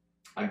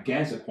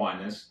against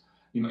Aquinas.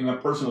 In my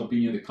personal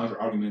opinion, the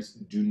counter-arguments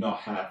do not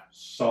have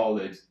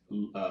solid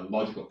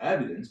logical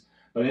evidence.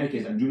 But in any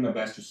case, I'm doing my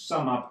best to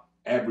sum up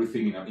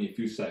everything in a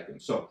few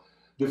seconds. So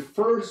the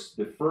first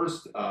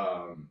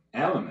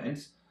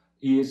element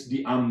is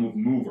the unmoved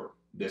mover.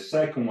 The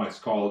second one is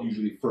called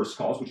usually first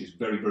cause, which is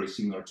very, very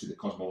similar to the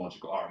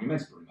cosmological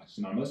arguments, very much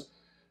synonymous.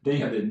 Then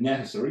you have the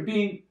necessary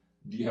being,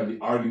 you have the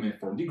argument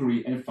from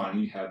degree, and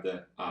finally you have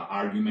the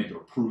argument or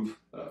proof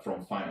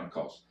from final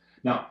cause.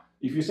 Now,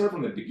 if you start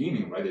from the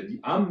beginning, right, the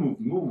unmoved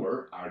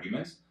mover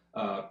arguments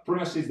pretty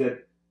much says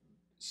that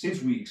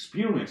since we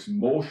experience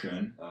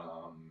motion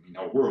in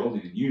our world,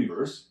 in the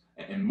universe,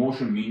 and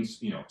motion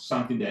means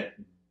something that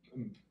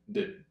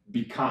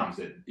becomes,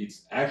 that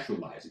it's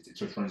actualized,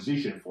 it's a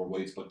transition for what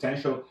is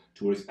potential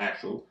to what is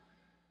actual.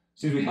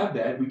 Since we have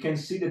that, we can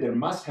see that there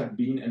must have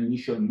been an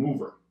initial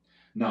mover.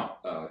 Now,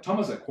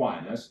 Thomas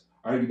Aquinas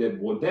argued that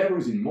whatever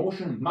is in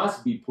motion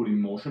must be put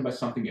in motion by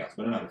something else,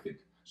 by another thing.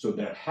 So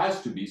there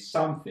has to be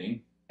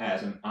something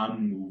as an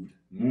unmoved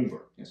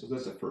mover. And so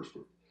that's the first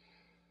proof.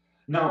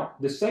 Now,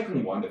 the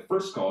second one, the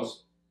first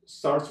cause,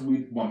 starts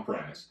with one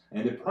premise.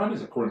 And the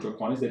premise, according to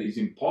Aquinas, is that it is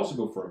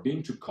impossible for a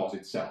being to cause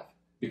itself,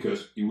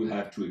 because it would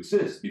have to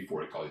exist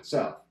before it caused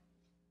itself.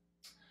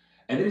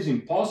 And it is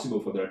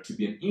impossible for there to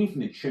be an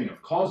infinite chain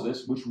of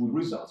causes, which would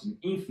result in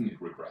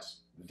infinite regress.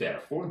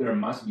 Therefore, there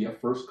must be a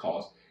first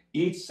cause,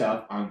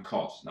 itself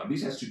uncaused. Now,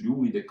 this has to do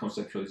with the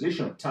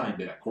conceptualization of time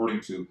that,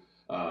 according to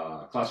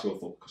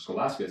classical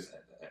scholastics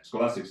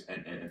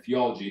and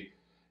theology,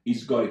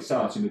 is God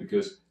itself, simply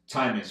because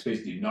time and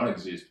space did not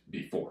exist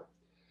before.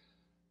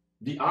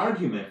 The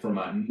argument from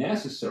a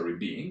necessary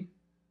being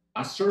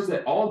asserts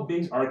that all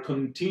beings are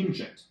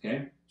contingent.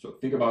 Okay, so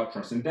think about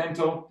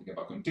transcendental, think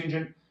about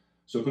contingent.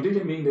 So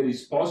contingent meaning that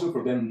it's possible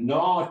for them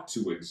not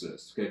to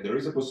exist. Okay, there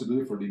is a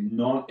possibility for the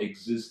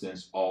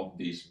non-existence of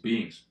these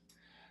beings.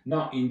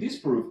 Now, in this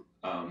proof,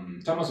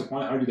 Thomas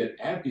Aquinas argued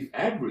that if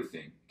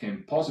everything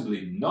can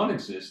possibly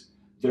non-exist,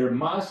 there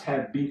must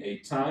have been a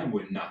time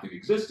when nothing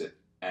existed.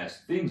 As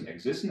things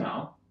exist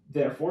now,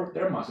 therefore,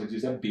 there must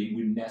exist a being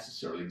with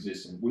necessary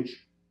existence,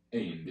 which,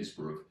 in this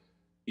proof,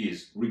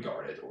 is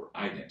regarded or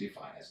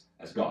identified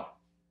as God.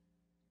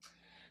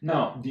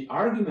 Now, the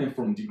argument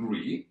from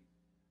degree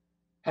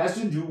has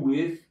to do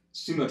with,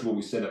 similar to what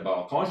we said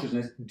about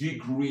consciousness,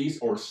 degrees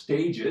or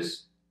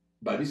stages,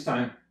 by this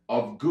time,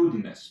 of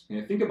goodness.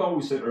 And think about what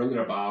we said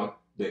earlier about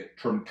the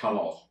term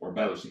kalos or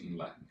belos in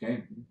Latin,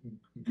 okay?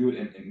 Good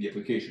and the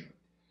application.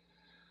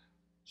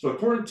 So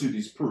according to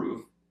this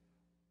proof,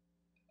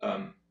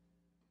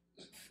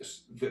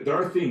 there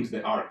are things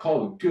that are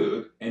called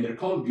good, and they're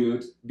called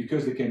good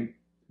because they can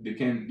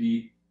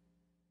be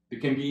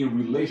in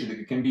relation,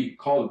 they can be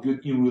called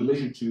good in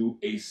relation to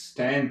a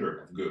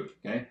standard of good,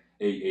 okay?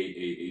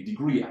 A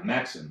degree, a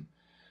maximum.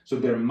 So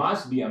there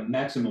must be a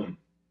maximum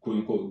quote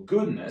unquote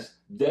goodness,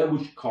 that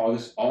which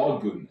causes all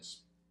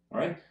goodness. All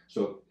right?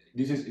 So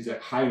this is a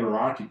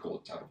hierarchical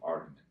type of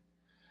argument.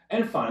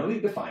 And finally,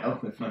 the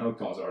final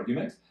cause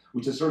argument,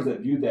 which asserts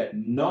that view that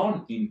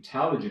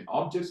non-intelligent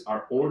objects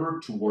are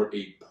ordered toward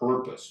a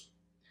purpose.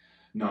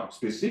 Now,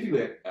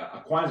 specifically,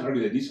 Aquinas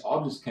argue that these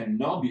objects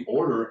cannot be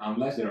ordered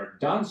unless they are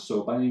done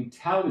so by an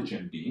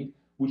intelligent being,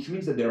 which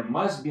means that there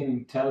must be an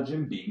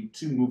intelligent being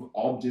to move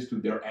objects to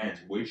their ends,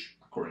 which,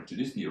 according to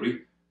this theory,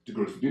 the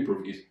gross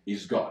proof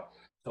is God.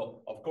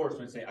 So, of course,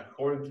 when I say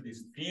according to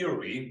this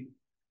theory,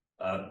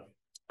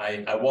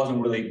 I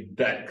wasn't really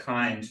that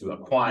kind to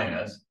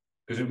Aquinas,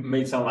 because it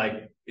made it sound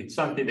like it's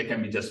something that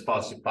can be just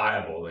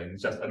falsifiable and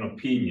it's just an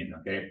opinion,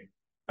 okay?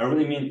 I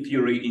really mean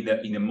theory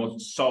in the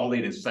most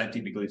solid and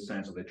scientifically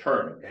sense of the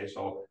term, okay?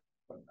 So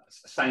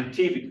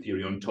scientific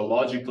theory,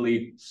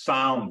 ontologically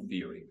sound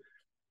theory.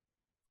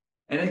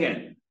 And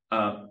again,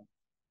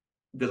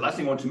 the last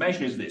thing I want to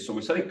mention is this. So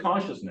we study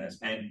consciousness,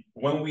 and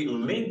when we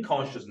link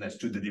consciousness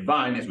to the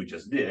divine, as we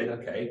just did,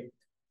 okay,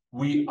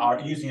 we are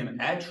using an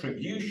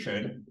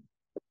attribution,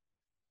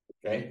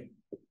 okay,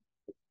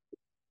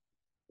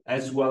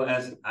 as well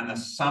as an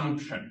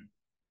assumption,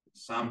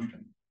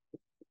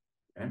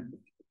 okay?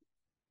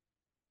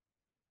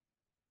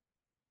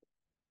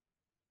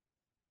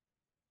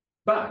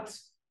 But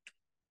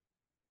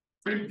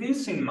with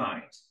this in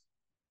mind,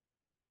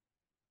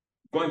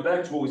 going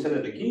back to what we said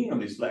at the beginning of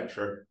this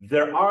lecture,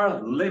 there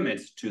are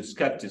limits to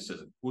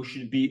skepticism. We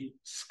should be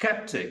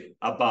skeptic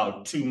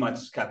about too much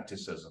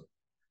skepticism.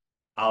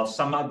 I'll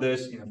sum up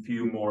this in a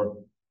few more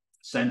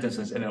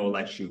sentences and I will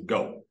let you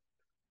go.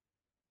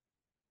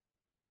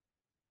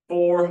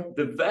 For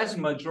the vast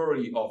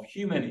majority of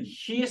human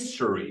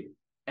history,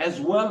 as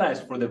well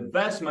as for the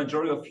vast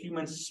majority of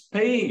human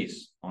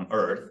space on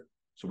Earth,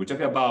 so we're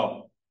talking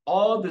about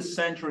all the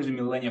centuries and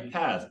millennia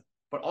past,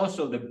 but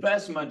also the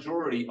vast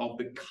majority of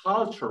the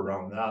culture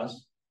around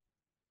us,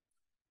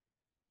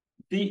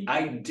 the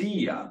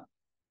idea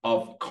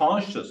of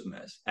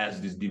consciousness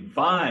as this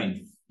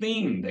divine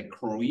thing that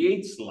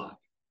creates life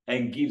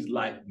and gives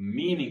life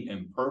meaning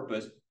and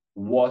purpose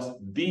was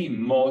the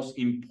most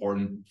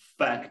important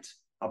fact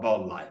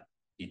about life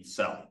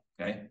itself,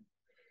 okay?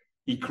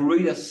 It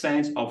created a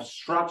sense of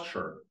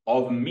structure,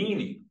 of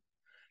meaning.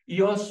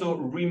 It also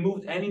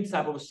removed any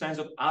type of sense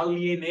of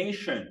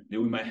alienation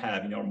that we might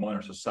have in our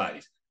modern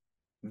societies.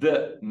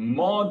 The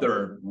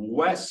modern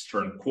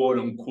Western, quote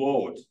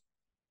unquote,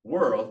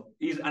 world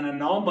is an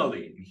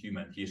anomaly in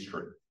human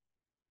history,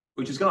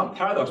 which is kind of a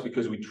paradox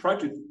because we try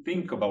to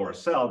think of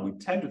ourselves, we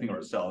tend to think of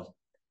ourselves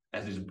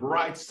as these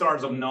bright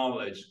stars of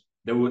knowledge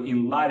that will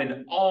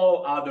enlighten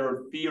all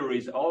other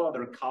theories, all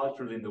other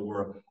cultures in the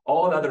world,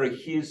 all other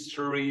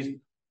histories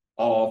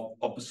of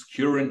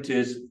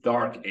obscurantism,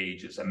 dark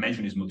ages. I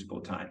mentioned this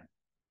multiple times.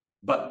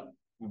 But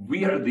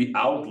we are the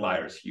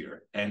outliers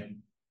here. And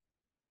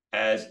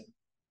as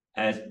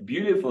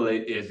beautiful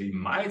as it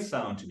might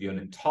sound to be on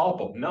the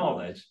top of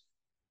knowledge,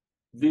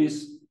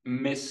 this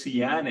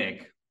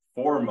messianic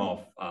form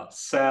of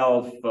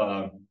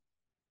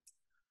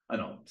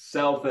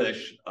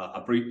selfish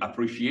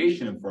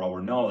appreciation for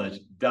our knowledge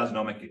does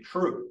not make it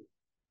true.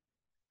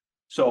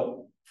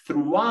 So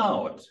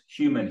throughout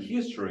human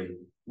history,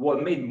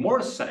 what made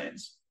more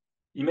sense,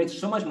 it made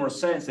so much more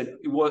sense that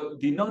it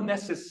did not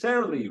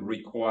necessarily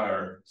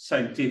require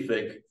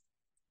scientific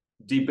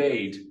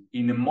debate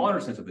in the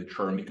modern sense of the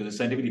term, because the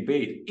scientific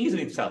debate isn't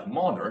itself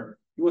modern.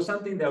 It was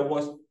something that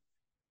was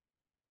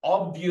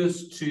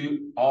obvious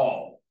to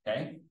all,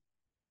 okay?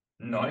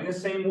 Not in the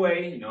same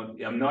way, you know,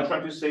 I'm not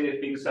trying to say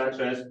that things such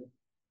as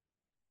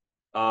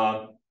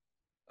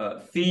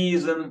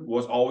theism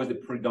was always the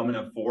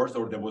predominant force,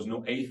 or there was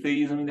no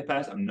atheism in the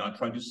past. I'm not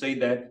trying to say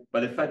that,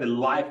 but the fact that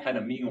life had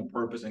a meaning,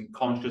 purpose, and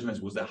consciousness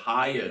was the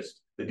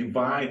highest, the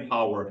divine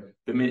power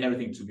that made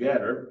everything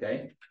together,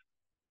 okay,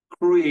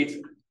 creates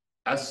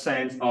a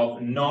sense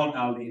of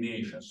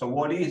non-alienation. So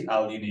what is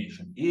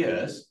alienation?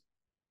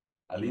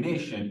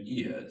 Alienation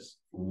is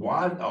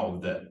one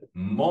of the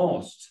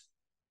most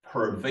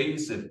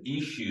pervasive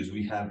issues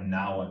we have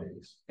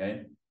nowadays,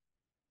 okay?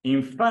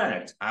 In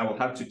fact, I will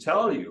have to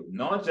tell you,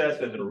 not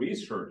just as a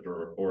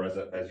researcher or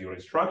as your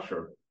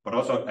instructor, but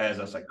also as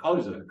a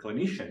psychologist, a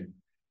clinician,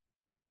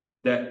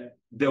 that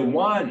the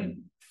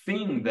one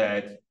thing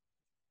that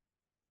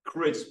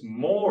creates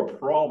more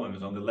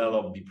problems on the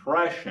level of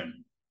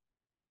depression,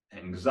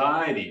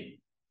 anxiety,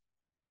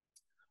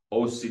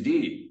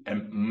 OCD,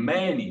 and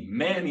many,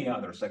 many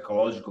other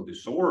psychological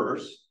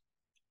disorders,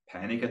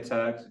 panic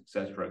attacks,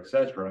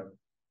 etc.,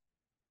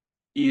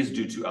 is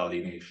due to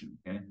alienation,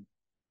 okay?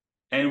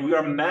 And we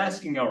are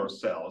masking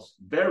ourselves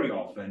very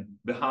often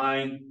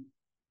behind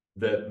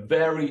the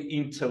very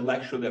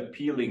intellectually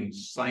appealing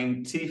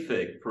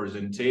scientific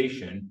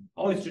presentation,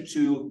 always due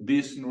to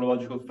this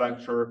neurological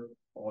factor,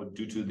 or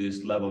due to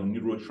this level of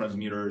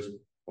neurotransmitters,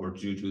 or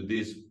due to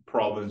these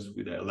problems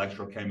with the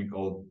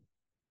electrochemical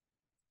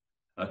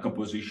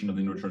composition of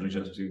the neurotransmitters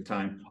at a specific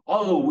time,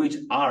 all of which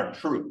are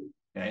true,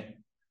 okay?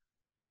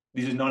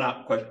 This is not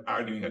a question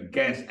arguing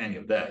against any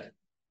of that.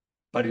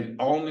 but it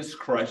only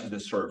scratches the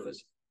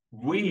surface.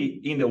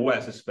 We, in the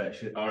West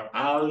especially, are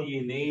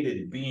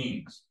alienated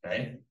beings,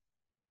 okay?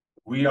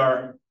 We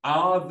are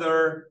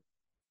other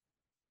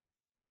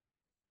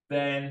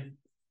than,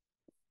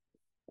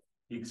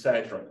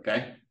 etc.,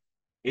 okay?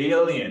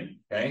 Alien,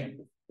 okay?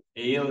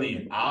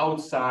 Alien,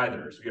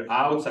 outsiders. We're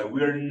outside.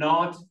 We're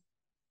not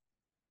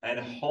at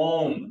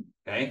home,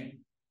 okay?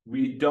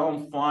 We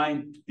don't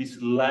find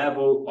this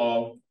level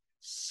of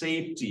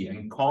safety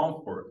and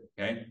comfort,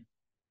 okay?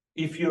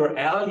 If you're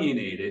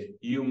alienated,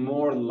 you're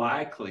more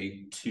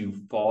likely to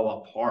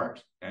fall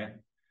apart, okay?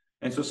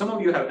 And so some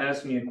of you have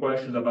asked me a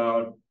question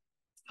about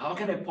how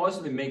can I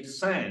possibly make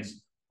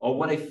sense of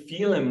what I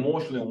feel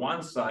emotionally on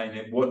one side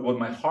and what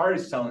my heart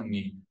is telling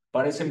me,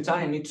 but at the same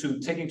time, I need to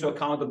take into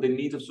account of the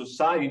needs of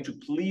society to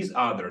please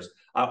others.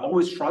 I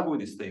always struggle with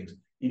these things.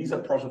 It is a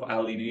process of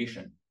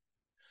alienation.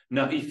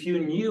 Now, if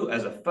you knew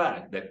as a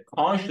fact that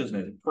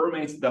consciousness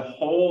permeates the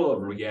whole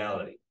of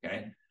reality,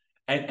 okay,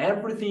 and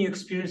everything you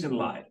experience in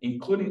life,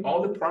 including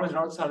all the problems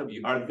outside of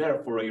you, are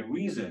there for a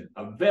reason,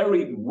 a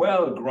very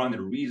well-grounded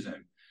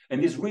reason,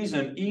 and this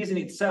reason is in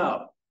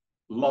itself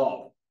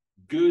love,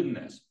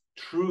 goodness,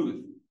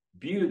 truth,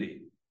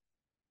 beauty.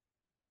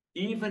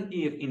 Even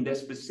if in that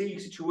specific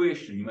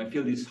situation, you might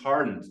feel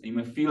disheartened, you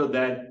might feel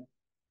that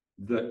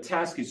the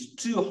task is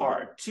too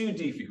hard, too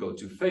difficult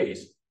to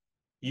face,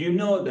 you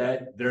know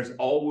that there's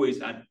always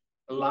a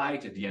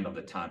light at the end of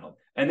the tunnel.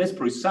 And that's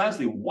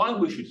precisely why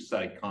we should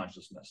study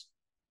consciousness.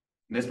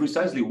 And that's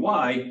precisely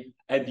why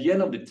at the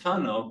end of the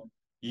tunnel,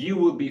 you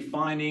will be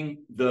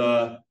finding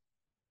the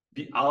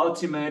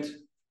ultimate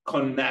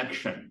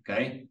connection,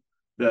 okay?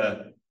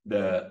 The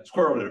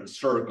square of the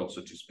circle,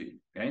 so to speak,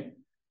 okay?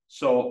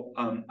 So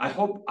I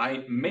hope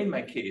I made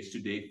my case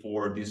today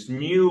for this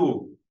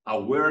new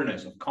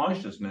awareness of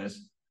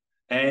consciousness,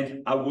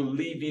 and I will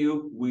leave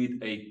you with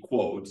a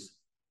quote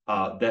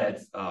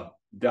that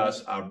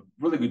does a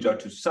really good job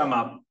to sum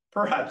up,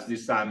 perhaps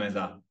this time as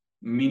a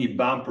mini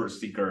bumper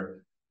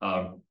sticker,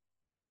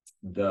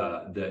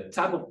 the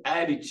type of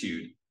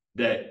attitude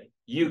that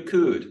you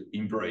could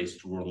embrace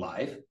through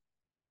life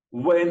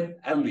when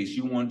at least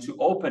you want to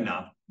open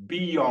up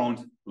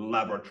beyond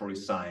laboratory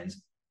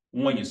science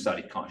when you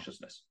study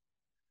consciousness.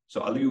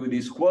 So I'll leave you with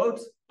this quote,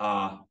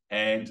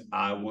 and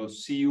I will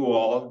see you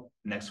all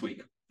next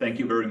week. Thank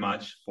you very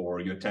much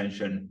for your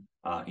attention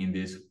in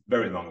this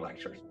very long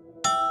lecture.